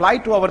if we apply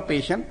to our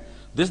patient,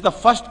 this is the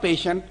first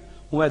patient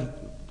who has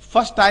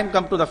first time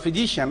come to the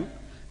physician,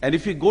 and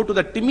if you go to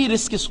the TIMI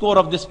risk score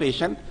of this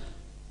patient,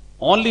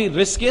 only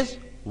risk is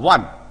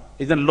 1,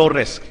 is a low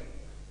risk.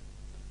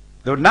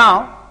 So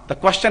now, the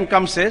question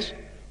comes is,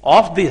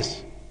 of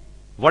this,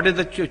 what is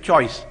the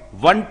choice?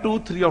 1, 2,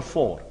 3 or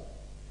 4?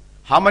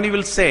 How many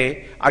will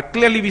say,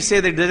 clearly we say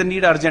that it doesn't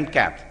need urgent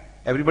cath.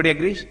 Everybody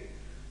agrees?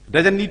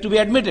 Doesn't need to be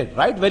admitted,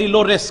 right? Very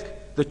low risk.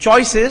 The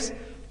choice is,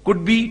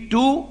 could be 2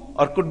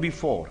 or could be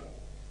 4.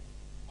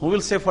 Who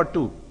will say for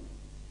 2?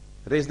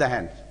 Raise the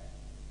hand.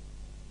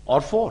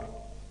 Or 4.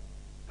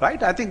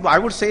 Right? I think I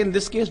would say in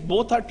this case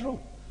both are true.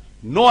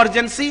 No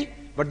urgency,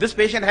 but this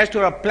patient has to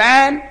have a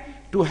plan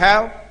to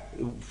have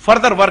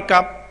further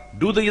workup,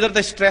 do either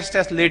the stress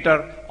test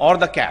later or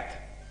the cath.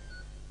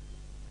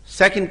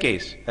 Second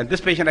case, and this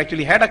patient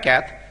actually had a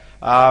cath.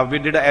 We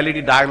did a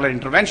LED diagonal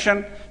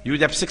intervention,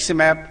 used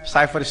abciximab,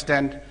 cipher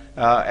stent,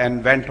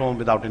 and went home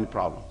without any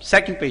problem.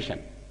 Second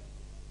patient.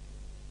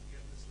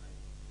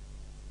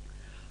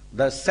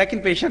 The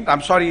second patient,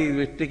 I'm sorry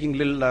we're taking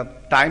a little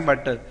time,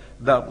 but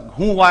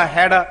who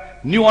had a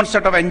new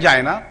onset of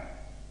angina.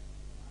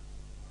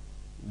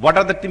 What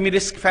are the TIMI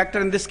risk factor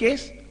in this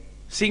case?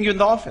 Seeing you in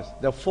the office,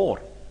 there are 4.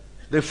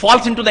 They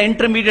falls into the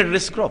intermediate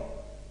risk group.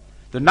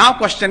 The now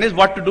question is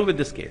what to do with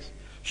this case.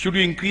 Should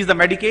you increase the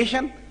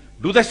medication,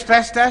 do the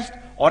stress test,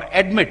 or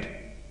admit?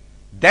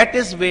 That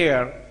is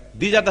where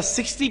these are the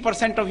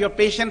 60% of your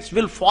patients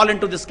will fall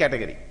into this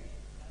category.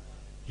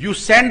 You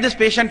send this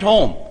patient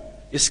home,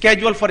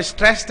 schedule for a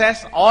stress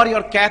test or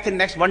your cath in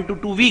next 1 to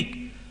 2 weeks.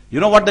 You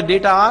know what the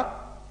data are?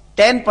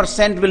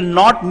 10% will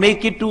not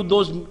make it to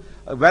those,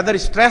 whether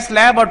stress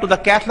lab or to the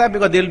cath lab,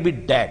 because they'll be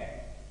dead.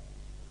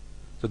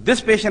 So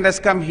this patient has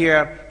come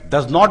here,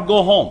 does not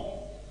go home,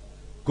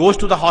 goes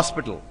to the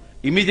hospital,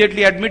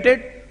 immediately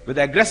admitted with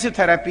aggressive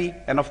therapy,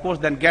 and of course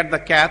then get the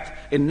cath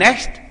in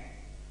next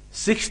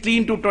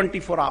 16 to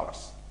 24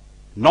 hours.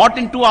 Not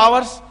in 2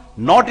 hours,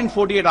 not in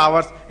 48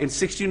 hours, in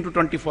 16 to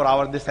 24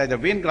 hours. This has a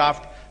vein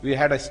graft, we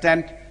had a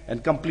stent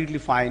and completely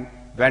fine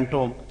went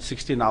home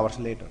 16 hours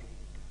later.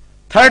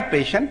 Third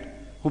patient,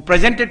 who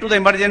presented to the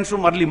emergency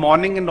room early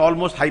morning in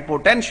almost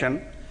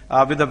hypotension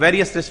with the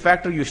various risk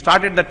factors. You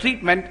started the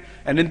treatment,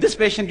 and in this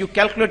patient you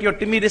calculate your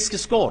TIMI risk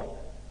score.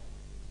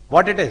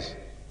 What it is?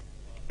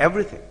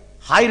 Everything.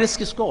 High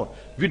risk score.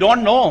 We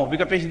don't know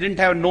because patient didn't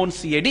have a known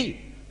CAD.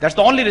 That's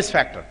the only risk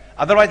factor.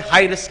 Otherwise,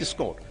 high risk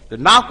score. The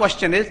now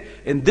question is,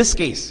 in this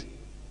case,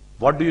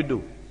 what do you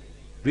do?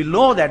 We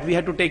know that we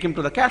have to take him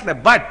to the cath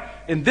lab, but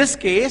in this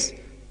case,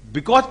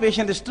 because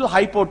patient is still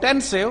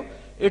hypotensive,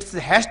 it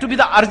has to be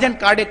the urgent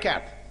cardiac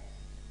cath.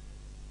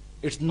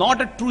 It's not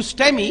a true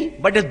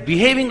STEMI, but it's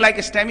behaving like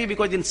a STEMI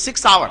because in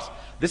 6 hours,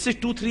 this is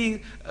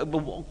 2-3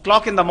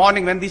 o'clock in the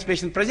morning when these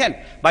patients present.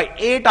 By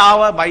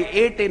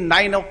 8 and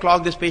 9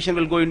 o'clock, this patient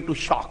will go into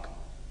shock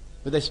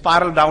with a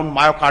spiral down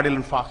myocardial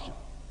infarction.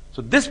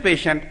 So this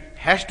patient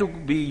has to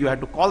be, you have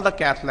to call the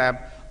cath lab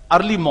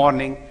early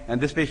morning,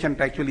 and this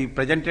patient actually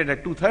presented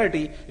at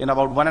 2:30. In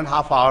about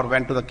 1.5 hours,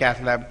 went to the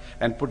cath lab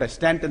and put a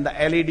stent in the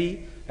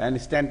LED and a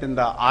stent in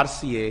the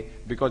RCA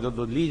because of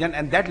the lesion,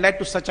 and that led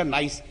to such a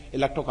nice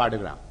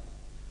electrocardiogram.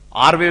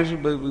 R waves,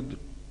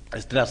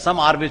 there are some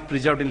R waves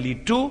preserved in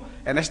lead 2,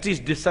 and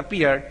STs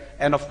disappeared,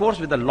 and of course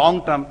with the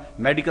long-term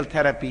medical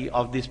therapy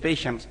of these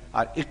patients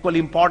are equally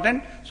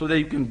important so that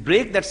you can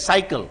break that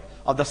cycle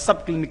of the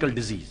subclinical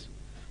disease.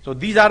 So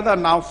these are the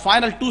now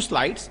final 2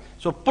 slides.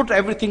 So put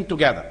everything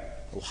together.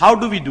 How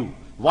do we do?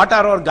 What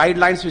are our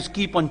guidelines which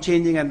keep on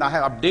changing, and I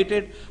have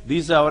updated.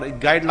 These are our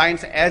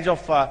guidelines as of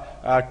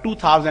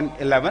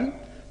 2011.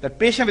 The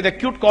patient with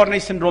acute coronary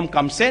syndrome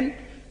comes in,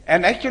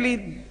 and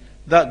actually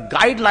the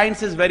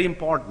guidelines is very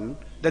important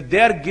that they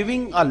are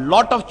giving a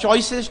lot of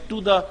choices to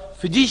the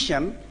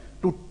physician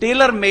to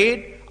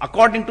tailor-made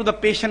according to the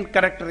patient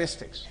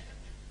characteristics.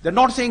 They're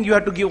not saying you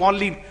have to give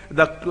only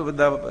the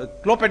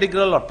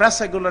clopidogrel or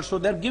prasugrel, so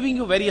they're giving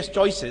you various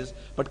choices,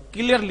 but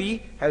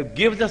clearly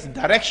gives us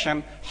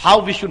direction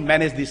how we should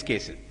manage these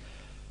cases.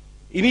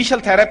 Initial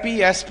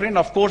therapy, aspirin,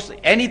 of course,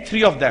 any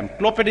 3 of them,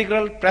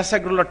 clopidogrel,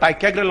 prasugrel, or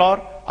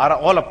ticagrelor are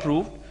all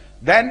approved.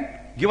 Then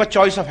give a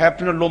choice of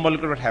heparin or low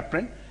molecular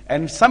heparin,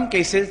 and in some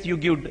cases you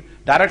give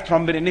direct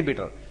thrombin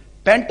inhibitor.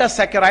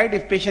 Pentasaccharide,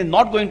 if patient is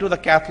not going to the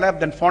cath lab,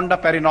 then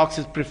fondaparinux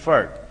is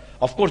preferred.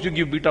 Of course, you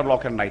give beta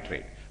blocker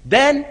nitrate.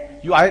 Then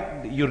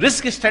you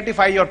risk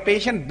stratify your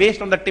patient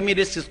based on the TIMI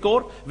risk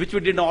score, which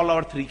we did in all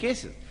our 3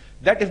 cases.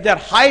 That if they are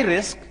high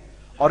risk,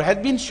 or has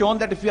been shown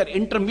that if you are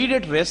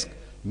intermediate risk,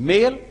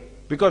 male,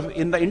 because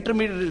in the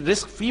intermediate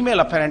risk female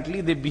apparently,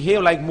 they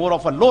behave like more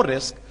of a low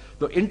risk.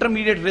 The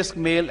intermediate risk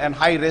male and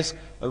high risk,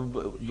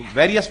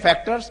 various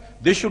factors,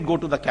 they should go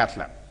to the cath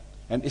lab.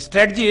 And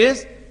strategy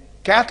is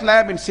cath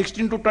lab in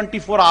 16 to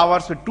 24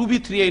 hours with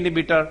 2B3A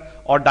inhibitor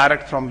or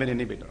direct thrombin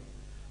inhibitor.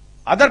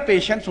 Other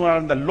patients who are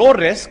on the low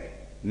risk,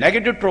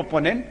 negative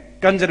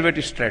troponin,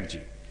 conservative strategy.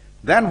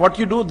 Then what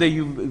you do,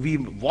 we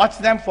watch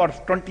them for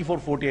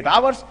 24-48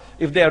 hours.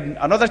 If they have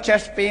another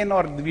chest pain,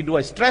 or we do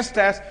a stress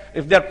test,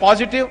 if they're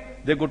positive,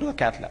 they go to the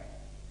cath lab.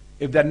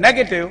 If they're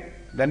negative,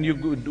 then you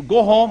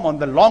go home on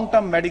the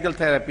long-term medical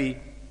therapy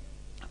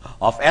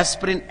of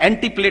aspirin,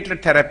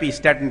 antiplatelet therapy,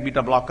 statin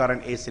beta blocker,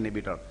 and ACE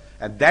inhibitor.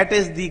 And that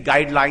is the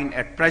guideline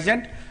at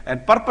present.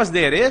 And purpose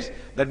there is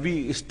that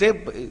we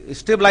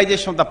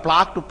stabilization of the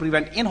plaque to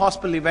prevent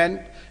in-hospital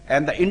event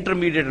and the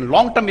intermediate and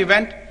long-term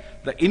event.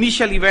 The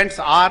initial events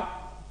are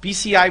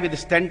PCI with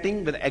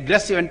stenting, with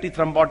aggressive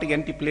antithrombotic,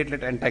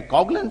 antiplatelet,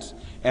 anticoagulants.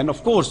 And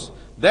of course,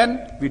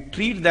 then we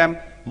treat them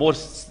more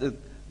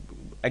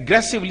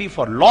aggressively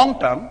for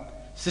long-term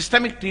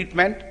systemic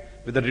treatment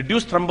with a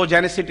reduced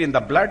thrombogenicity in the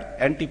blood,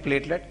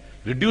 antiplatelet,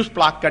 reduced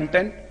plaque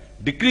content,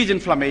 decreased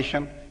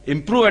inflammation,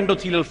 improve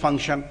endothelial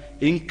function,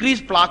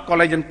 increase plaque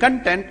collagen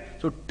content.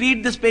 So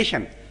treat this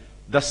patient.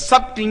 The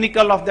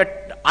subclinical of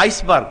that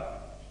iceberg,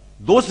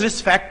 those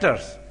risk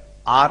factors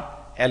are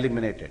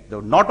eliminated.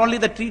 Though not only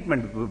the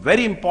treatment,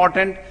 very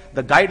important,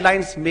 the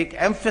guidelines make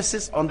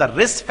emphasis on the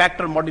risk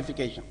factor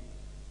modification.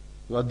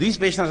 Well, these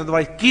patients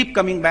otherwise keep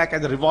coming back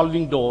as a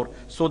revolving door,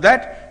 so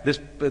that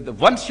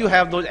once you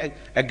have those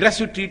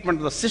aggressive treatment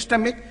of the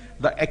systemic,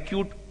 the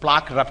acute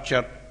plaque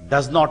rupture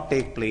does not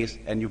take place,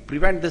 and you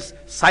prevent this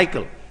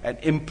cycle and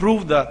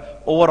improve the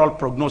overall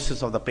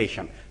prognosis of the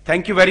patient.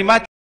 Thank you very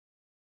much.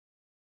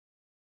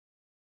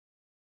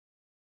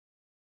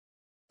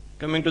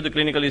 Coming to the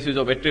clinical issues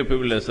of atrial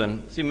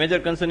fibrillation. See, major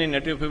concern in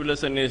atrial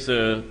fibrillation is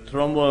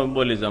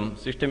thromboembolism,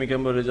 systemic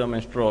embolism,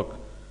 and stroke.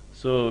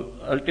 So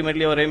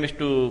ultimately our aim is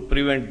to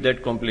prevent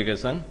that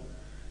complication.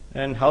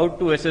 And how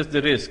to assess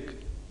the risk?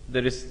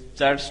 There is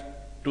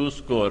CHARTS-2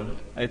 score.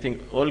 I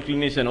think all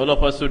clinicians, all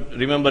of us should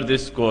remember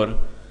this score.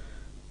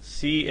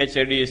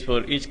 CHAD is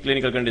for each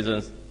clinical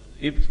condition.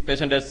 If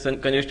patient has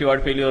congestive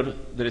heart failure,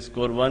 there is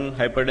score 1,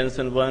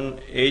 hypertension 1,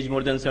 age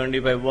more than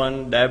 75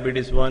 1,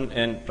 diabetes 1,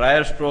 and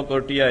prior stroke or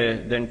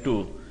TIA then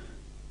 2.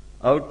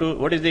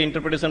 What is the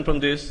interpretation from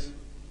this?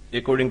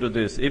 According to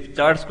this, if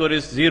chart score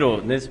is 0,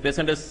 then this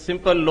patient has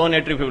simple lone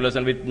atrial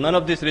fibrillation with none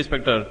of these risk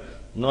factors,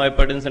 no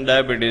hypertension,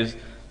 diabetes,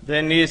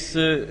 then his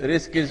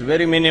risk is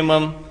very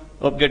minimum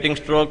of getting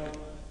stroke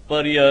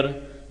per year,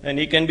 and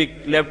he can be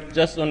left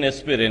just on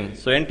aspirin.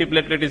 So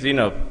antiplatelet is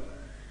enough.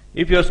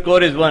 If your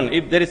score is 1,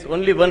 if there is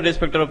only one risk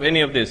factor of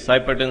any of this,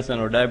 hypertension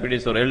or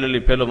diabetes or elderly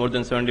fellow more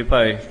than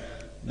 75,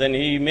 then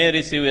he may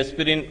receive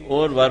aspirin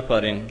or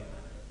warfarin.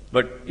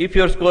 But if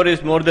your score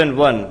is more than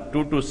 1,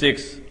 2 to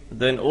 6,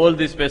 then all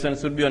these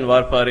patients should be on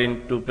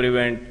warfarin to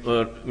prevent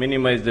or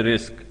minimize the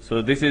risk.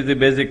 So this is the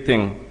basic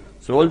thing.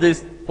 So all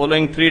these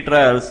following 3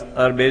 trials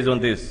are based on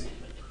this.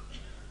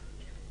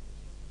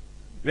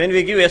 When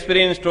we give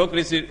aspirin, stroke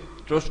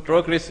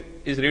risk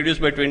is reduced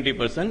by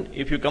 20%.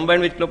 If you combine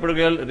with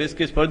clopidogrel, risk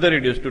is further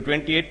reduced to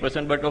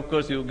 28%, but of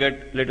course you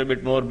get little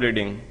bit more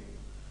bleeding.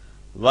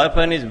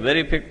 Warfarin is very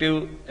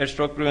effective at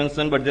stroke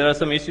prevention, but there are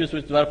some issues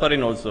with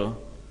warfarin also.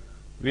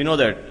 We know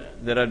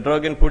that there are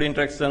drug and food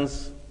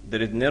interactions,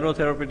 there is narrow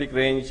therapeutic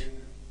range,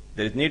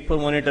 there is need for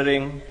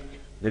monitoring,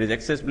 there is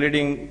excess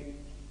bleeding,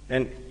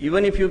 and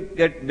even if you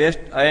get best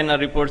INR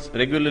reports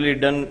regularly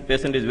done,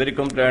 patient is very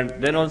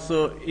compliant, then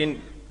also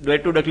in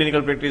day-to-day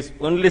clinical practice,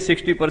 only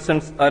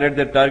 60% are at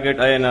their target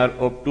INR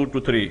of 2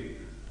 to 3.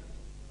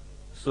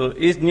 So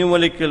is new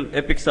molecule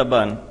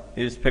apixaban,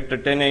 is factor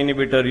 10A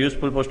inhibitor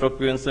useful for stroke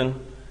prevention?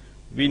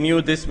 We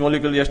knew this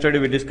molecule yesterday,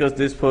 we discussed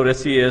this for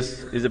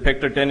SCS, is a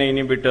factor 10A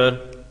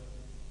inhibitor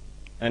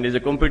and is a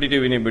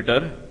competitive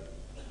inhibitor.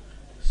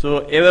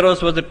 So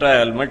Averos was a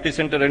trial,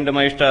 multi-center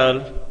randomized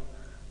trial.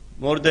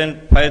 More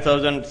than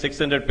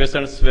 5,600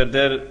 patients were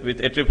there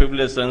with atrial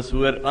fibrillations who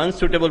were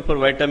unsuitable for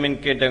vitamin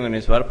K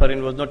antagonists.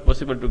 Warfarin was not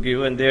possible to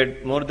give, and they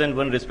had more than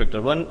one risk factor,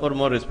 one or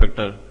more risk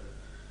factor.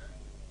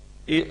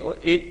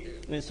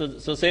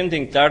 So same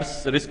thing,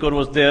 Chart's risk score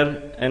was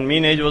there, and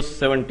mean age was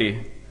 70.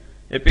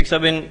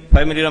 Apixaban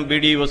 5 mg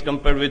BD was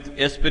compared with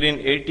aspirin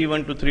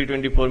 81 to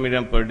 324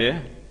 mg per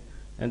day,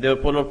 and they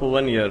were followed for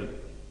 1 year.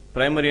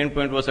 Primary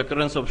endpoint was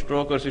occurrence of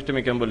stroke or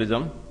systemic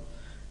embolism,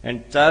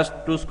 and Chart's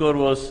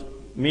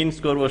mean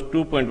score was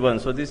 2.1.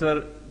 So these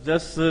are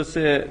just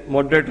say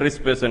moderate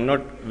risk patient,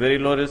 not very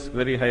low risk,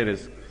 very high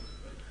risk.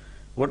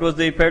 What was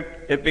the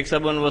effect?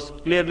 Apixaban was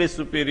clearly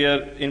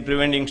superior in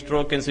preventing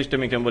stroke and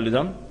systemic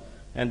embolism,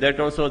 and that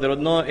also there was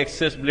no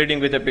excess bleeding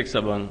with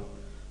apixaban.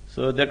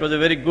 So that was a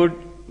very good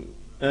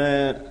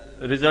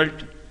result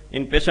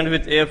in patient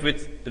with AF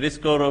with risk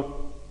score of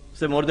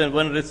say more than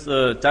 1 risk,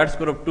 chart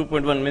score of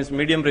 2.1 means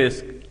medium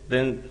risk,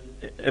 then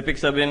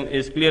apixaban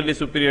is clearly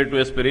superior to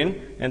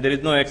aspirin, and there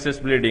is no excess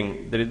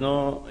bleeding.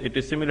 It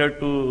is similar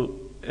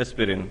to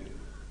aspirin.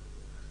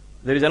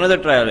 There is another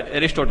trial,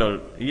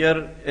 Aristotle.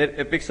 Here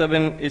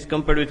apixaban is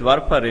compared with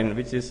warfarin,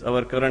 which is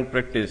our current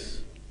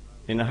practice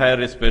in a higher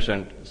risk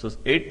patient. So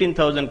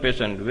 18,000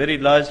 patients, very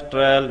large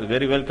trial,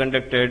 very well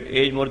conducted,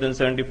 age more than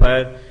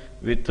 75,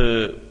 with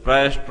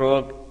prior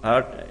stroke,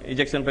 heart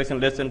ejection fraction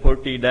less than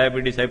 40,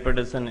 diabetes,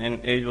 hypertension,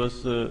 and age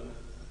was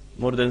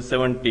more than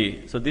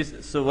 70.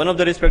 So one of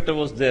the risk factors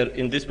was there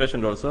in this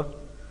patient also.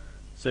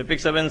 So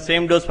apixaban,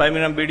 same dose 5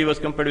 mg BD was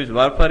compared with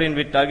warfarin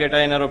with target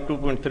INR of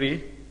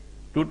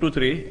 2 to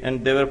 3,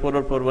 and they were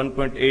followed for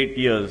 1.8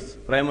 years.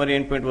 Primary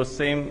endpoint was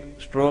same,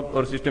 stroke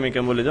or systemic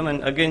embolism,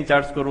 and again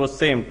chart score was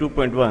same,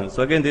 2.1.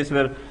 So again these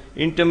were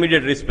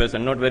intermediate risk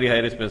patient, not very high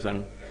risk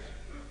patient.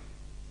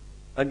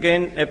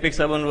 Again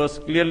apixaban was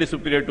clearly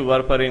superior to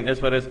warfarin as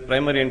far as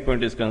primary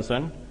endpoint is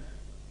concerned,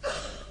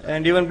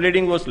 and even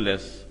bleeding was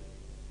less.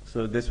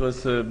 So this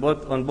was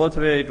both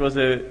way it was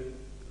a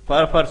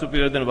far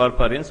superior than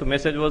warfarin. So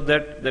message was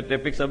that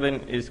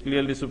apixaban is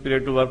clearly superior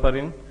to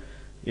warfarin.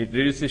 It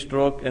reduces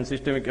stroke and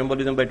systemic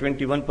embolism by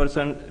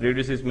 21%,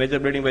 reduces major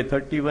bleeding by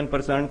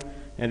 31%,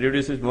 and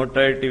reduces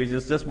mortality, which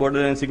is just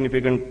borderline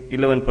significant,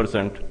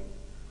 11%.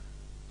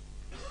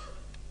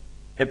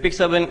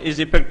 Apixaban is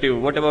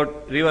effective. What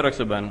about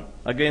rivaroxaban?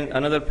 Again,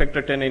 another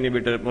factor 10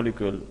 inhibitor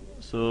molecule.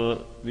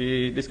 So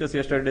we discussed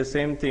yesterday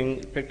same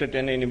thing, factor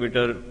 10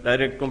 inhibitor,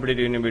 direct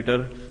competitive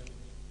inhibitor.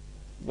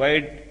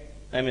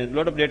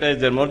 Lot of data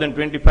is there. More than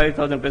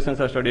 25,000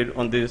 patients are studied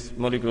on this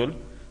molecule.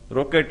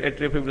 Rocket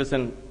atrial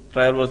fibrillation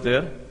trial was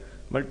there,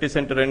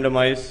 multi-center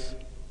randomized,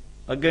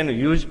 again a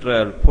huge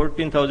trial,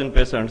 14,000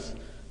 patients,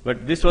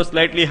 but this was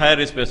slightly higher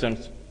risk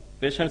patients.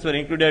 Patients were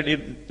included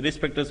if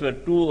risk factors were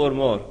 2 or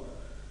more.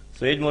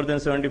 So age more than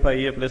 75,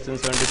 EF less than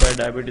 75,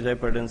 diabetes,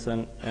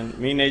 hypertension, and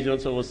mean age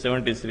also was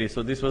 73.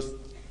 So this was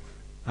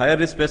higher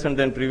risk patient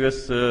than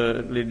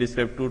previously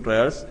described 2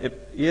 trials.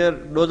 Here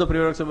dose of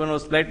rivaroxaban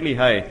was slightly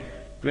high,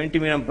 20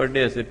 mg per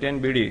day, say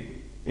 10 BD.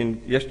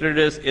 In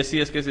yesterday's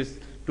SCS cases,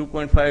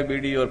 2.5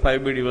 BD or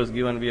 5 BD was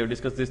given. We have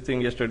discussed this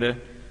thing yesterday.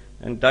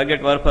 And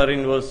target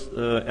warfarin was,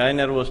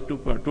 INR was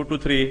 2 to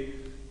 3,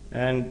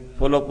 and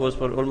follow-up was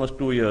for almost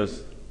 2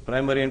 years.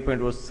 Primary endpoint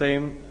was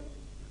same.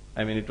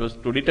 It was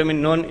to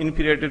determine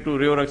non-inferiority to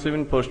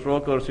rivaroxaban for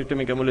stroke or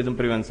systemic embolism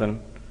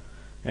prevention.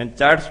 And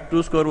Chart's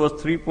 2 score was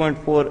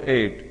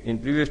 3.48. In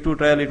previous 2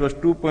 trial it was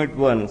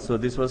 2.1. So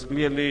this was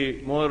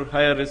clearly more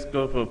higher risk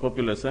of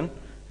population.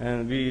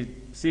 And we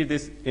see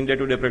this in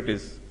day-to-day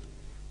practice.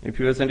 If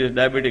your patient is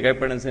diabetic,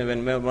 hypertensive,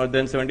 and more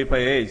than 75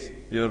 age,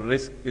 your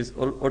risk is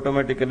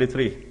automatically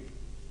 3.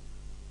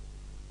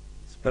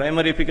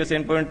 Primary efficacy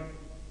endpoint,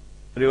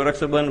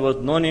 rivaroxaban was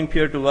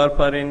non-inferior to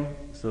warfarin,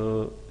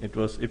 So it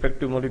was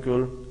effective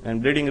molecule,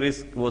 and bleeding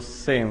risk was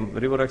same.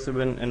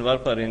 Rivaroxaban and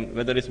warfarin,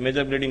 whether it's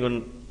major bleeding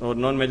or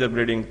non-major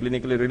bleeding,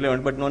 clinically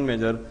relevant but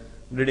non-major,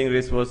 bleeding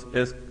risk was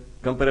as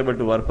comparable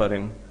to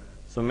warfarin.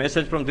 So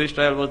message from this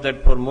trial was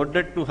that for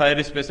moderate to high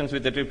risk patients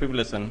with atrial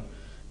fibrillation,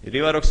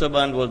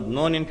 rivaroxaban was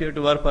non-inferior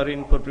to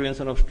warfarin for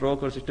prevention of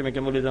stroke or systemic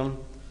embolism,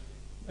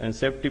 and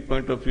safety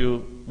point of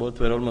view, both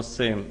were almost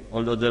same,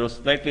 although there was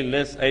slightly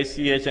less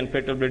ICH and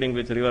fatal bleeding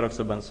with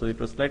rivaroxaban. So it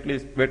was slightly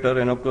better,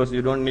 and of course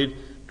you don't need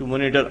to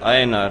monitor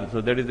INR. So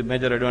that is the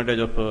major advantage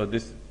of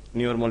these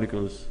newer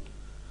molecules.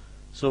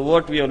 So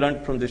what we have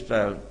learned from this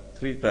trial,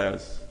 3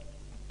 trials.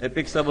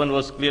 Apixaban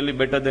was clearly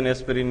better than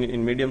aspirin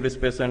in medium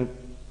risk patient.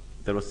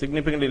 There was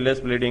significantly less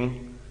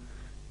bleeding.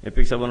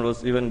 Apixaban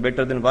was even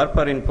better than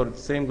warfarin for the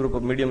same group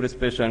of medium risk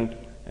patient,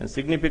 and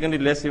significantly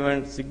less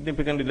events,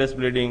 significantly less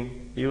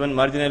bleeding, even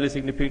marginally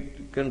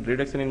significant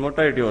reduction in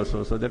mortality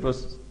also. So that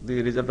was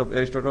the result of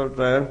Aristotle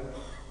trial.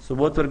 So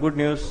both were good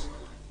news.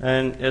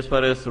 And as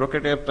far as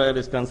ROCKET-AF trial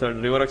is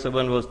concerned,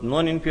 rivaroxaban was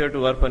non-inferior to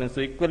warfarin,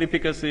 so equal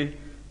efficacy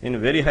in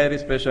very high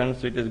risk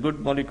patients. So it is good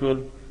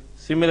molecule,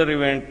 similar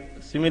event,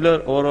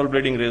 similar overall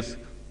bleeding risk,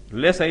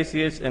 less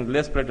ICH and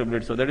less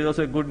platelet. So that is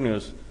also good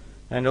news.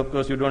 And of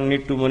course, you don't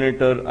need to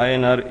monitor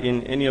INR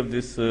in any of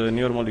these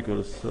newer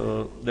molecules.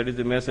 So that is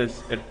the message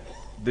at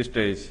this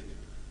stage.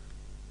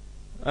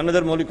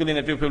 Another molecule in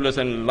atrial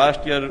fibrillation,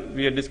 last year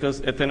we had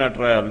discussed Athena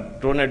trial,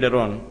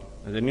 dronedarone.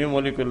 The new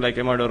molecule like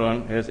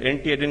amiodarone has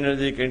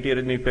anti-adrenergic,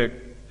 anti-arrhythmic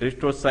effect,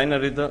 restores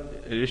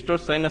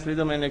sinus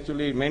rhythm and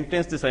actually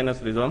maintains the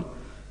sinus rhythm,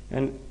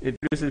 and it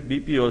reduces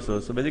BP also.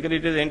 So basically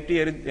it is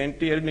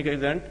anti-arrhythmic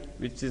agent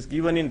which is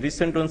given in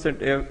recent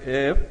onset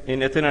AF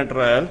in Athena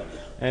trial,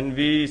 and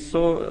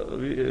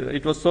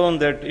it was shown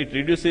that it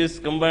reduces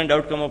combined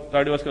outcome of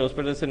cardiovascular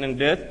hospitalization and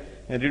death,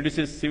 and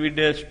reduces CV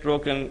death,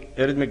 stroke and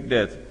arrhythmic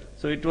death.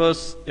 So it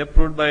was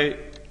approved by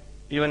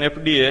even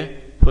FDA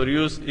for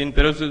use in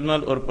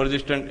paroxysmal or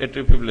persistent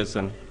atrial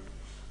fibrillation.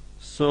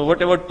 So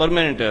what about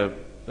permanent AF?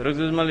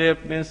 Paroxysmal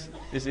AF means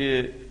is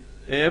a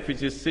AF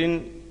which is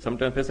seen,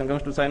 sometimes patient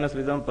comes to sinus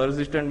rhythm.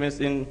 Persistent means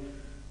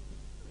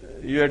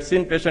you had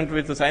seen patient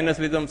with a sinus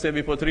rhythm say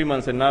before 3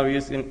 months, and now he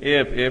is in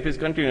AF. AF is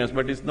continuous,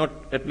 but it's not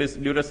at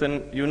least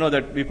duration. You know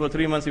that before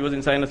 3 months he was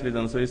in sinus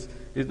rhythm, so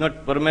it's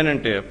not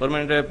permanent AF.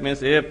 Permanent AF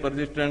means AF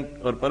persistent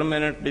or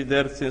permanently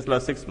there since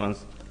last 6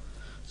 months.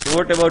 So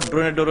what about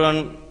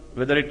dronedarone?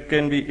 Whether it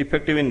can be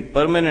effective in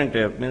permanent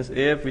AF, means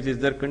AF which is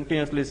there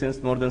continuously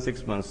since more than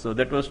 6 months. So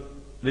that was,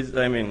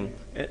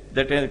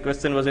 that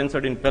question was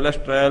answered in Palace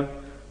trial,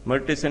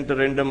 multi-center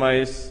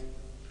randomized,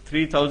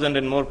 3,000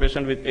 and more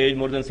patients with age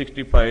more than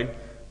 65.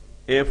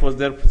 AF was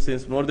there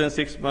since more than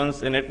 6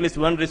 months, and at least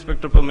one risk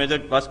factor for major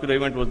vascular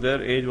event was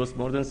there. Age was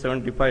more than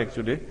 75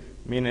 actually,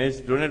 mean age.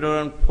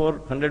 Dronedarone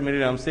 400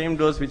 milligrams, same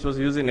dose which was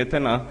used in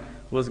Athena,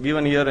 was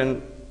given here,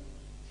 and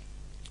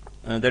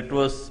that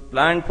was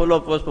planned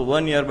follow-up was for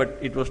 1 year, but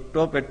it was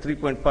stopped at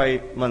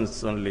 3.5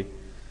 months only.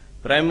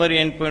 Primary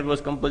endpoint was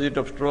composite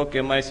of stroke,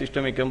 MI,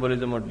 systemic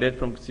embolism, or death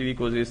from CV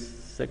causes.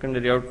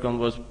 Secondary outcome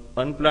was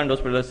unplanned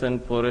hospitalization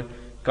for a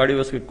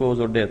cardiovascular cause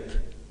or death.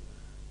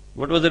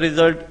 What was the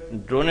result?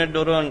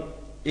 Dronedarone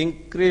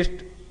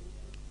increased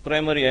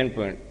primary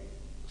endpoint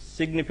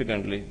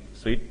significantly.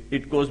 So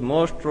it caused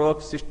more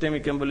stroke,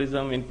 systemic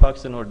embolism,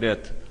 infarction, or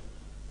death.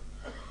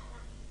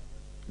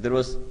 There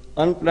was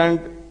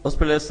unplanned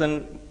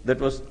hospitalization that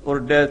was or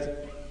death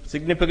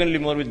significantly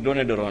more with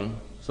dronedarone.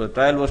 So the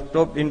trial was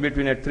stopped in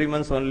between at 3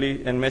 months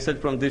only, and message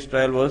from this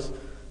trial was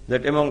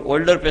that among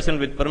older patients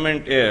with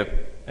permanent AF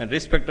and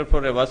risk factor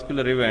for a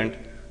vascular event,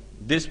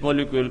 this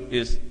molecule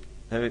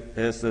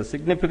has a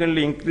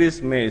significantly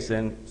increased MACE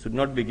and should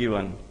not be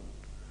given.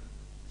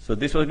 So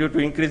this was due to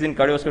increase in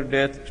cardiovascular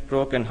death,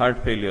 stroke and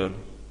heart failure.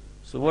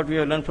 So what we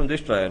have learned from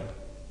this trial?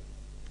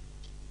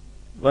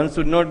 One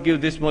should not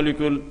give this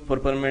molecule for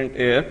permanent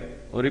AF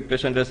or if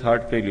patient has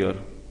heart failure.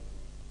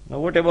 Now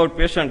what about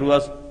patients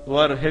who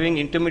are having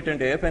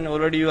intermittent AF and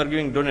already you are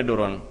giving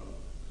dronedarone?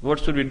 What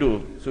should we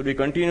do? Should we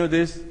continue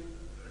this?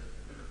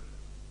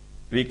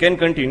 We can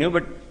continue,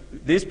 but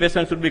these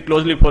patients should be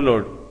closely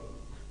followed.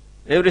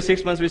 Every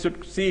 6 months we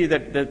should see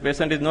that the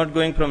patient is not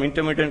going from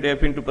intermittent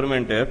AF into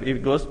permanent AF. If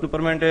it goes to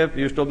permanent AF,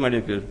 you stop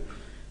medical.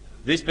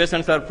 These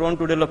patients are prone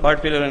to develop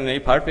heart failure, and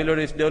if heart failure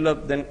is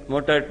developed, then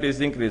mortality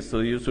is increased. So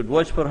you should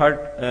watch for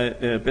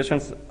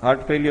patients'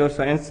 heart failure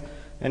signs,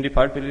 and if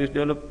heart failure is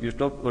developed, you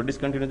stop or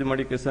discontinue the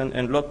medication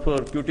and look for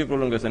QT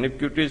prolongation. If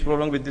QT is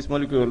prolonged with this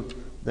molecule,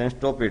 then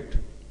stop it.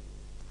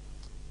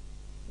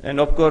 And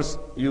of course,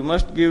 you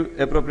must give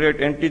appropriate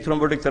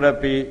antithrombotic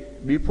therapy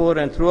before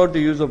and throughout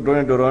the use of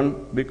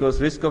dronedarone, because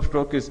risk of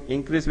stroke is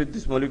increased with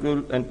this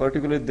molecule, and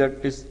particularly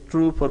that is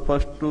true for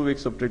first 2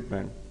 weeks of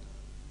treatment.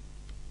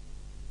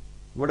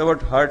 What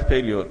about heart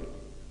failure?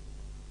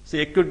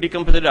 See, acute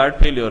decompensated heart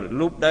failure,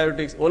 loop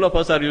diuretics, all of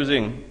us are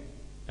using,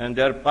 and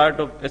they are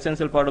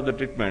essential part of the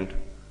treatment.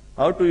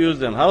 How to use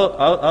them?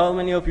 How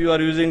many of you are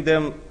using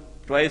them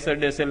twice a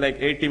day, say like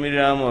 80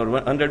 milligram or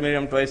 100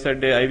 milligram twice a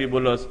day IV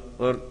bolus,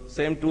 or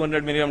same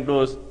 200 milligram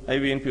dose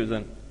IV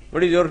infusion?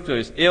 What is your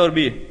choice, A or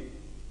B?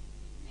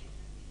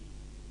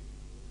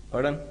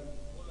 Pardon?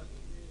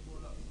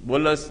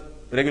 Bolus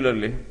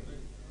regularly.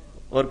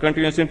 Or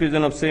continuous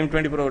infusion of same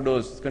 24-hour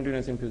dose,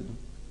 continuous infusion.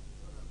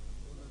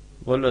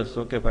 Bolus,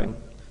 okay, fine.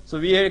 So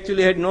we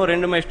actually had no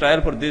randomized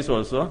trial for this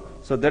also.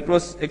 So that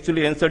was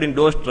actually answered in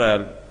dose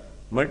trial.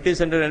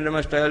 Multi-center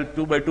randomized trial,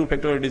 2x2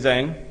 factorial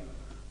design.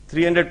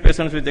 300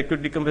 patients with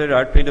acute decompensated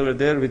heart failure were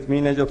there with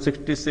mean age of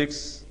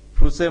 66.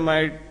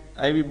 Furosemide,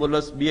 IV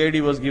bolus,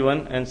 BID was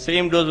given, and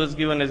same dose was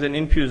given as an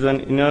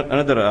infusion in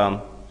another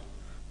arm.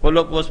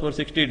 Follow-up was for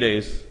 60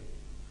 days.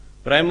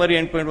 Primary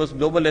endpoint was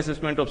global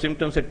assessment of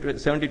symptoms at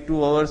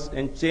 72 hours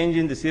and change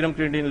in the serum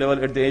creatinine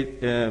level at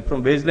the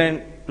from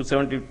baseline to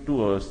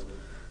 72 hours.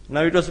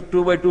 Now it was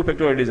 2x2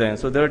 factorial design.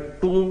 So there are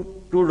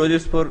two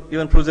doses for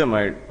even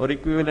furosemide or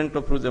equivalent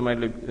of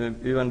furosemide,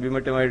 like even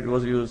bumetanide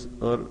was used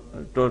or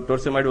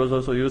torsemide was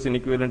also used in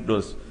equivalent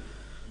dose.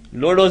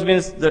 Low dose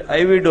means the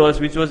IV dose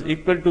which was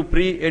equal to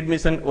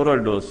pre-admission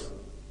oral dose.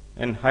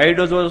 And high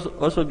dose was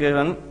also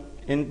given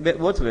in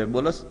both way,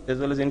 bolus as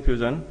well as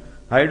infusion.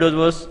 High dose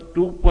was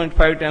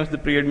 2.5 times the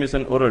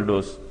pre-admission oral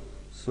dose.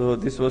 So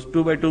this was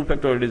 2x2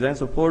 factorial design.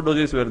 So 4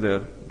 doses were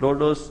there. Low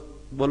dose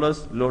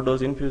bolus, low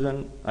dose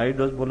infusion, high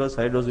dose bolus,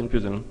 high dose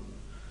infusion.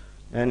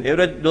 And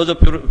average dose of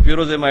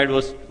furosemide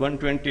was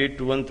 128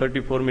 to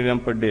 134 milligram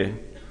per day.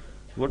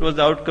 What was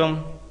the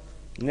outcome?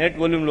 Net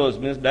volume loss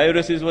means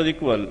diuresis was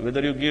equal,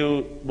 whether you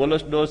give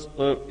bolus dose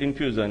or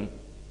infusion.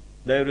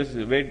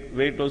 Diuresis,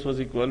 weight loss was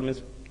equal,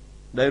 means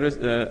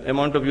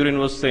amount of urine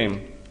was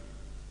same.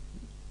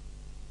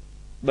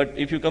 But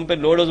if you compare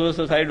low dose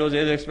versus high dose,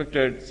 as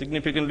expected,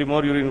 significantly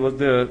more urine was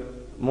there,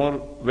 more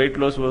weight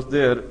loss was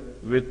there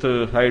with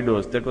high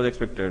dose, that was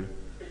expected.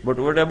 But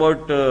what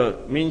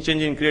about mean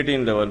change in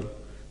creatinine level?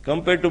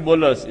 Compared to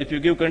bolus, if you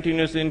give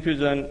continuous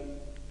infusion,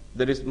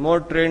 there is more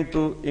trend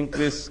to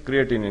increase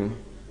creatinine.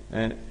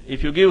 And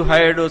if you give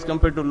higher dose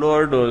compared to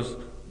lower dose,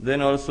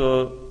 then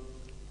also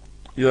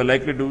you are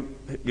likely to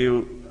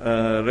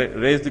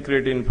raise the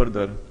creatinine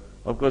further.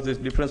 Of course, this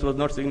difference was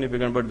not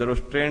significant, but there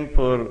was trend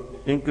for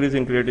increase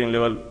in creatinine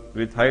level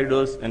with high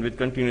dose and with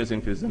continuous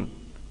infusion.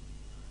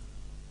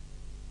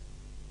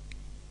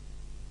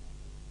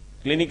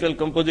 Clinical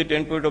composite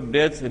endpoint of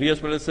death,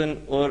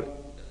 rehospitalization or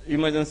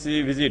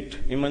emergency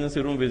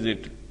room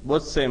visit,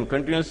 both same.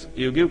 Continuous,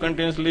 you give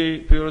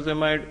continuously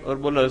furosemide or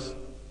bolus,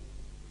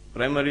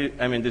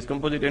 this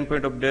composite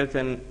endpoint of death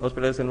and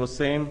hospitalization was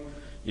same.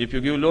 If you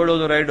give low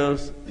dose or high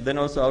dose, then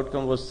also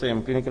outcome was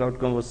same, clinical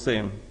outcome was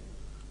same.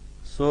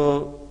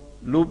 So,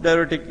 loop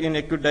diuretic in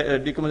acute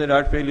decompensated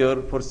heart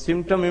failure, for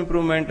symptom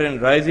improvement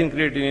and rise in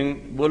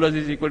creatinine, bolus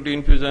is equal to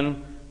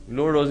infusion,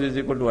 low dose is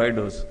equal to high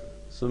dose.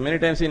 So many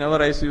times in our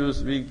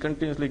ICUs, we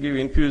continuously give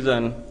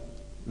infusion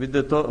with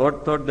the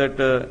thought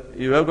that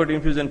you have got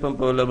infusion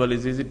pump available,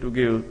 is easy to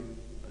give,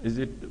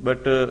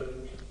 but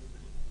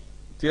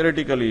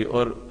theoretically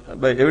or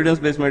by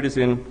evidence-based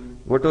medicine,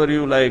 whatever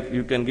you like,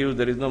 you can give,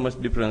 there is no much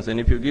difference. And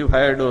if you give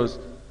higher dose,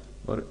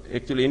 or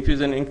actually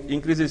infusion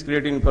increases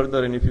creatinine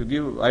further, and if you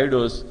give high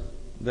dose,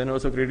 then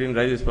also creatinine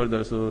rises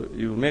further. So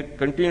you may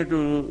continue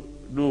to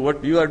do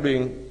what you are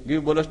doing,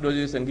 give bolus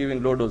doses and give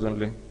in low dose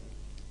only.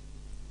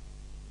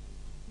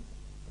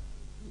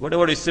 What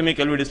about ischemic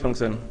LV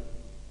dysfunction?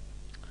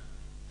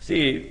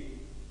 See,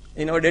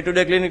 in our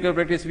day-to-day clinical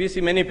practice, we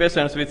see many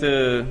patients with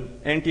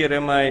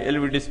anterior MI,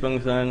 LV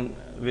dysfunction,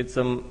 with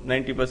some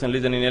 90%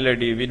 lesion in LAD.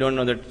 We don't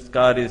know that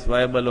scar is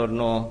viable or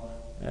no.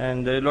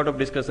 And there is a lot of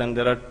discussion.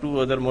 There are two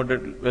other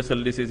moderate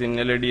vessel disease in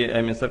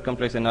LAD,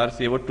 circumflex and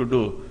RCA, what to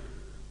do.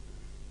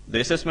 The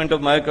assessment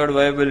of myocardial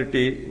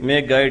viability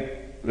may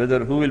guide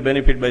whether who will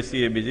benefit by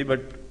CABG,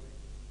 but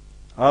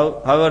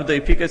however, the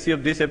efficacy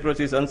of this approach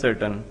is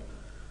uncertain.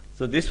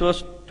 So this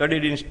was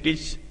studied in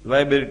Stitch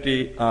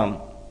viability arm.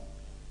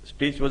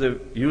 Stitch was a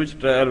huge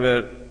trial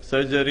where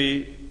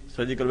surgery,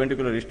 surgical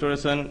ventricular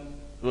restoration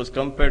was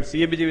compared,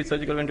 CABG with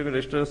surgical ventricular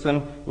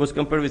restoration was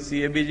compared with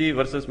CABG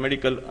versus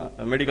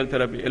medical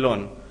therapy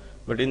alone.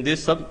 But in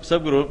this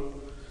subgroup,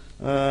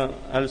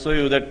 I'll show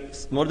you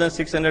that more than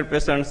 600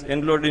 patients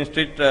enrolled in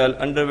Stitch trial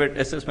underwent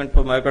assessment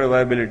for myocardial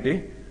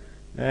viability.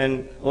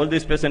 And all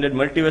these patients had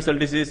multivessel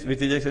disease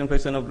with ejection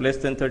fraction of less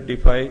than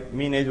 35,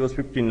 mean age was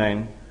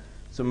 59.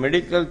 So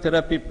medical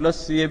therapy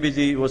plus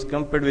CABG was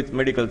compared with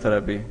medical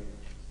therapy.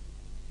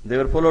 They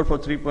were followed for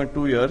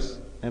 3.2 years,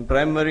 and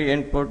primary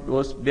endpoint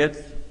was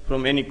death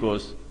from any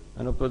cause.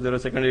 And of course, there are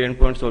secondary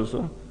endpoints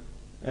also.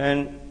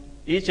 And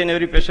each and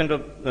every patient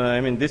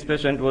this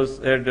patient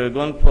had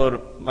gone for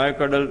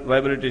myocardial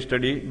viability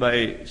study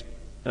by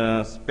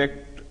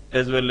SPECT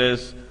as well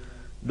as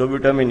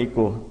dobutamine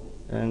echo,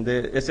 and they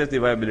assessed the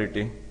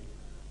viability.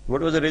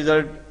 What was the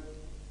result?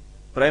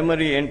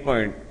 Primary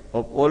endpoint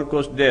of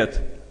all-cause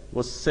death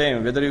was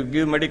same, whether you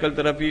give medical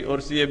therapy or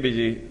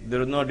CABG, there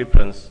was no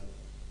difference.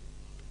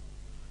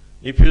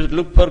 If you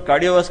look for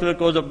cardiovascular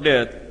cause of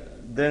death,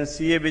 then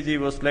CABG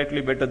was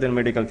slightly better than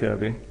medical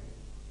therapy.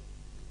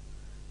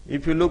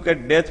 If you look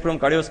at death from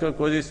cardiovascular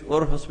causes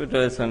or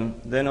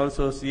hospitalization, then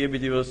also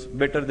CABG was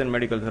better than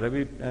medical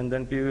therapy, and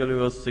then P value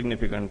was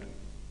significant.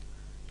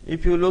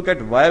 If you look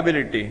at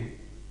viability,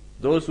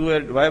 those who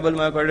had viable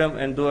myocardium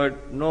and those who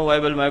had no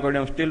viable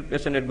myocardium, still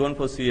patient had gone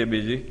for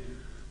CABG.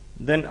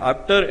 Then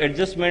after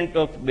adjustment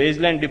of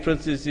baseline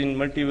differences in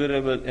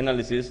multivariable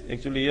analysis,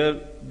 actually here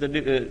the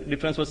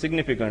difference was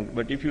significant.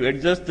 But if you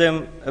adjust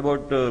them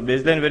about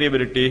baseline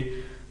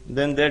variability,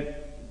 then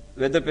that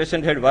whether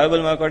patient had viable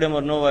myocardium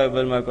or no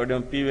viable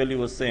myocardium, p-value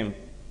was same,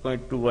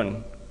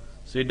 0.21.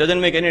 So it doesn't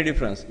make any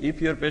difference.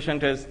 If your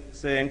patient has,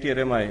 say,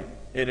 anterior MI,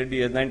 ALD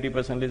has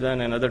 90%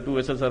 lesion and other two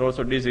vessels are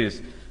also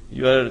diseased,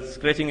 you are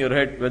scratching your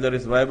head whether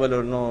it's viable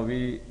or no.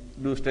 We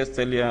do stress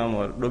thallium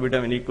or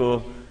dobutamine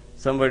echo.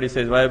 Somebody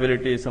says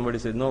viability, somebody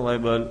says no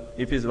viable.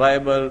 If it's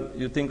viable,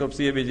 you think of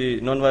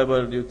CABG,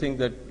 non-viable, you think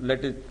that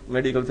let it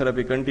medical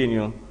therapy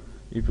continue.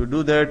 If you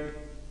do that,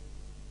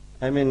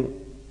 I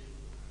mean,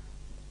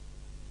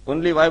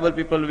 only viable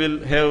people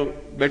will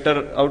have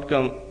better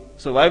outcome.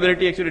 So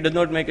viability actually does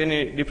not make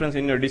any difference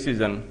in your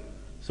decision.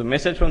 So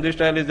message from this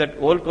trial is that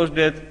all cause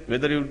death,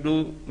 whether you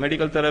do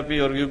medical therapy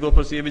or you go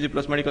for CABG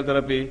plus medical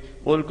therapy,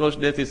 all cause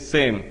death is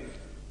same.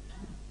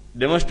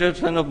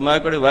 Demonstration of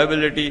myocardial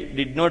viability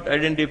did not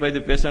identify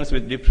the patients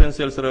with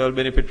differential survival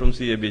benefit from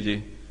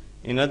CABG.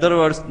 In other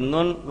words,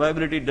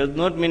 non-viability does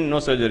not mean no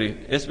surgery,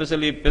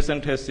 especially if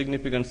patient has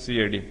significant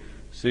CAD.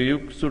 So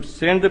you should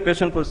send the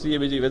patient for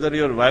CABG, whether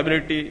your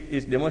viability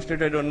is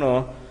demonstrated or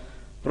no,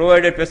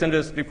 provided patient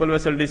has triple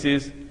vessel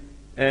disease,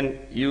 and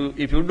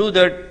if you do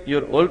that,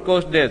 your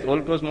all-cause death,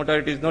 all-cause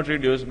mortality is not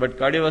reduced, but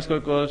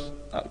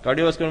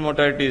cardiovascular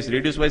mortality is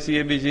reduced by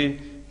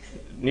CABG.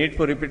 Need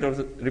for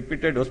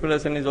repeated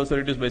hospitalization is also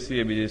reduced by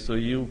CABG. So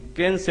you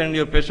can send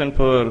your patient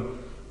for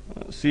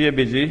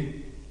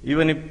CABG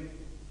even if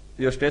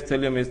your stress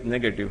thallium is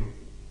negative.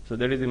 So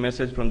that is the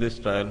message from this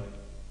trial.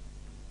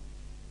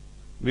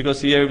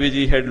 Because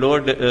CABG had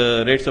lower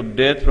rates of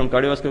death from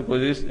cardiovascular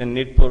causes and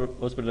need for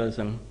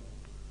hospitalization.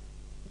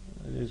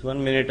 There is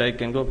 1 minute, I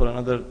can go for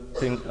another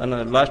thing,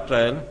 another last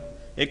trial.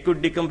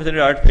 Acute decompensated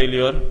heart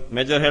failure,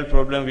 major health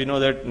problem. We know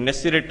that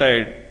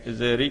nesiretide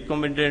is a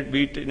recombinant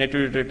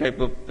beta-natriuretic type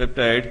of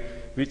peptide,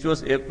 which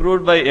was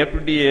approved by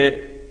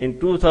FDA in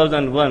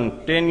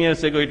 2001. 10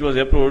 years ago, it was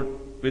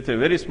approved with a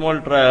very small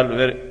trial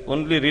where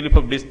only relief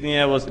of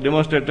dyspnea was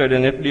demonstrated,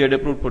 and FDA had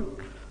approved for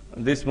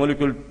this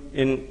molecule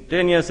in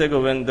 10 years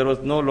ago when there was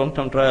no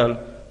long-term trial.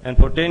 And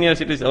for 10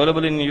 years, it is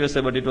available in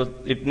USA, but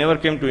it never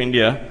came to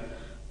India.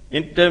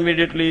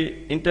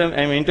 Intermediately,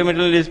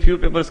 few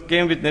papers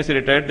came with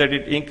nesiretide that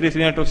it increased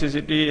renal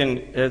toxicity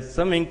and has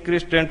some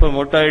increased trend for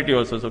mortality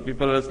also. So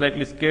people are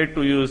slightly scared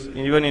to use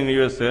even in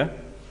USA.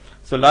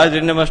 So large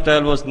randomized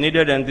trial was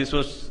needed, and this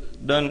was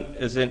done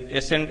as an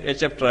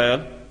ASCENT-HF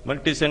trial,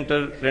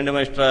 multi-center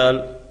randomized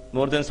trial.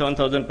 More than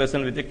 7,000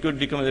 patients with acute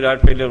decompensated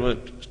heart failure were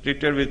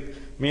treated with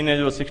mean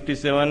age was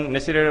 67.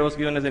 Nesiretide was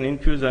given as an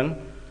infusion,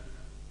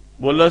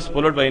 bolus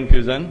followed by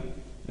infusion,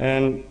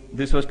 and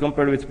this was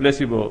compared with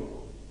placebo.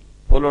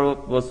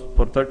 Follow-up was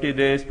for 30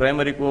 days.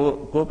 Primary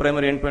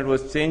co-primary endpoint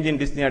was change in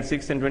dyspnea at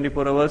 6 and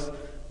 24 hours,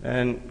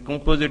 and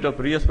composite of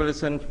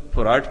rehospitalization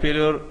for heart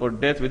failure or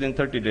death within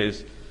 30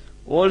 days.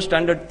 All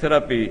standard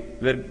therapy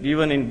were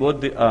given in both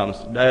the arms,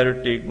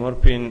 diuretic,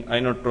 morphine,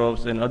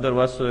 inotropes, and other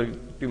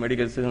vasoactive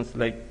medications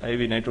like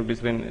IV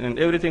nitroglycerin, and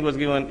everything was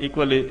given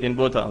equally in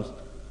both arms.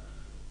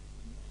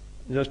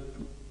 Just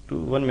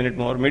 1 minute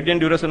more. Median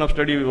duration of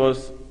study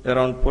was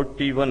around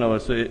 41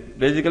 hours. So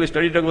basically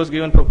study drug was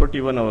given for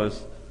 41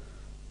 hours.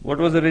 What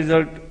was the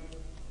result?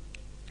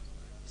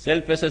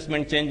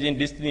 Self-assessment change in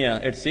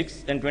dyspnea at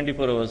 6 and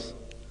 24 hours.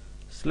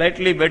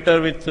 Slightly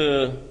better with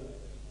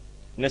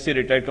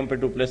nesiretide compared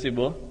to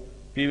placebo.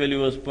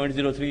 P-value was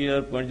 0.03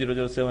 here,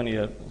 0.007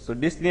 here. So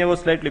dyspnea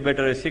was slightly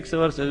better at 6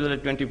 hours as well as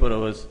 24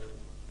 hours.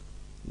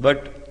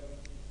 But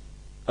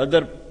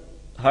other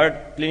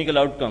heart clinical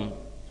outcome,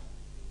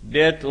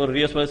 death or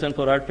rehospitalization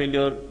for heart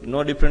failure,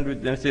 no different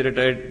with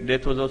nesiretide.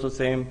 Death was also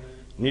same.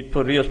 Need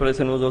for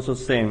rehospitalization was also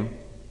same.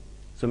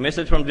 So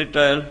message from this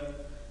trial,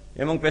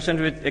 among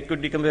patients with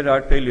acute decompensated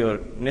heart failure,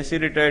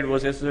 nesiretide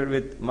was associated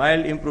with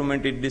mild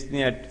improvement in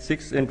dyspnea at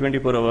 6 and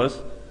 24 hours.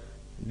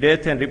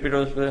 Death and repeat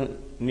hospitalization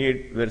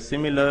need were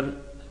similar.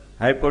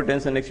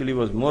 Hypertension actually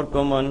was more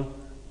common.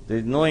 There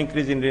is no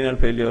increase in renal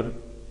failure.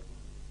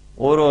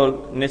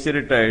 Overall,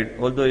 nesiretide,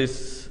 although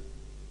is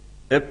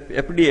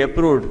FDA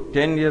approved,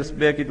 10 years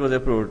back it was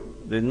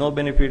approved, there is no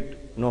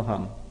benefit, no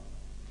harm.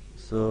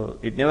 So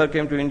it never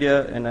came to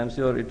India, and I'm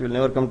sure it will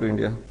never come to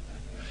India.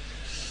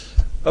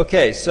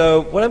 Okay,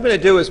 so what I'm going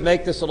to do is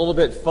make this a little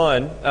bit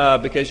fun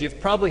because you've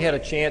probably had a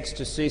chance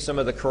to see some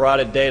of the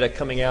carotid data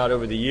coming out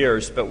over the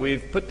years, but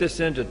we've put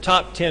this into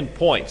top 10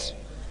 points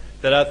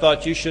that I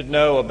thought you should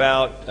know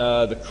about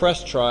the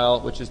CREST trial,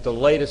 which is the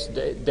latest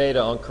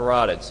data on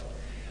carotids.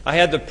 I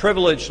had the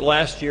privilege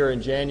last year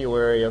in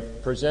January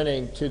of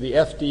presenting to the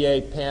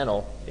FDA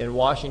panel in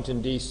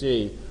Washington,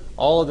 D.C.,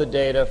 all of the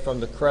data from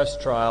the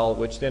CREST trial,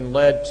 which then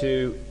led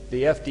to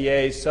the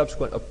FDA's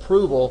subsequent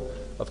approval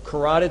of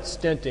carotid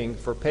stenting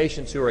for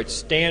patients who are at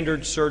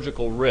standard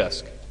surgical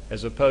risk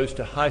as opposed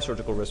to high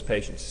surgical risk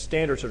patients,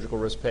 standard surgical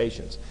risk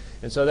patients.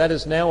 And so that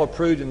is now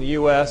approved in the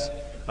U.S.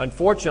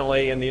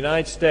 unfortunately, in the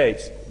United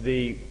States,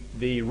 the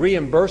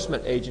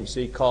reimbursement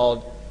agency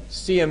called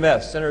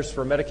CMS, Centers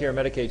for Medicare and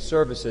Medicaid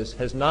Services,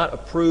 has not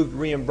approved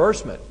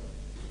reimbursement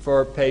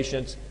for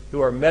patients who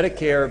are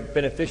Medicare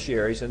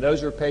beneficiaries, and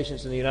those are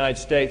patients in the United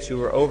States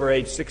who are over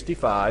age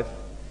 65,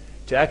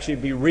 to actually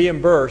be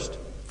reimbursed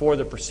for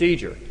the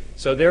procedure.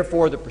 So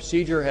therefore, the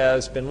procedure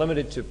has been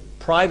limited to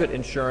private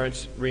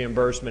insurance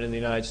reimbursement in the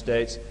United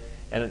States.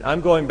 And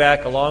I'm going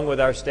back, along with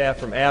our staff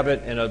from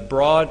Abbott and a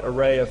broad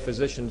array of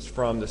physicians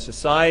from the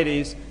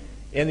societies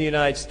in the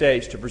United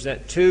States, to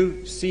present to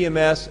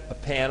CMS, a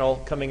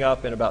panel coming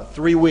up in about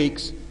 3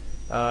 weeks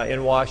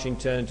in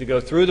Washington, to go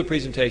through the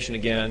presentation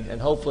again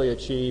and hopefully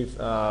achieve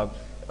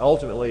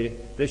ultimately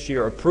this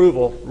year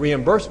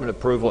reimbursement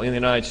approval in the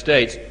United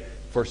States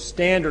for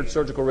standard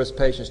surgical risk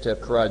patients to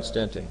have carotid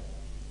stenting.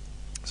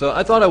 So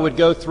I thought I would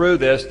go through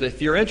this.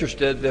 If you're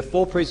interested, the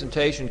full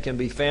presentation can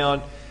be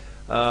found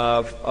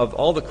of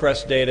all the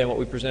CREST data and what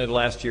we presented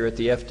last year at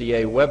the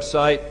FDA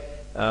website,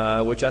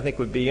 which I think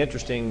would be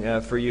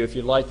interesting for you. If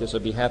you'd like this,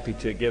 I'd be happy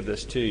to give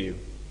this to you.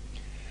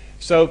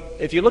 So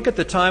if you look at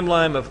the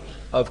timeline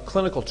of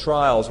clinical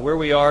trials, where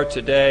we are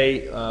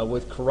today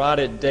with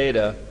carotid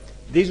data,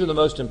 these are the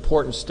most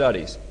important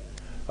studies.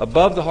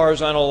 Above the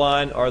horizontal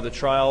line are the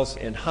trials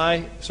in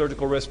high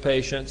surgical risk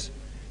patients.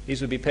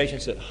 These would be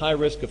patients at high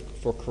risk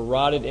for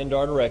carotid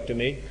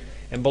endarterectomy.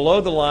 And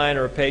below the line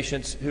are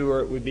patients who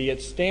would be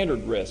at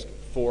standard risk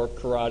for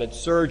carotid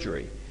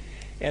surgery.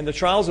 And the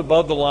trials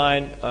above the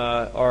line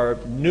are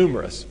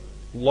numerous,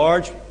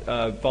 large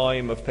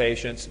volume of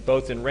patients,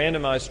 both in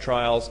randomized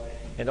trials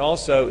and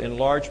also in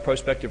large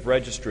prospective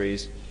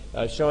registries,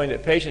 showing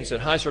that patients at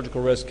high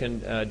surgical risk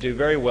can do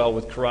very well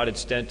with carotid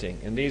stenting.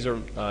 And these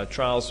are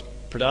trials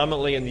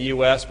predominantly in the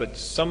U.S., but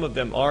some of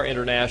them are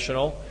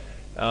international.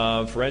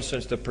 For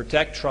instance, the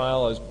PROTECT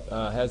trial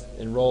has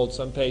enrolled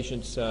some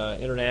patients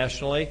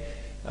internationally,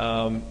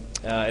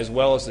 as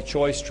well as the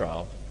CHOICE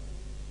trial.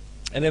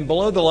 And then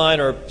below the line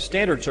are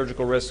standard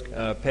surgical risk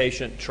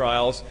patient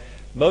trials,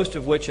 most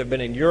of which have been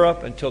in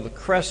Europe until the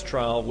CREST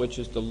trial, which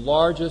is the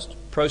largest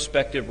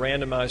prospective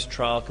randomized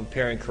trial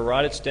comparing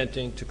carotid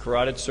stenting to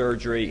carotid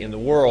surgery in the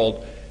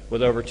world,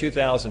 with over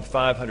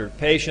 2,500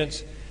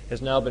 patients,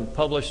 has now been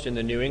published in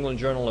the New England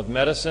Journal of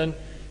Medicine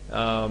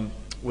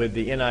with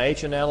the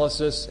NIH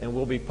analysis, and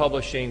we'll be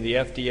publishing the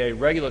FDA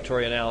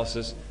regulatory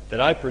analysis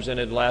that I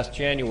presented last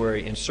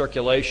January in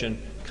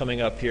Circulation,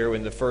 coming up here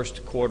in the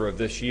first quarter of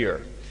this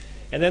year.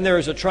 And then there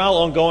is a trial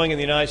ongoing in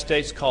the United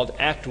States called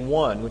ACT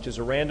 1, which is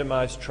a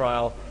randomized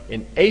trial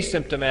in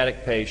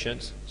asymptomatic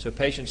patients, so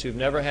patients who've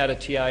never had a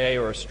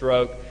TIA or a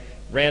stroke,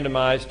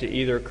 randomized to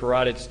either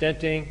carotid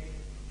stenting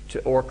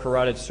or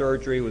carotid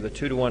surgery with a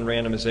 2-to-1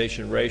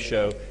 randomization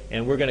ratio.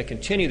 And we're going to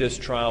continue this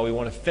trial. We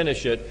want to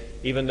finish it,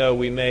 even though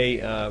we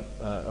may,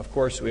 of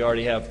course, we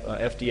already have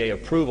FDA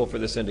approval for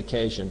this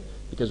indication,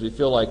 because we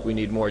feel like we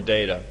need more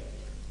data.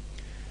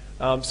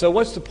 So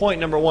what's the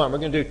point number one? We're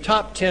going to do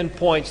top 10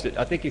 points that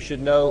I think you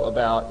should know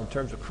about in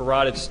terms of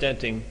carotid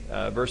stenting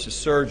versus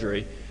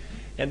surgery.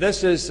 And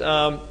this is,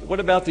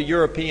 what about the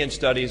European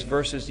studies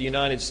versus the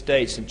United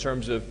States in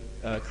terms of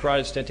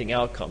carotid stenting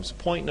outcomes?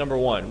 Point number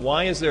one,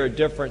 why is there a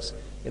difference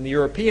in the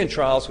European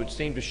trials, which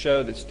seem to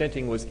show that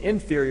stenting was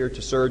inferior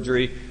to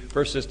surgery,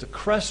 versus the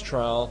CREST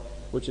trial,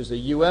 which is a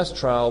U.S.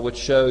 trial, which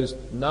shows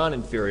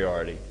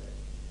non-inferiority?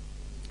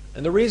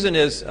 And the reason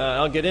is,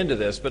 I'll get into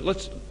this, but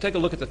let's take a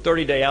look at the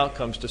 30-day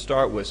outcomes to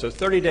start with. So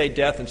 30-day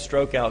death and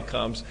stroke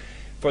outcomes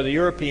for the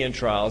European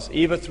trials,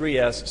 EVA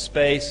 3S,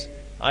 SPACE,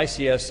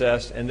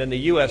 ICSS, and then the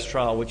U.S.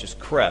 trial, which is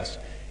CREST.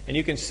 And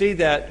you can see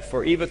that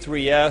for EVA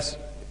 3S,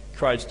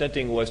 carotid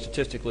stenting was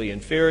statistically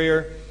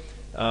inferior,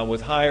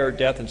 with higher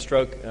death and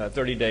stroke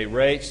 30-day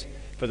rates.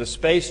 For the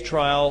SPACE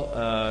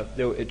trial,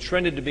 it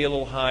trended to be a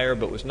little higher,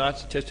 but was not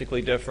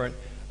statistically different.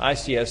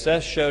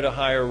 ICSS showed a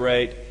higher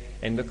rate.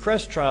 And the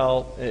CREST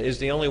trial is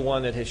the only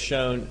one that has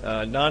shown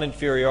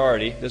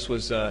non-inferiority. This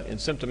was in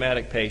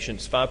symptomatic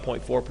patients,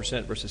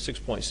 5.4% versus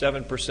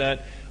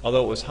 6.7%.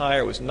 Although it was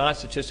higher, it was not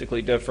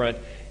statistically different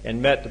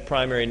and met the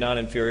primary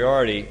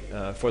non-inferiority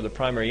for the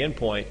primary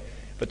endpoint.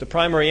 But the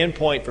primary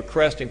endpoint for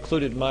CREST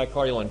included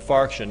myocardial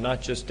infarction,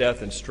 not just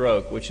death and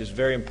stroke, which is a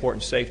very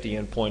important safety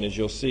endpoint, as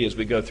you'll see as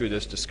we go through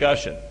this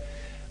discussion.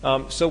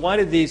 So why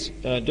did these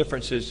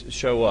differences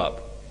show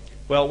up?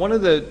 Well, one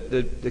of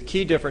the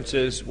key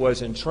differences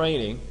was in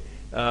training.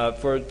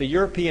 For the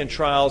European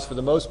trials, for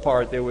the most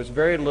part, there was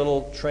very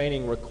little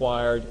training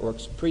required or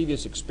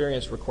previous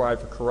experience required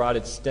for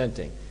carotid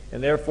stenting.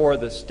 And therefore,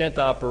 the stent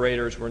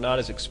operators were not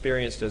as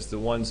experienced as the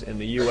ones in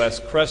the U.S.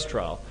 CREST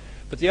trial.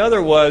 But the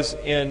other was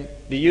in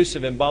the use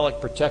of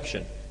embolic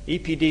protection.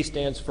 EPD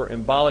stands for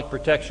embolic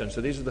protection.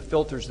 So these are the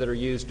filters that are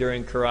used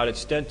during carotid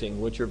stenting,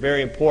 which are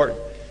very important.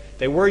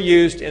 They were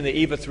used in the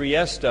EVA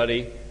 3S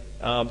study.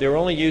 They were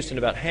only used in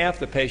about half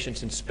the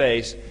patients in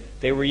SPACE.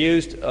 They were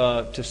used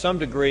to some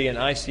degree in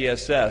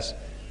ICSS,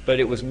 but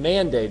it was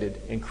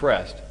mandated in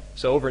CREST.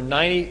 So over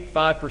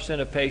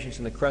 95% of patients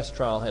in the CREST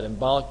trial had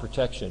embolic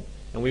protection.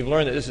 And we've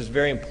learned that this is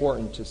very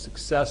important to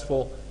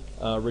successful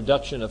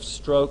reduction of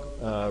stroke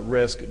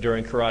risk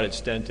during carotid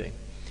stenting.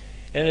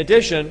 In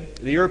addition,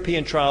 the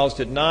European trials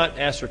did not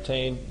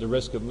ascertain the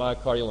risk of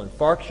myocardial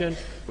infarction,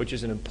 which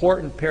is an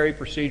important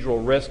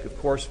peri-procedural risk, of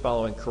course,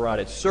 following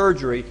carotid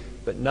surgery,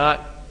 but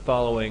not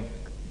following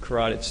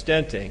carotid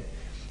stenting.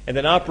 And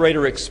then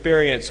operator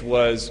experience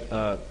was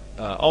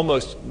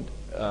almost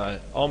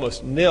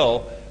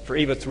nil for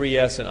EVA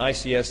 3S and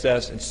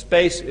ICSS. In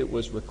SPACE, it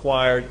was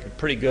required,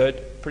 pretty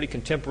good, pretty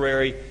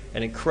contemporary,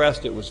 and in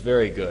CREST, it was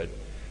very good.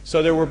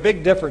 So there were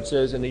big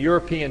differences in the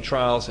European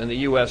trials and the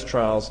U.S.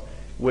 trials,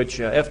 which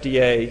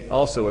FDA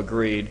also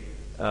agreed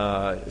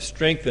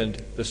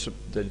strengthened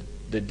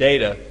the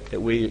data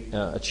that we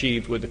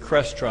achieved with the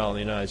CREST trial in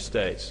the United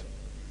States.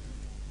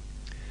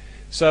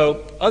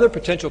 So other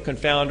potential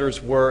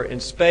confounders were in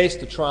SPACE,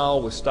 the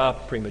trial was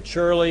stopped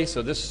prematurely,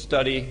 so this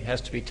study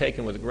has to be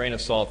taken with a grain of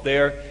salt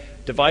there.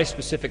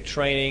 Device-specific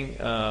training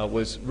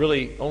was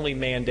really only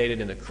mandated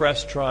in the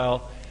CREST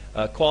trial.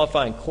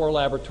 Qualifying core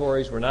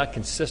laboratories were not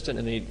consistent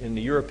in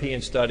the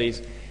European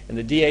studies, and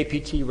the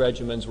DAPT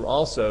regimens were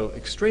also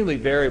extremely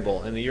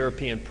variable in the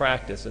European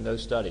practice in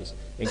those studies.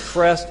 In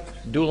CREST,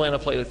 dual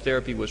antiplatelet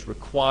therapy was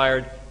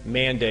required,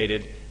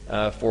 mandated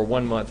for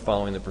 1 month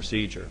following the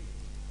procedure.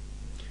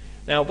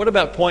 Now, what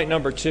about point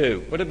number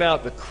 2? What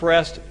about the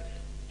CREST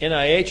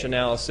NIH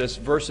analysis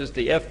versus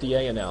the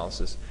FDA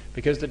analysis?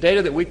 Because the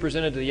data that we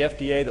presented to the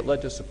FDA that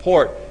led to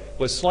support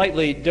was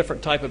slightly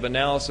different type of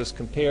analysis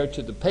compared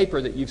to the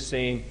paper that you've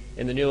seen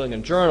in the New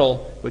England Journal,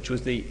 which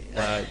was the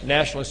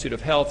National Institute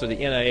of Health or the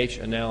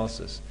NIH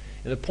analysis.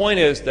 And the point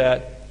is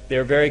that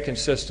they're very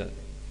consistent.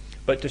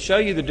 But to show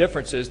you the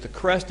differences, the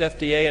CREST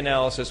FDA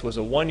analysis was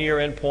a 1-year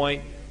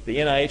endpoint. The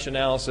NIH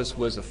analysis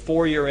was a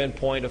 4-year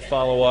endpoint of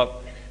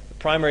follow-up. The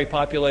primary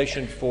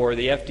population for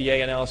the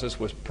FDA analysis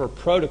was per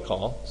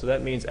protocol, so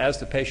that means as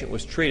the patient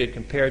was treated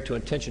compared to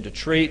intention to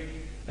treat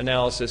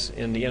analysis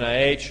in the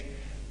NIH.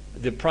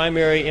 The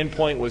primary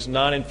endpoint was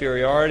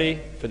non-inferiority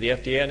for the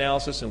FDA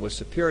analysis and was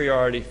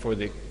superiority for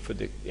the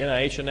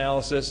NIH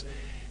analysis.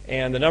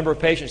 And the number of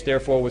patients,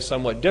 therefore, was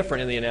somewhat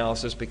different in the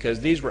analysis because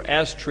these were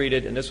as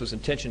treated and this was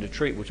intention to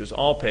treat, which was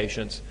all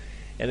patients.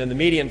 And then the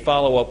median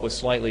follow-up was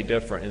slightly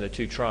different in the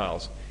 2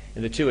 trials,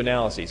 in the 2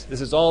 analyses.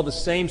 This is all the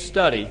same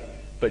study,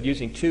 but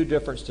using 2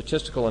 different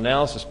statistical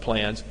analysis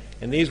plans.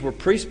 And these were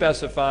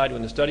pre-specified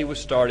when the study was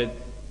started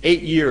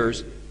 8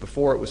 years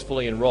before it was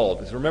fully enrolled.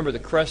 Because remember, the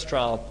CREST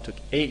trial took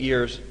 8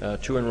 years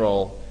to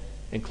enroll,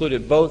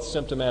 included both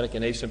symptomatic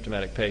and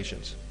asymptomatic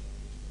patients.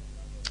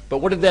 But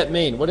what did that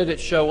mean? What did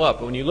it show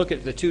up? When you look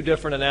at the 2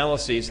 different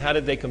analyses, how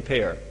did they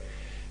compare?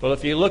 Well,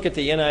 if you look at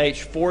the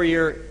NIH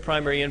 4-year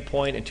primary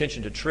endpoint,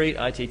 intention to treat,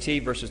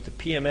 ITT, versus the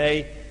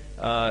PMA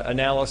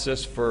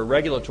analysis for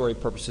regulatory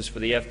purposes for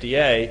the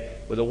FDA,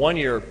 with a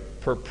 1-year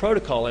per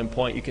protocol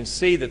endpoint, you can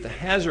see that the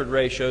hazard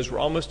ratios were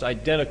almost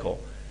identical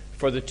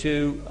for the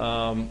 2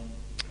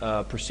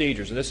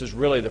 procedures. And this is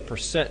really the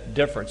percent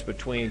difference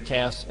between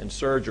CAS and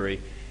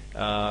surgery.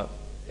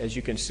 As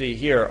you can see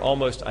here,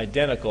 almost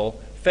identical,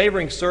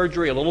 favoring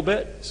surgery a little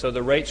bit, so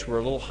the rates were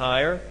a little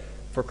higher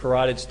for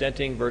carotid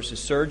stenting versus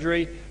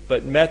surgery,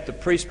 but met the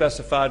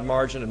pre-specified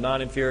margin of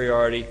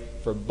non-inferiority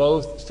for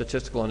both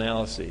statistical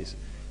analyses.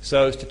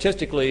 So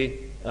statistically,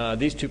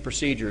 these 2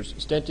 procedures,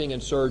 stenting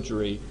and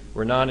surgery,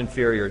 were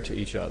non-inferior to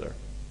each other.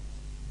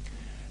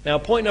 Now,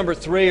 point number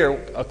 3, or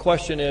a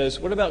question is,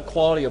 what about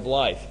quality of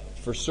life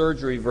for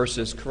surgery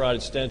versus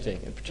carotid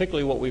stenting, and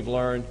particularly what we've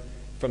learned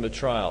from the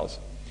trials?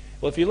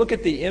 Well, if you look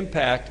at the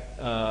impact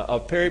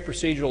of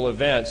peri-procedural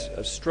events,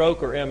 of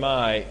stroke or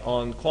MI,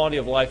 on quality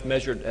of life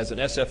measured as an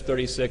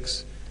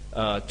SF-36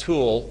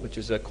 tool, which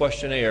is a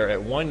questionnaire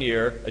at 1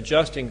 year,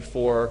 adjusting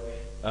for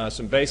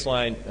some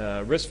baseline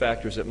risk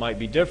factors that might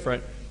be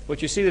different,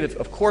 what you see that,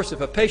 of course, if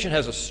a patient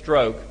has a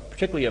stroke,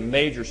 particularly a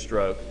major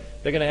stroke,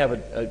 they're going to have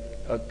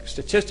a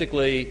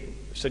statistically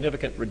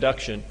significant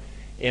reduction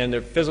in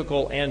their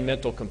physical and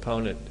mental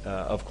component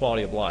of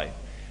quality of life.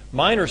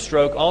 Minor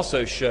stroke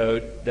also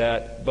showed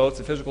that both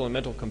the physical and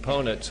mental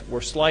components were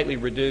slightly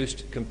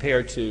reduced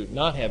compared to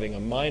not having a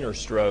minor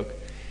stroke.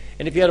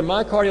 And if you had a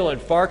myocardial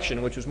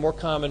infarction, which was more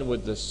common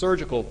with the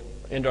surgical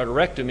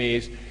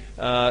endarterectomies,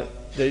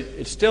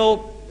 it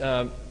still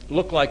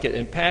looked like it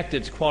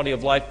impacted quality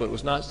of life, but it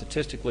was not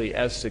statistically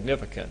as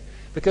significant.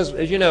 Because,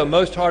 as you know,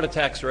 most heart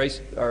attacks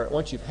are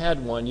once you've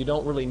had one, you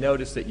don't really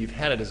notice that you've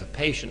had it as a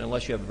patient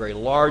unless you have a very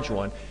large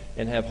one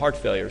and have heart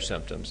failure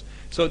symptoms.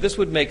 So this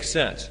would make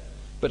sense.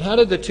 But how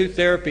did the 2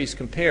 therapies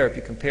compare if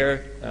you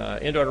compare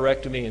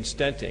endarterectomy and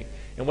stenting?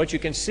 And what you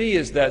can see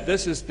is that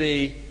this is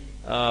the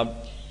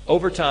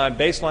over time,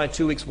 baseline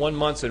 2 weeks, 1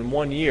 month, and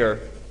 1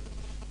 year,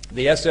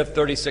 the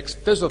SF-36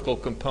 physical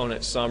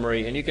component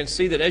summary. And you can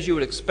see that, as you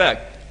would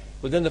expect,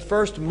 within the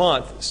first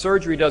month,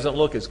 surgery doesn't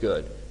look as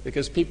good.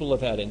 because people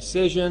have had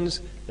incisions,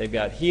 they've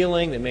got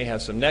healing, they may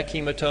have some neck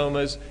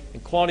hematomas,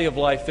 and quality of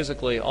life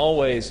physically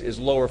always is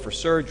lower for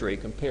surgery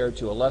compared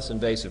to a less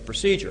invasive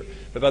procedure.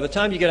 But by the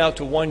time you get out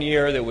to 1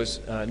 year, there was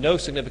no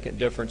significant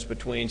difference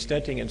between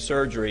stenting and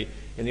surgery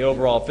in the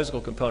overall physical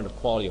component of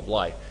quality of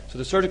life. So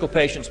the surgical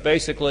patients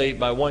basically,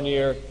 by 1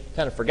 year,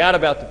 kind of forgot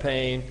about the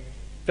pain,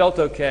 felt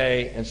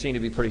okay, and seemed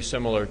to be pretty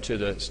similar to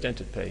the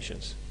stented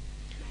patients.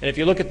 And if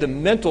you look at the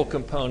mental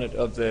component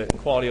of the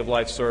quality of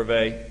life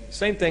survey,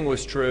 same thing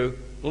was true,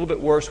 a little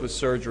bit worse with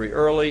surgery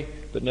early,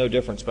 but no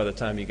difference by the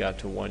time you got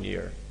to 1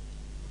 year.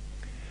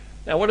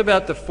 Now, what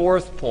about the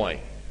fourth point?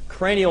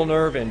 Cranial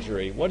nerve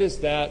injury. What does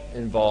that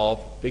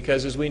involve?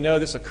 Because as we know,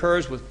 this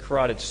occurs with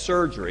carotid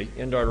surgery,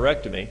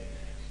 endarterectomy.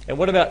 And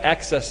what about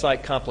access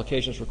site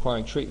complications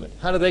requiring treatment?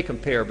 How do they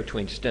compare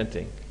between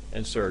stenting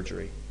and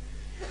surgery?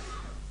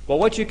 Well,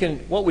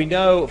 what we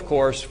know, of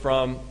course,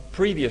 from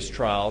previous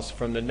trials,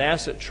 from the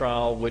NASCET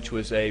trial, which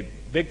was a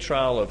big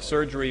trial of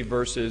surgery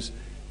versus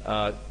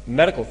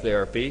medical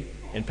therapy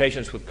in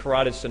patients with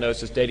carotid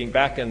stenosis dating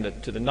back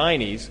to the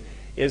 90s,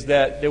 is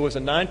that there was a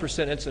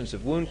 9% incidence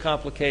of wound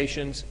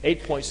complications,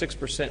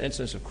 8.6%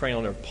 incidence of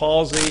cranial nerve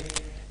palsy,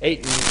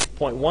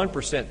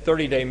 8.1%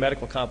 30-day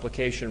medical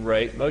complication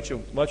rate, much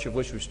of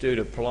which was due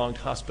to prolonged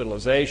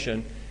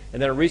hospitalization,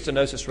 and then a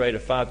restenosis rate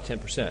of 5 to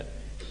 10%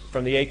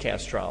 from the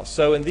ACAS trial.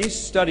 So in these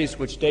studies,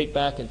 which date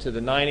back into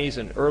the 90s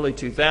and early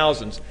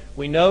 2000s,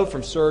 we know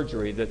from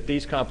surgery that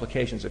these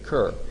complications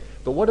occur.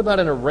 But what about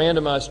in a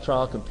randomized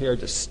trial compared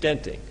to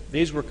stenting?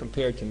 These were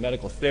compared to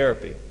medical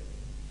therapy.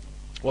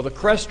 Well, the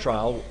CREST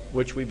trial,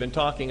 which we've been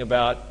talking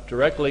about,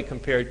 directly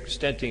compared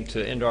stenting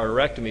to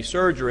endarterectomy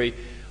surgery,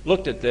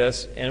 looked at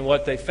this, and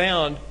what they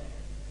found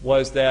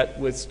was that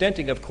with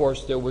stenting, of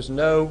course, there was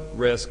no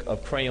risk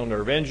of cranial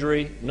nerve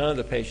injury. None of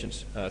the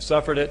patients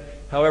suffered it.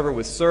 However,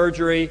 with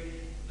surgery,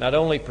 not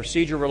only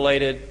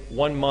procedure-related,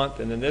 1 month,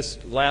 and then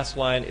this last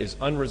line is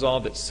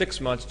unresolved at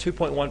 6 months,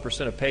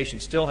 2.1% of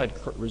patients still had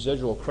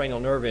residual cranial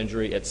nerve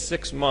injury at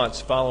 6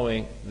 months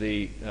following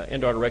the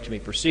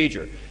endarterectomy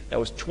procedure. That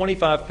was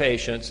 25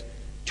 patients.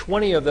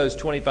 20 of those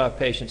 25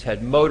 patients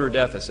had motor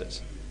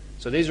deficits.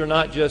 So these are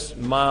not just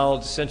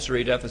mild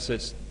sensory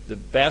deficits. The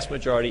vast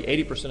majority,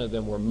 80% of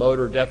them, were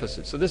motor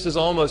deficits. So this is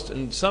almost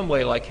in some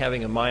way like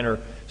having a minor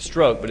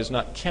stroke, but it's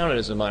not counted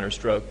as a minor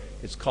stroke.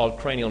 It's called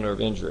cranial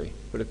nerve injury.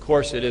 But of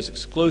course it is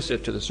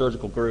exclusive to the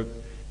surgical group,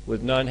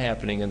 with none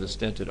happening in the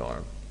stented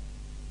arm.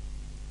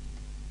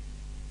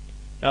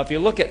 Now if you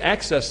look at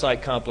access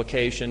site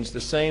complications,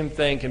 the same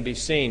thing can be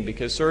seen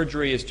because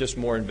surgery is just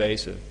more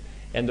invasive.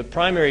 And the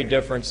primary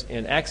difference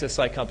in access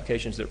site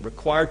complications that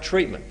require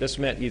treatment, this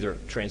meant either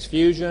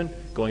transfusion,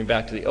 going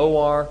back to the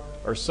OR,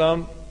 or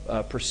some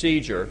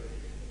procedure.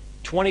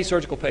 20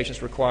 surgical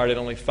patients required it,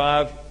 only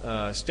 5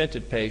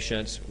 stented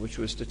patients, which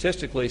was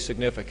statistically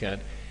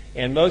significant.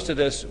 And most of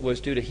this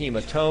was due to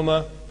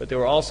hematoma, but there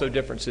were also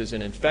differences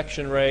in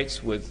infection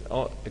rates, with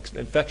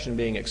infection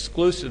being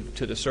exclusive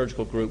to the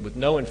surgical group with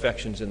no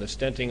infections in the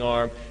stenting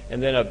arm,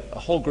 and then a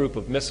whole group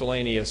of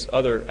miscellaneous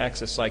other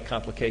access site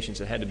complications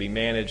that had to be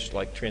managed,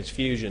 like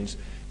transfusions,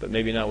 but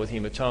maybe not with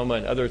hematoma,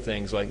 and other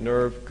things like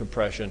nerve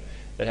compression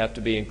that have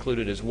to be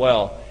included as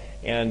well.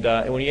 And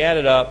when you add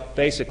it up,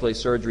 basically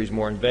surgery is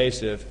more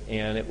invasive,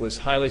 and it was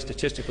highly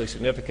statistically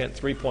significant,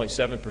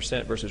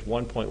 3.7% versus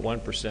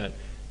 1.1%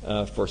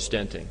 for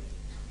stenting.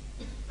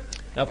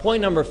 Now,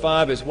 point number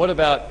 5 is, what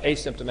about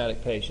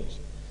asymptomatic patients?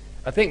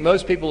 I think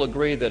most people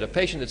agree that a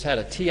patient that's had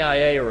a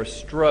TIA or a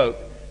stroke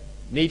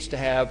needs to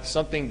have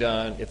something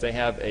done if they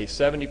have a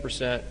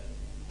 70%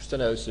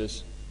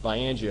 stenosis by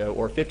angio,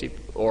 or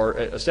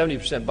a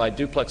 70% by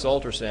duplex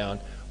ultrasound,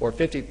 or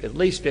at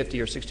least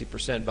 50 or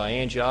 60% by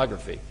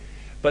angiography.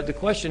 But the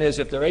question is,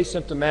 if they're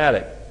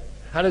asymptomatic,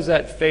 how does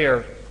that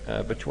fare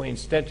between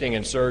stenting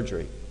and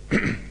surgery?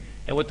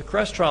 And what the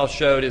CREST trial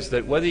showed is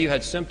that whether you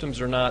had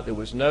symptoms or not, there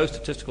was no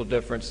statistical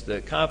difference.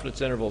 The confidence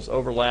intervals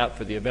overlap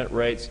for the event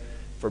rates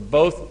for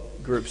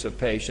both groups of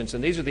patients.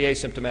 And these are the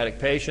asymptomatic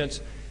patients.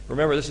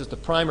 Remember, this is the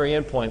primary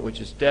endpoint, which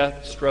is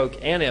death, stroke,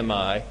 and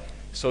MI.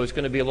 So it's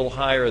going to be a little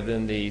higher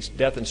than the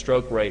death and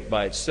stroke rate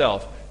by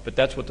itself. But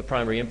that's what the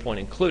primary endpoint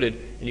included.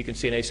 And you can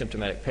see in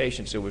asymptomatic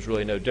patients, there was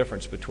really no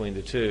difference between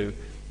the two.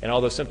 And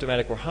although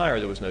symptomatic were higher,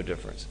 there was no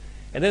difference.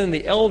 And then in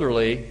the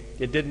elderly,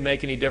 it didn't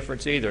make any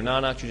difference either.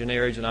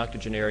 Non-octogenarians and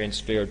octogenarians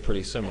fared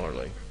pretty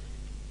similarly.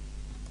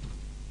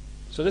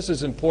 So this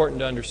is important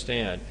to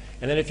understand.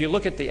 And then if you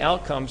look at the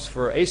outcomes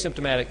for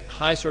asymptomatic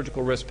high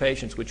surgical risk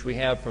patients, which we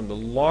have from the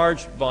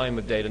large volume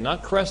of data,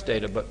 not CREST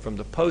data, but from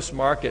the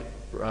post-market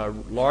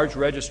large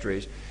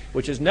registries,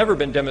 which has never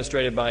been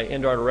demonstrated by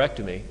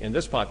endarterectomy in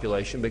this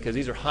population, because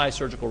these are high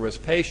surgical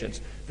risk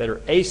patients that are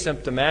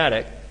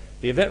asymptomatic.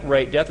 The event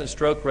rate, death and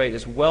stroke rate,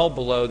 is well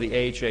below the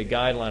AHA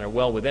guideline, or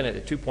well within it,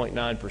 at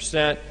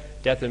 2.9%.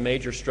 Death and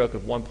major stroke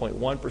of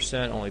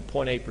 1.1%, only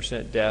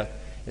 0.8% death.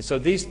 And so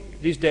these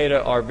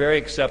data are very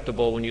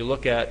acceptable when you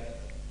look at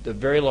the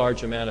very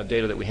large amount of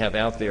data that we have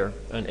out there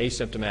on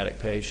asymptomatic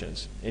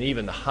patients, and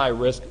even the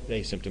high-risk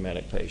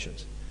asymptomatic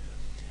patients.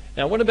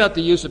 Now, what about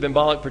the use of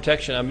embolic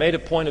protection? I made a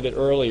point of it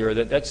earlier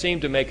that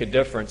seemed to make a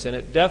difference, and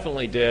it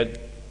definitely did.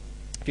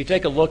 If you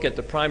take a look at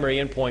the primary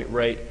endpoint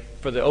rate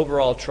for the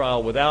overall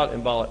trial without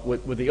embolic,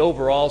 with the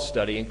overall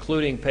study,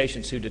 including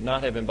patients who did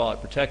not have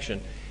embolic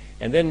protection,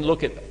 and then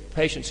look at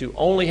patients who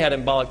only had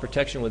embolic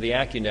protection with the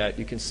AccuNet,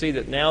 you can see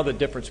that now the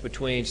difference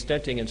between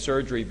stenting and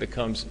surgery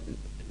becomes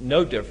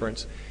no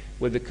difference,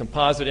 with the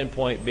composite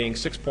endpoint being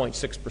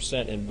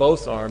 6.6% in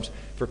both arms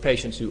for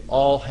patients who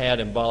all had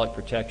embolic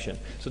protection.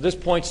 So this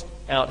points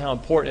out how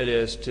important it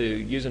is to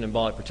use an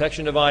embolic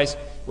protection device,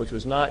 which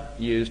was not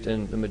used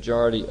in the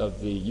majority of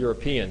the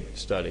European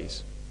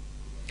studies.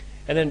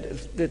 And then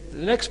the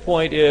next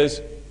point is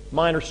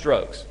minor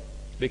strokes,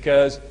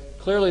 because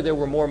clearly there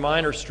were more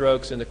minor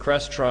strokes in the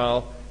CREST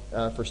trial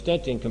for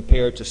stenting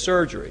compared to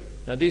surgery.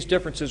 Now these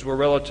differences were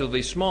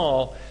relatively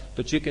small,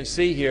 but you can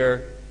see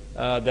here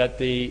that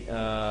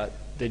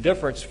the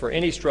difference for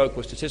any stroke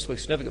was statistically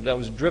significant. That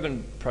was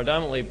driven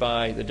predominantly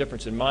by the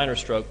difference in minor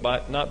stroke,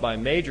 not by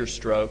major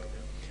stroke,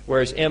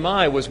 whereas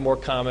MI was more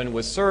common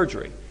with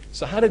surgery.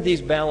 So how did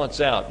these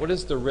balance out? What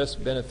is the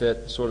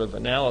risk-benefit sort of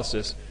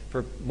analysis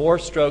for more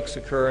strokes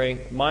occurring,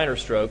 minor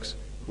strokes,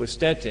 with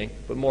stenting,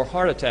 but more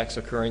heart attacks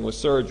occurring with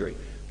surgery?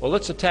 Well,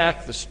 let's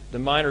attack the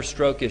minor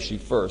stroke issue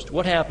first.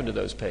 What happened to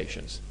those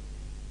patients?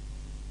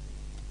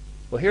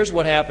 Well, here's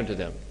what happened to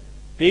them.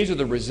 These are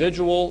the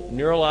residual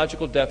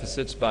neurological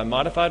deficits by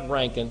modified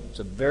Rankin. It's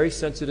a very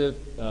sensitive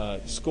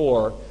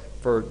score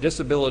for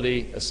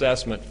disability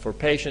assessment for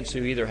patients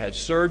who either had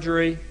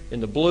surgery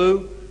in the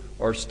blue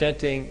or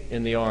stenting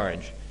in the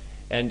orange.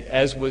 And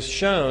as was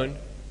shown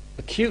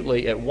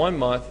acutely at 1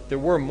 month, there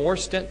were more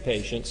stent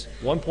patients,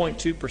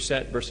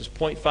 1.2% versus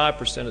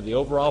 0.5% of the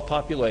overall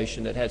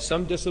population, that had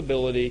some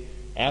disability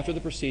after the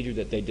procedure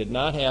that they did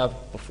not have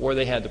before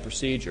they had the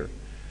procedure.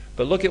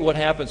 But look at what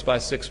happens by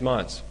 6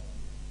 months.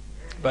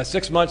 By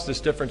 6 months,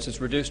 this difference is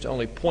reduced to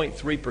only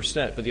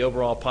 0.3% for the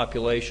overall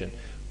population.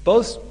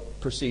 Both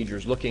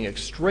procedures looking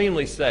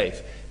extremely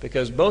safe,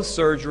 because both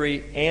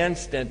surgery and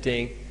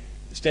stenting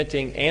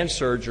and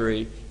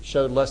surgery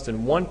showed less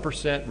than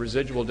 1%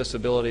 residual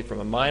disability from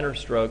a minor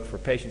stroke for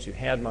patients who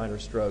had minor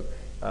stroke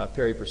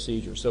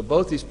peri-procedure. So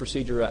both these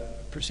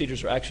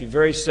procedures are actually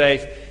very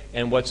safe,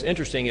 and what's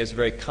interesting is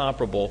very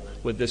comparable,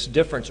 with this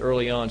difference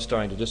early on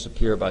starting to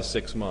disappear by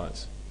 6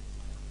 months.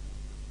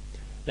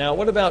 Now,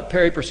 what about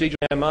peri-procedural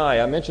MI?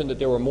 I mentioned that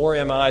there were more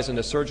MIs in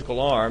the surgical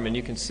arm, and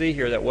you can see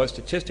here that was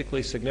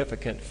statistically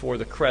significant for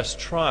the CREST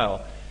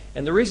trial.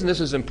 And the reason this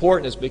is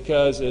important is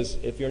because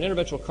if you're an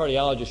interventional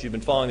cardiologist, you've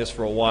been following this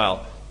for a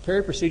while,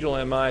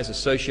 peri-procedural MI is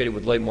associated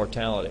with late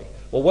mortality.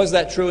 Well, was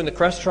that true in the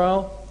CREST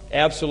trial?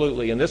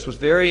 Absolutely, and this was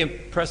very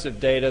impressive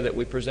data that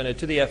we presented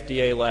to the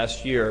FDA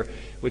last year,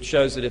 which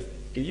shows that if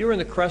you were in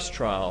the CREST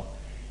trial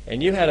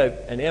and you had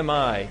an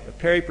MI, a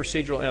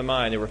peri-procedural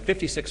MI, and there were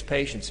 56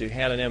 patients who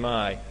had an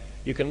MI,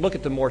 you can look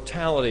at the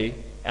mortality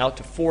out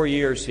to 4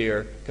 years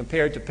here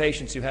compared to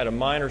patients who had a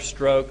minor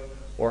stroke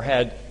or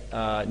had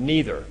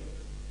neither.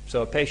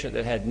 So a patient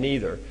that had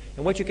neither.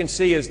 And what you can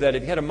see is that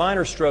if you had a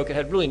minor stroke, it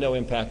had really no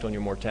impact on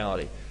your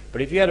mortality.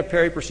 But if you had a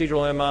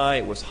peri-procedural MI,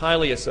 it was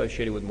highly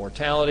associated with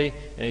mortality,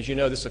 and as you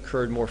know, this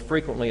occurred more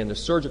frequently in the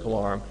surgical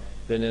arm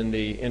than in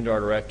the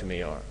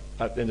endarterectomy arm,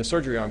 in the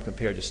surgery arm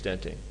compared to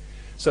stenting.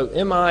 So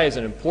MI is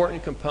an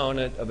important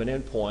component of an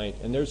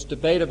endpoint, and there's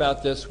debate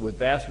about this with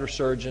vascular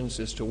surgeons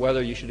as to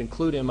whether you should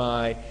include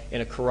MI in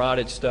a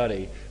carotid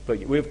study. But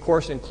we, of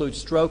course, include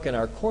stroke in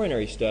our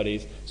coronary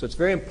studies, so it's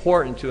very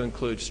important to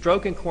include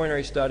stroke in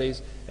coronary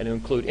studies and to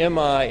include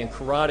MI in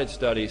carotid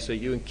studies, so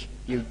you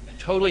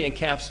totally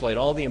encapsulate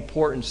all the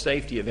important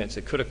safety events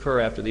that could occur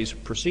after these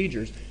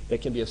procedures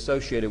that can be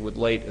associated with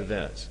late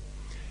events.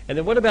 And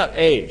then what about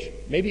age?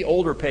 Maybe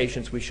older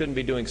patients, we shouldn't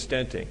be doing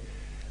stenting.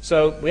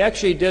 So we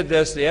actually did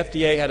this, the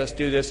FDA had us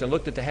do this, and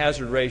looked at the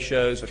hazard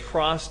ratios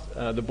across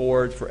the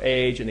board for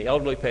age and the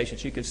elderly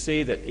patients. You can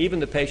see that even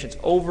the patients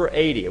over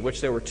 80, of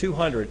which there were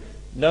 200,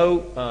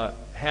 no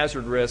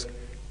hazard risk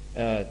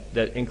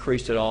that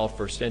increased at all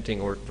for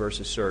stenting or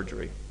versus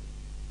surgery.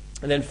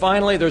 And then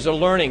finally, there's a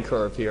learning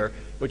curve here,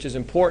 which is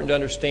important to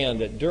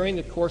understand that during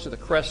the course of the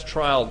CREST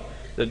trial,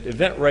 the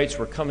event rates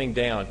were coming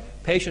down.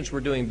 Patients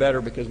were doing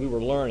better because we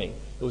were learning.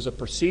 It was a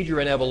procedure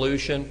in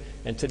evolution,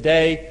 and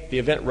today the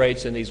event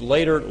rates in these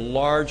later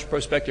large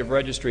prospective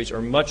registries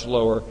are much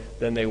lower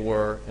than they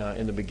were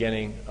in the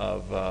beginning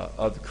of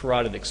the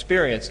carotid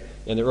experience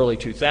in the early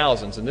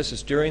 2000s, and this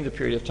is during the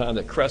period of time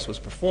that CREST was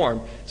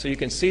performed. So you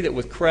can see that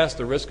with CREST,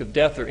 the risk of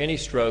death or any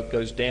stroke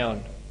goes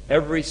down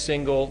every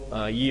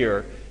single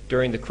year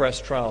during the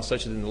CREST trial,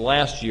 such that in the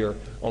last year,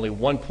 only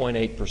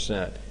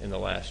 1.8% in the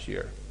last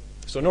year.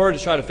 So in order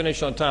to try to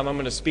finish on time, I'm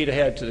going to speed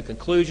ahead to the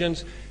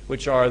conclusions,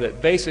 which are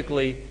that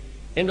basically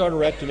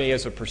endarterectomy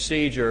as a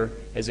procedure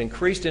has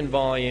increased in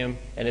volume,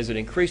 and as it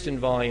increased in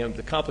volume,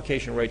 the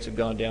complication rates have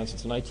gone down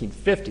since the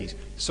 1950s.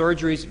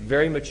 Surgery's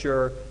very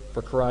mature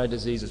for carotid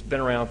disease. It's been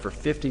around for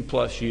 50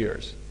 plus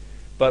years.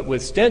 But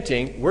with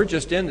stenting, we're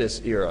just in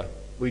this era.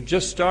 We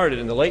just started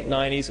in the late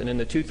 90s and in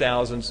the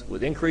 2000s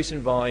with increase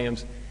in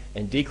volumes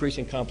and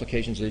decreasing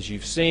complications as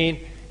you've seen.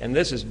 And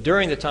this is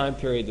during the time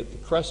period that the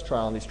CREST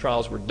trial and these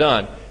trials were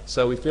done.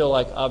 So we feel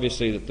like,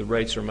 obviously, that the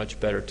rates are much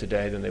better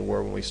today than they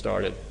were when we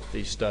started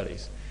these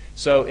studies.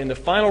 So in the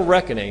final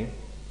reckoning,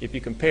 if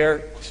you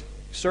compare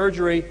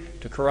surgery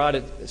to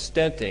carotid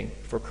stenting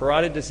for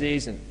carotid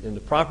disease in the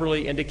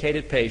properly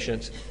indicated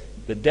patients,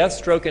 the death,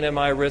 stroke, and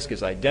MI risk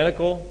is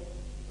identical.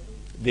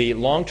 The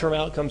long-term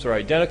outcomes are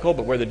identical,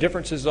 but where the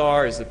differences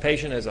are is the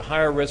patient has a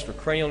higher risk for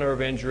cranial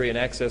nerve injury and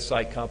access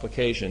site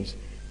complications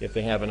if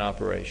they have an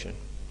operation.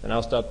 And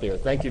I'll stop there.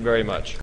 Thank you very much.